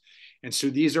helps. And so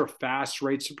these are fast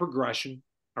rates of progression,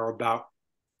 are about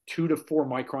 2 to 4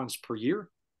 microns per year.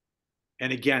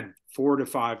 And again, 4 to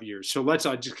 5 years. So let's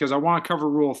just, because I want to cover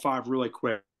rule of 5 really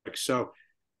quick. So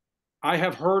I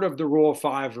have heard of the rule of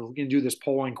 5. We can do this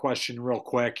polling question real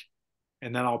quick.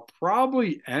 And then I'll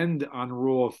probably end on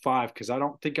rule of 5 because I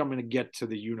don't think I'm going to get to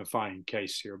the unifying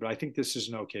case here, but I think this is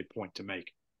an okay point to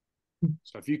make.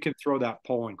 So if you can throw that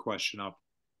polling question up,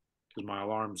 because my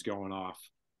alarm's going off.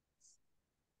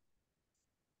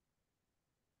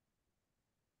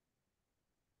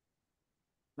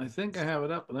 I think I have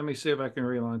it up. Let me see if I can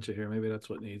relaunch it here. Maybe that's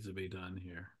what needs to be done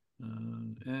here.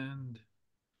 And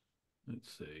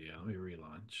let's see. Yeah, let me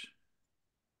relaunch.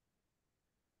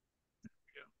 There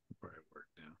we go. Probably work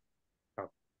now. Oh,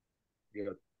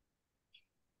 good.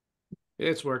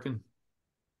 It's working.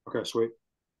 Okay, sweet.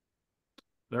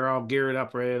 They're all geared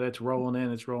up, right? That's rolling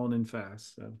in. It's rolling in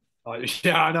fast. So.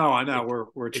 Yeah, I know.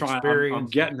 We're trying. I'm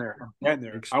getting there.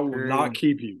 I will not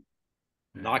keep you.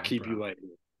 Not keep you late.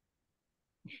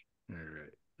 All right.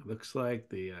 It looks like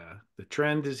the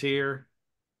trend is here.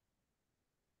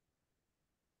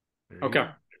 Okay.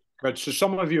 Right. So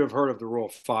some of you have heard of the rule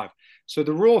of 5. So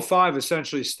the rule of 5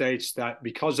 essentially states that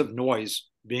because of noise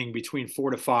being between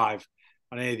 4 to 5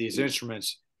 on any of these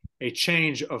instruments, a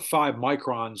change of 5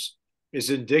 microns is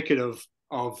indicative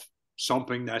of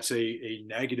something that's a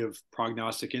negative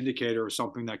prognostic indicator or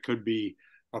something that could be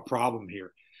a problem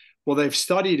here. Well, they've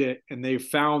studied it and they've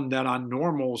found that on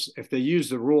normals, if they use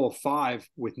the rule of 5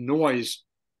 with noise,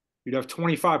 you'd have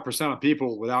 25% of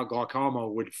people without glaucoma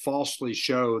would falsely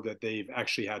show that they've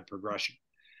actually had progression.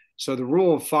 So the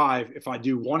rule of 5, if I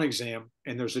do one exam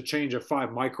and there's a change of 5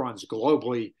 microns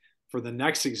globally for the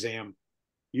next exam,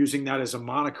 using that as a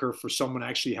moniker for someone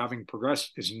actually having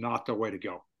progressed is not the way to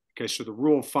go. Okay, so the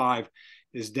rule of 5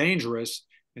 is dangerous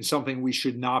and something we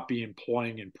should not be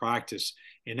employing in practice.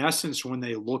 In essence, when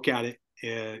they look at it,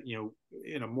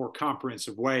 in a more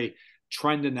comprehensive way,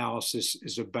 trend analysis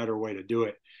is a better way to do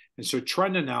it. And so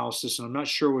trend analysis, and I'm not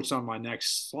sure what's on my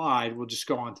next slide, we'll just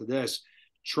go on to this.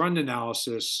 Trend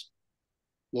analysis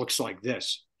looks like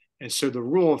this. And so the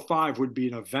rule of 5 would be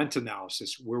an event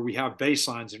analysis where we have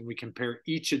baselines and we compare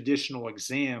each additional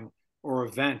exam or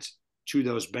event to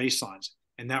those baselines.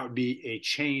 And that would be a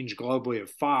change globally of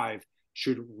 5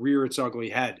 should rear its ugly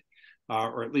head,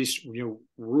 or at least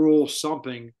rule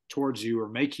something towards you or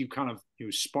make you kind of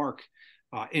spark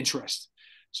interest.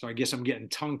 So I guess I'm getting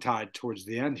tongue-tied towards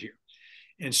the end here.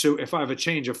 And so if I have a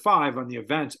change of 5 on the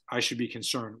event, I should be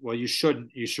concerned. Well, you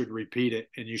shouldn't. You should repeat it,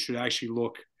 and you should actually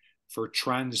look for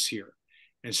trends here.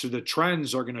 And so the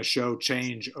trends are going to show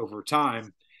change over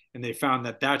time, and they found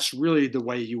that that's really the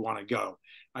way you want to go.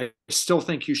 I still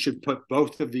think you should put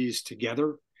both of these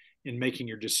together in making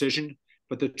your decision,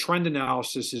 but the trend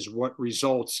analysis is what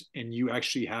results in you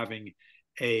actually having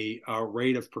a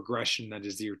rate of progression that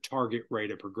is your target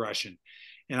rate of progression.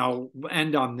 And I'll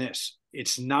end on this.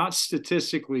 It's not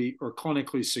statistically or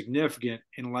clinically significant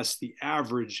unless the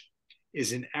average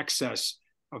is in excess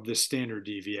of the standard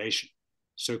deviation.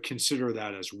 So consider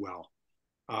that as well.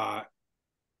 I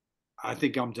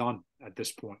think I'm done at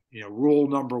this point. Rule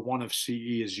number one of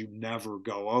CE is you never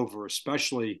go over,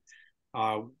 especially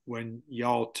when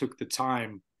y'all took the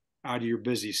time out of your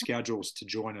busy schedules to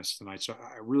join us tonight. So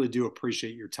I really do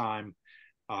appreciate your time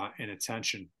and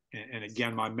attention. And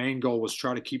again, my main goal was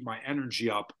try to keep my energy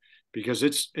up because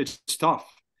it's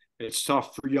tough. It's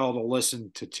tough for y'all to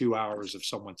listen to 2 hours of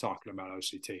someone talking about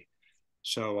OCT.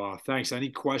 So thanks. Any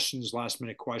questions, last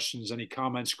minute questions, any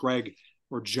comments, Greg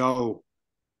or Joe?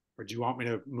 Or do you want me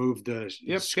to move the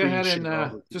Yep, screen go ahead and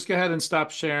over? just go ahead and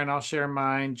stop sharing. I'll share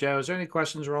mine. Joe, is there any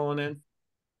questions rolling in?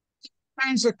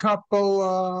 There's a couple.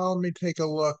 Let me take a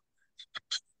look.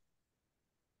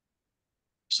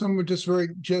 Some were just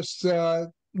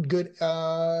good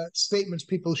statements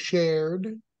people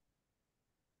shared.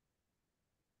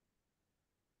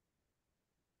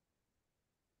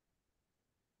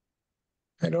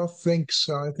 I don't think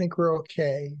so. I think we're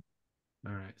okay.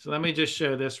 All right, so let me just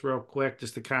show this real quick,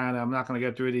 just to I'm not going to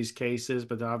go through these cases,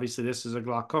 but obviously this is a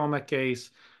glaucoma case,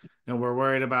 and we're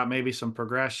worried about maybe some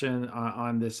progression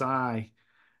on this eye.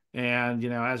 And,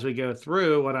 as we go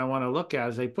through, what I want to look at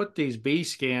is they put these B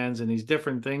scans and these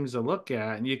different things to look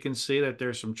at, and you can see that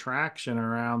there's some traction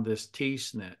around this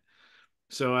T-snit.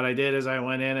 So what I did is I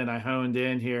went in and I honed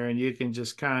in here, and you can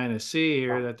just kind of see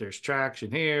here that there's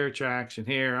traction here, traction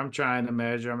here. I'm trying to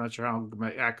measure. I'm not sure how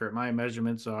accurate my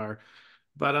measurements are,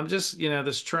 but I'm just,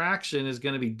 this traction is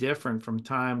going to be different from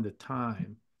time to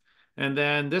time. And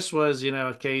then this was,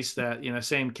 a case that,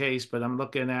 same case, but I'm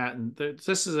looking at, and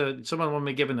this is someone wanted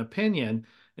me to give an opinion.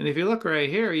 And if you look right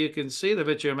here, you can see the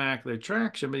vitreomacular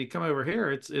traction, but you come over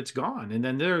here, it's gone. And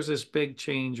then there's this big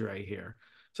change right here.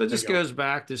 So it just goes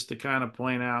back just to kind of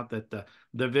point out that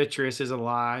the vitreous is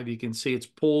alive. You can see it's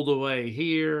pulled away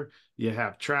here. You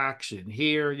have traction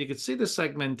here. You can see the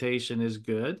segmentation is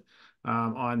good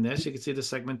on this. You can see the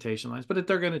segmentation lines, but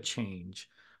they're going to change.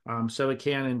 So it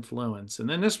can influence. And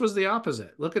then this was the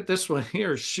opposite. Look at this one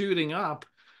here shooting up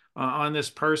on this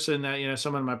person that,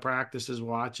 someone in my practice is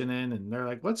watching in, and they're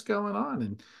like, what's going on?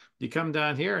 And you come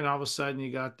down here and all of a sudden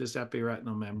you got this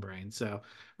epiretinal membrane. So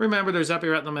remember, there's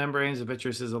epiretinal membranes, the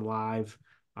vitreous is alive.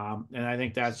 And I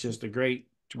think that's just a great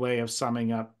way of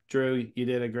summing up. Drew, you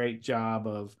did a great job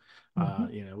of,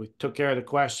 we took care of the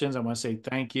questions. I want to say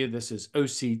thank you. This is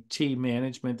OCT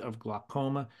management of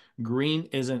glaucoma. Green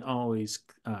isn't always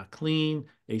clean,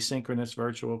 asynchronous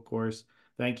virtual course.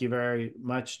 Thank you very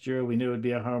much, Drew. We knew it would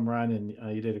be a home run,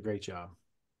 and you did a great job.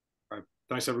 All right.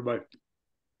 Thanks, everybody.